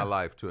made in Yeah. my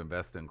life, to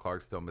invest in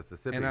Clarksdale,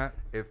 Mississippi. And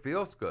it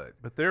feels good.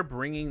 But they're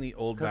bringing the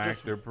old 'Cause back.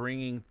 it's- They're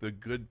bringing the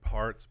good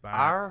parts back.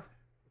 Our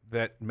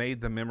That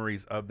made the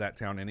memories of that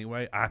town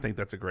anyway. I think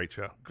that's a great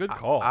show. Good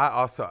call. I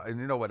also, and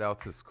you know what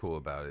else is cool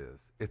about it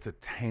is it's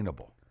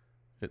attainable.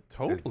 it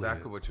totally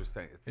Exactly is. what you're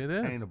saying. It's It is.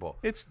 attainable.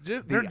 It's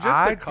just The they're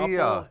just a couple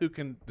idea- who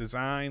can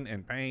design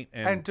and paint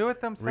and do it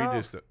themselves.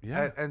 Reduce it.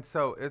 Yeah. And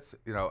so it's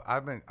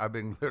I've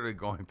been literally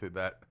going through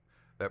that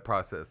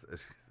process.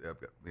 As you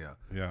say,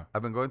 Yeah.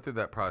 I've been going through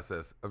that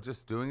process of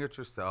just doing it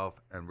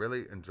yourself and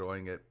really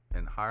enjoying it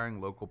and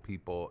hiring local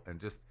people and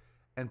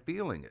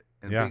feeling it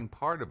and Yeah. being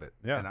part of it.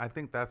 Yeah. And I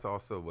think that's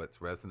also what's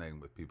resonating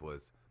with people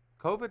is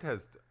COVID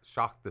has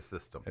shocked the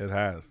system. It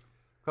has.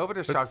 COVID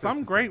has But shocked the some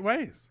system great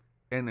ways.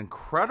 in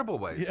incredible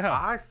ways. Yeah.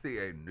 I see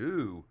a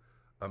new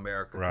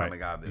America Right.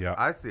 coming out of this. Yeah.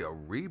 I see a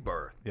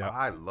rebirth. Yeah.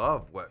 I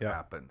love what Yeah.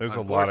 happened. There's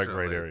a lot of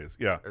great Unfortunately, areas.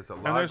 Yeah. There's a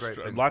And lot of there's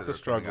great things lots that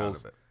of are coming out struggles.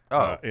 of it. Oh,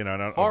 I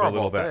don't horrible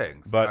belittle that.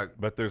 things.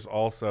 But there's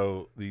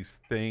also these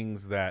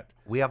things that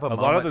We have a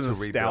lot of the moment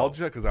to rebuild.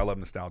 nostalgia, because I love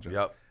nostalgia.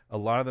 Yep. A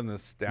lot of the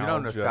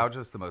nostalgia. Nostalgia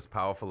is the most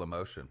powerful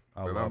emotion.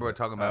 I love Remember we're it.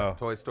 talking about Oh,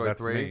 Toy Story that's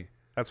 3? me.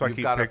 That's why I You've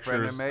keep got a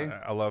pictures. friend in me?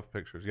 I love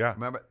pictures. Yeah.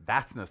 Remember,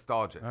 that's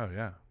nostalgia. Oh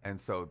yeah.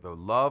 And so the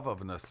love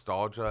of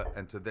nostalgia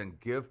and to then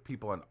give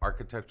people an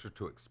architecture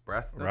to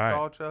express Right.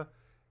 nostalgia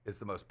is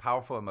the most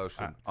powerful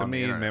emotion. To on the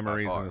me, internet by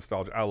memories far. and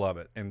nostalgia. I love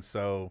it. And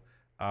so,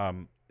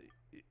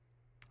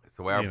 It's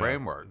the way our you know,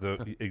 brain works.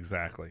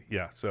 Exactly.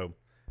 Yeah. So,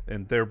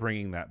 and they're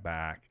bringing that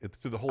back. It's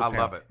to the whole I town.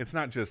 love it. It's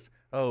not just,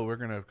 oh, we're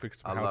going to cook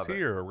some I house love it.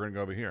 here or we're going to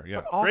go over here.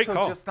 Yeah. But Great also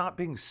call. just not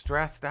being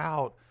stressed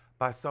out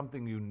by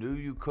something you knew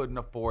you couldn't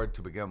afford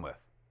to begin with.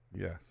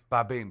 Yes.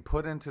 By being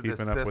put into this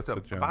Keeping up with system.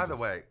 the By the Joneses.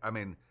 way, I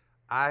mean,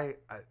 I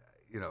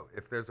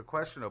if there's a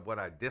question of what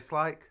I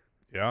dislike,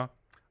 Yeah.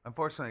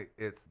 unfortunately,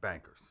 it's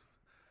bankers.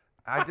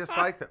 I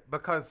dislike that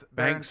because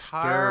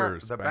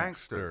Banksters, the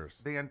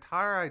banksters. the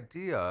entire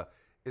idea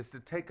is to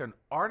take an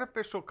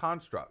artificial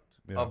construct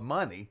Yeah. of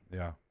money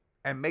Yeah.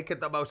 and make it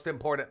the most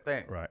important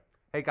thing. Right.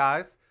 Hey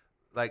guys,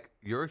 like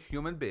you're a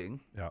human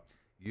being. Yeah.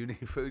 You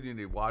need food, you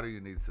need water, you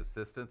need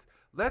subsistence.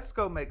 Let's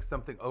go make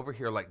something over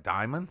here like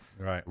diamonds.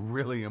 Right.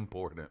 Really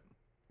important.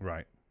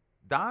 Right.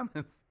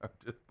 Diamonds are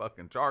just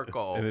fucking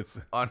charcoal and it's-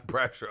 on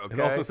pressure. Okay. It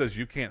also says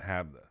you can't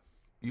have this.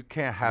 you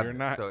can't have You're it.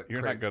 not- So it you're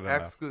not creates good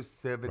enough.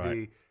 exclusivity.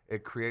 Right.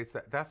 It creates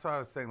that. That's why I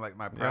was saying like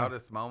my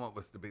proudest moment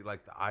was to be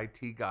like the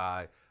IT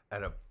guy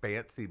at a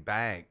fancy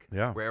bank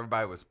Yeah. where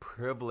everybody was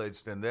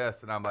privileged in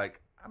this. And I'm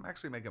like, I'm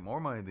actually making more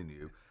money than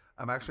you.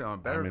 I'm actually on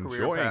a better I'm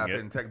career enjoying path it.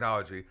 in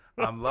technology.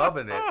 I'm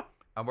loving it.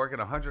 I'm working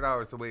 100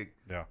 hours a week.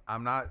 Yeah.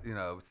 I'm not,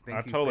 stinky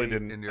I totally feet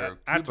didn't. in your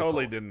I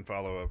totally cubicle. didn't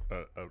follow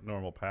a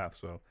normal path,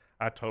 so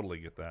I totally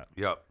get that.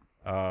 Yep.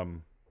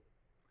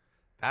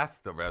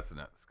 That's the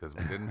resonance because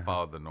we didn't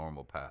follow the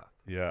normal path.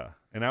 Yeah.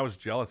 And I was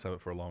jealous of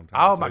it for a long time.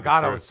 Oh to my tell you the God,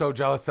 I truth. was so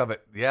jealous of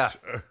it.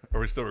 Yes. Are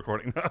we still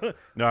recording?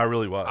 No, I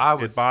really was. I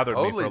was It bothered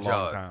totally me for a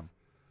long jealous. time.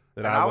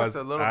 That And I was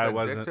a little I bit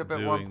wasn't addictive at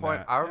doing one point.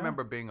 that. I Yeah.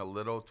 remember being a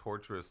little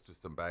torturous to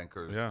some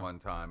bankers Yeah. one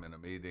time in a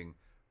meeting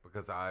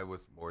because I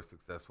was more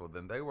successful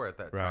than they were at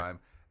that Right. time.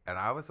 And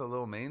I was a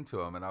little mean to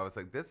them. And I was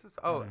like,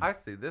 I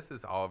see. This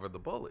is Oliver the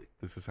bully.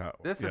 This is how.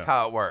 This is yeah.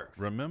 how it works.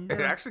 Remember?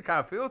 It actually kind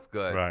of feels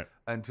good. Right.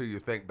 Until you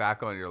think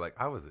back on it, you're like,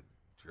 I was a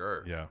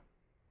jerk. Yeah.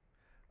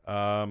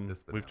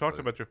 This We've banana talked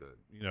about pudding's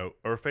your, good.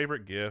 our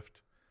favorite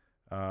gift.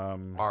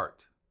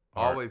 Art.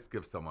 Always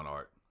give someone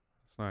art.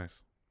 It's nice.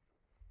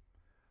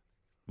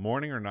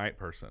 Morning or night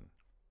person?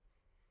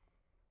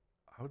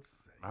 I would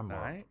say I'm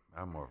night.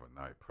 more of a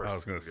night person. I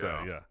was going to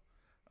say,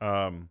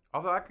 yeah.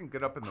 Although I can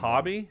get up in the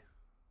Hobby? morning.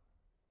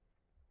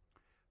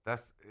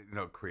 That's,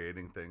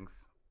 creating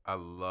things. I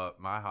love,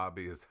 my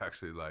hobby is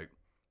actually like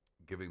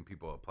giving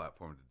people a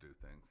platform to do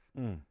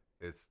things.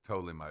 It's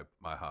totally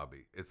my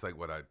hobby. It's like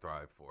what I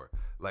thrive for.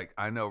 Like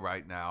I know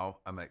right now,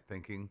 I'm like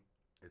thinking,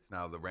 it's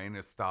now the rain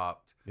has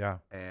stopped. Yeah.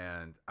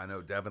 And I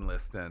know Devin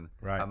Liston.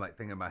 Right. I'm like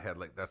thinking in my head,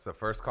 like that's the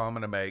first call I'm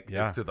going to make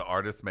Yeah. is to the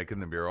artist making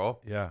the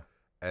mural. Yeah.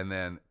 And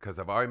then, because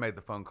I've already made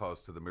the phone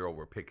calls to the mural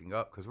we're picking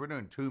up, because we're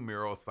doing 2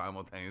 murals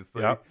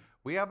simultaneously. Yep.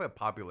 We have a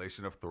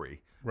population of 3.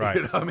 Right.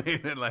 You know what I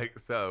mean? And like,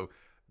 so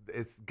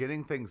it's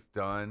getting things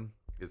done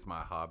is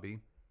my hobby,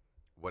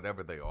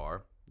 whatever they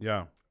are.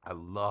 Yeah. I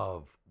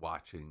love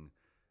watching.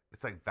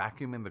 It's like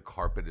vacuuming the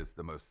carpet is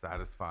the most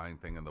satisfying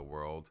thing in the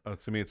world.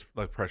 To me, it's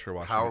like pressure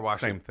washing. Power It's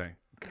washing. Same thing.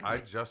 I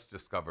just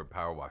discovered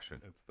power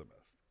washing. It's the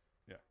best.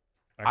 Yeah.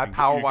 I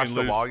power washed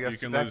the wall You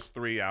yesterday. can lose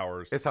 3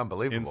 hours. It's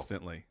unbelievable.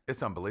 Instantly.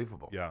 It's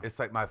unbelievable. Yeah. It's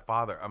like my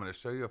father. I'm going to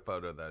show you a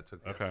photo that I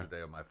took Okay.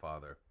 yesterday of my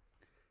father.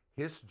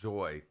 His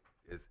joy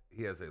is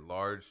he has a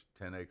large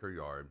 10-acre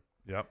yard.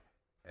 Yep.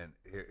 And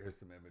here's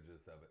some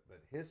images of it. But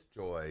his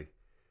joy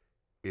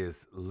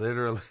is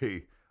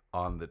literally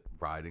on the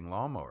riding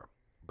lawnmower.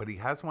 But he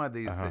has one of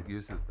these that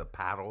uses the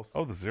paddles.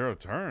 Oh, the zero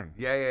turn.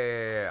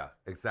 Yeah.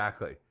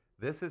 Exactly.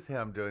 This is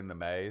him doing the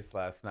maze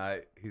last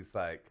night. He's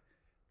like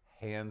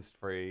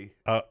hands-free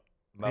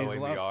mowing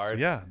the yard.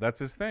 Yeah, that's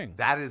his thing.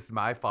 That is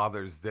my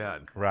father's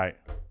zen. Right.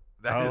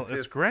 That is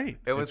it's great.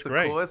 It was It's the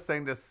great. coolest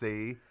thing to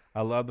see.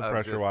 I love the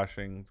pressure just-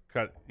 washing.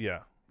 Cut. Yeah.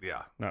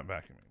 Yeah. Not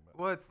vacuuming. But.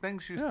 Well, it's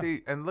things you Yeah.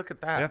 see, and look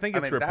at that. I think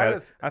it's mean, that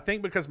repetitive. is- I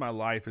think because my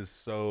life is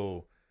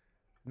so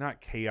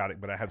not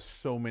chaotic, but I have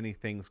so many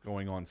things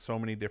going on, so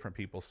many different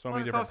people, so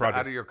many it's different also projects.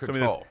 out of your so many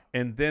this- control.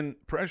 and then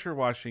pressure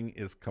washing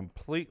is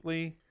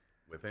completely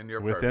within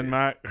your within purview.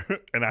 my,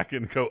 and I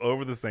can go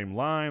over the same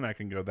line. I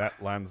can go,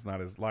 that line's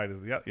not as light as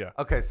the other. Yeah.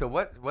 Okay, so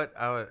what?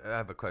 I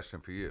have a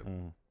question for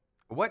you.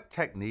 What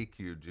technique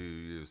do you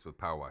use with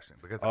power washing?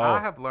 Because I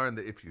have learned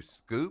that if you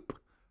scoop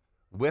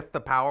with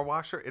the power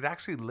washer, it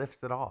actually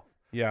lifts it off.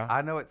 Yeah.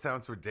 I know it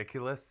sounds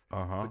ridiculous,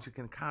 but you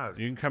can kind of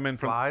You can come in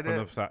from it.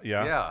 the side.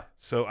 Yeah. Yeah.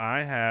 So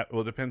I have,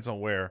 well, it depends on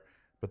where,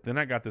 but then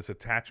I got this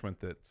attachment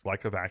that's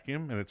like a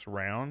vacuum and it's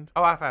round.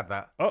 Oh, I've had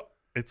that. Oh,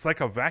 it's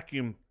like a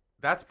vacuum.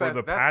 That's For bet-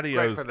 the that's patios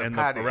great for the and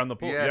patio. around the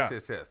pool. Yes,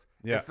 Yeah. yes.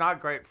 Yeah. It's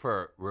not great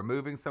for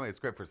removing something. It's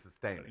great for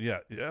sustaining. Yeah.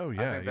 Oh,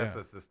 yeah. I think yeah. that's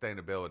a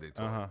sustainability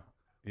tool.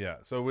 Yeah.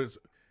 So it's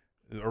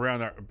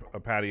around a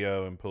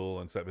patio and pool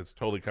and stuff. It's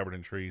totally covered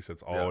in trees. So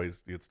it's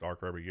always, it's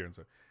darker every year. And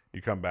so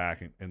you come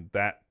back and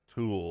that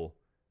tool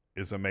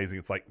is amazing.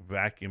 It's like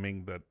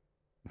vacuuming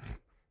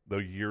the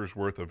year's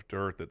worth of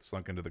dirt that's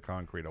sunk into the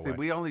concrete away. See,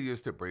 we only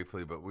used it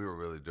briefly, but we were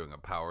really doing a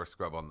power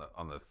scrub on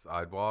the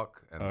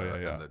sidewalk and,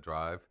 and the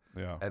drive.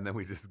 Yeah. And then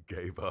we just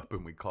gave up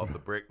and we called the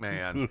brick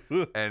man.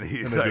 And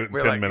he's And they do it like, in we're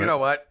 10 like, you know minutes.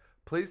 what?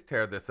 Please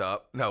tear this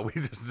up. No, we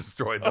just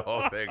destroyed the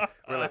whole thing.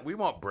 We're like, we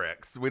want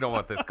bricks. We don't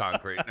want this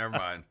concrete. Never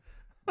mind.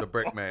 The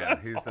brick man.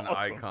 He's an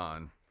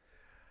icon.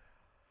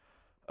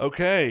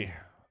 Okay.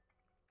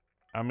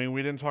 I mean,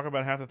 we didn't talk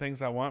about half the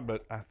things I want,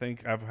 but I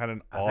think I've had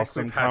an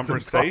awesome we've had some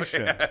talk.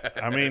 conversation.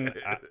 I mean,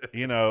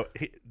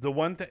 the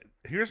one thing,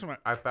 here's my,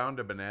 I found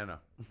a banana.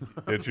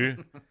 did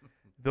you?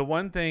 The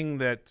one thing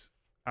that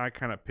I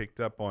kind of picked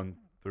up on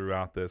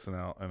throughout this, and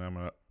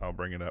I'll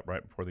bring it up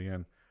right before the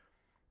end,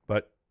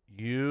 but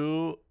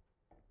you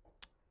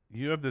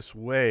have this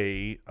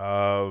way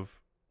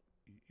of,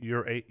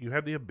 you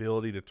have the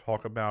ability to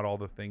talk about all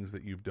the things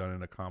that you've done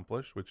and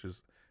accomplished,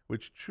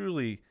 which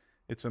truly,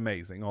 it's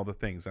amazing, all the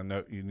things. I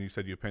know you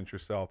said you pinch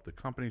yourself, the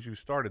companies you've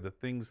started, the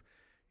things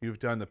you've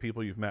done, the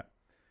people you've met.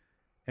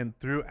 And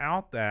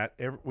throughout that,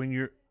 when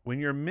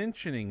you're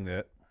mentioning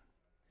that,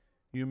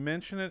 you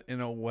mention it in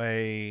a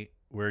way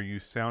where you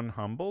sound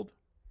humbled,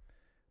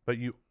 but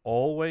you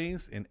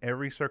always, in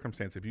every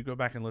circumstance, if you go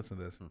back and listen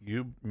to this,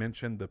 you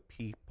mention the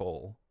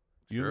people.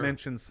 You Sure.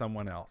 mention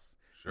someone else.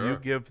 Sure. You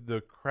give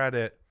the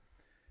credit.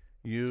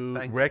 You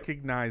Thank you.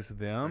 recognize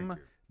them. Thank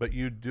you. But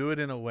you do it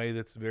in a way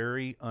that's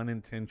very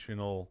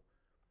unintentional.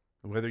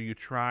 Whether you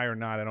try or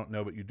not, I don't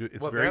know, but you do. It's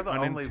very they're the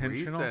only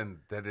unintentional. reason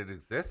that it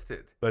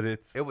existed. But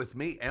it was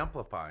me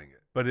amplifying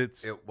it. But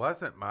it's It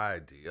wasn't my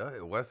idea.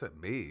 It wasn't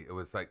me. It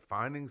was like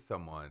finding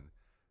someone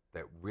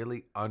that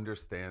really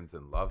understands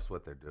and loves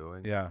what they're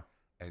doing. Yeah.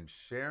 And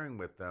sharing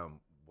with them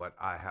what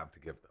I have to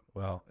give them.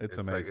 Well, it's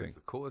amazing. Like, it's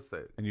the coolest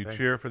thing. And you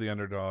cheer for the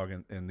underdog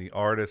and the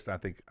artist. I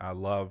think I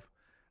love.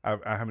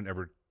 I've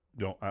never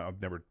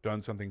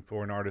done something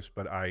for an artist,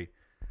 but I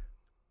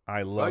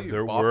love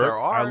their work.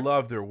 I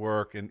love their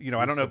work, and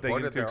I don't know if they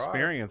get to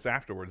experience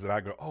afterwards that I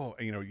go, oh,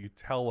 you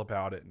tell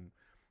about it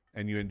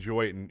and you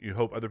enjoy it, and you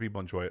hope other people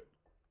enjoy it.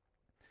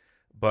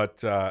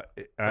 But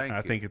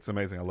I think it's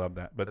amazing. I love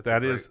that. But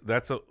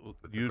that's a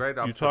great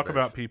observation. You talk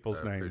about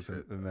people's names,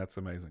 and that's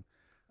amazing.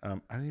 I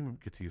didn't even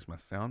get to use my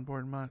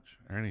soundboard much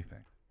or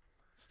anything.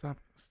 Stop.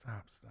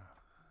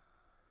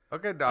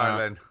 Okay,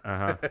 darling.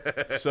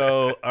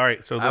 So, all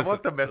right. So I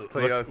want the Miss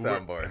Cleo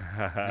soundboard.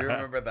 Do you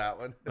remember that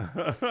one?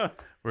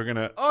 We're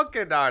gonna.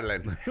 Okay,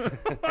 darling. All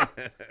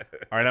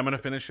right, I'm gonna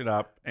finish it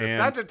up. The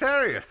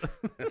Sagittarius.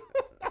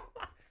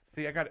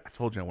 See, I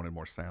told you I wanted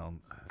more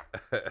sounds.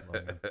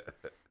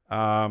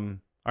 All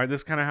right, this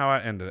is kind of how I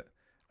ended it.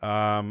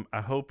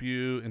 I hope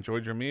you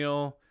enjoyed your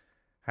meal,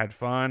 had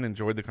fun,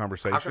 enjoyed the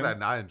conversation. How could I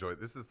not enjoy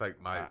it? This is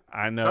like my.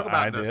 I know. Talk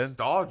about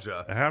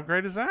nostalgia. How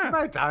great is that? You know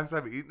how many times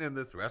I've eaten in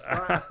this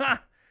restaurant?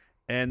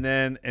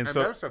 and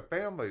so there's a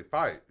family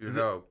fight,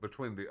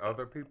 between the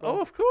other people.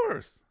 Oh, of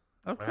course.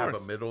 Of course. Have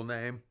a middle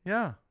name.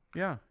 Yeah.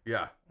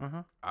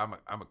 Uh-huh. I'm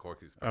a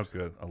Corky's person. Oh,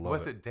 good. I love it.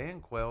 Was it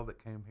Dan Quayle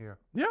that came here?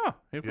 Yeah,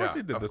 of course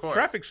he did. The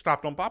traffic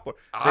stopped on Poplar.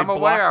 I'm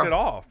aware. They blocked it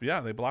off.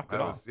 Yeah, they blocked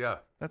it off. Yeah.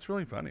 That's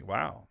really funny.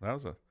 Wow. That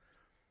was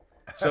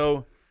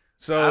So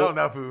I don't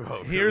know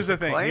if here's the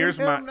thing.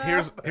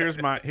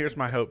 Here's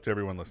my hope to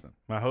everyone listening.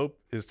 My hope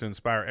is to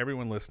inspire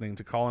everyone listening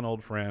to call an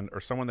old friend or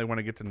someone they want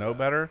to get to know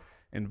better,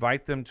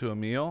 invite them to a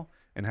meal,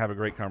 and have a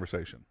great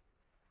conversation.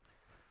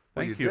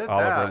 Thank you,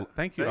 Oliver.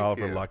 Thank you,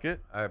 Oliver Luckett.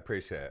 I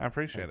appreciate it. Thank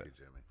you,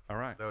 Jimmy. All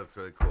right. That was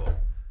really cool.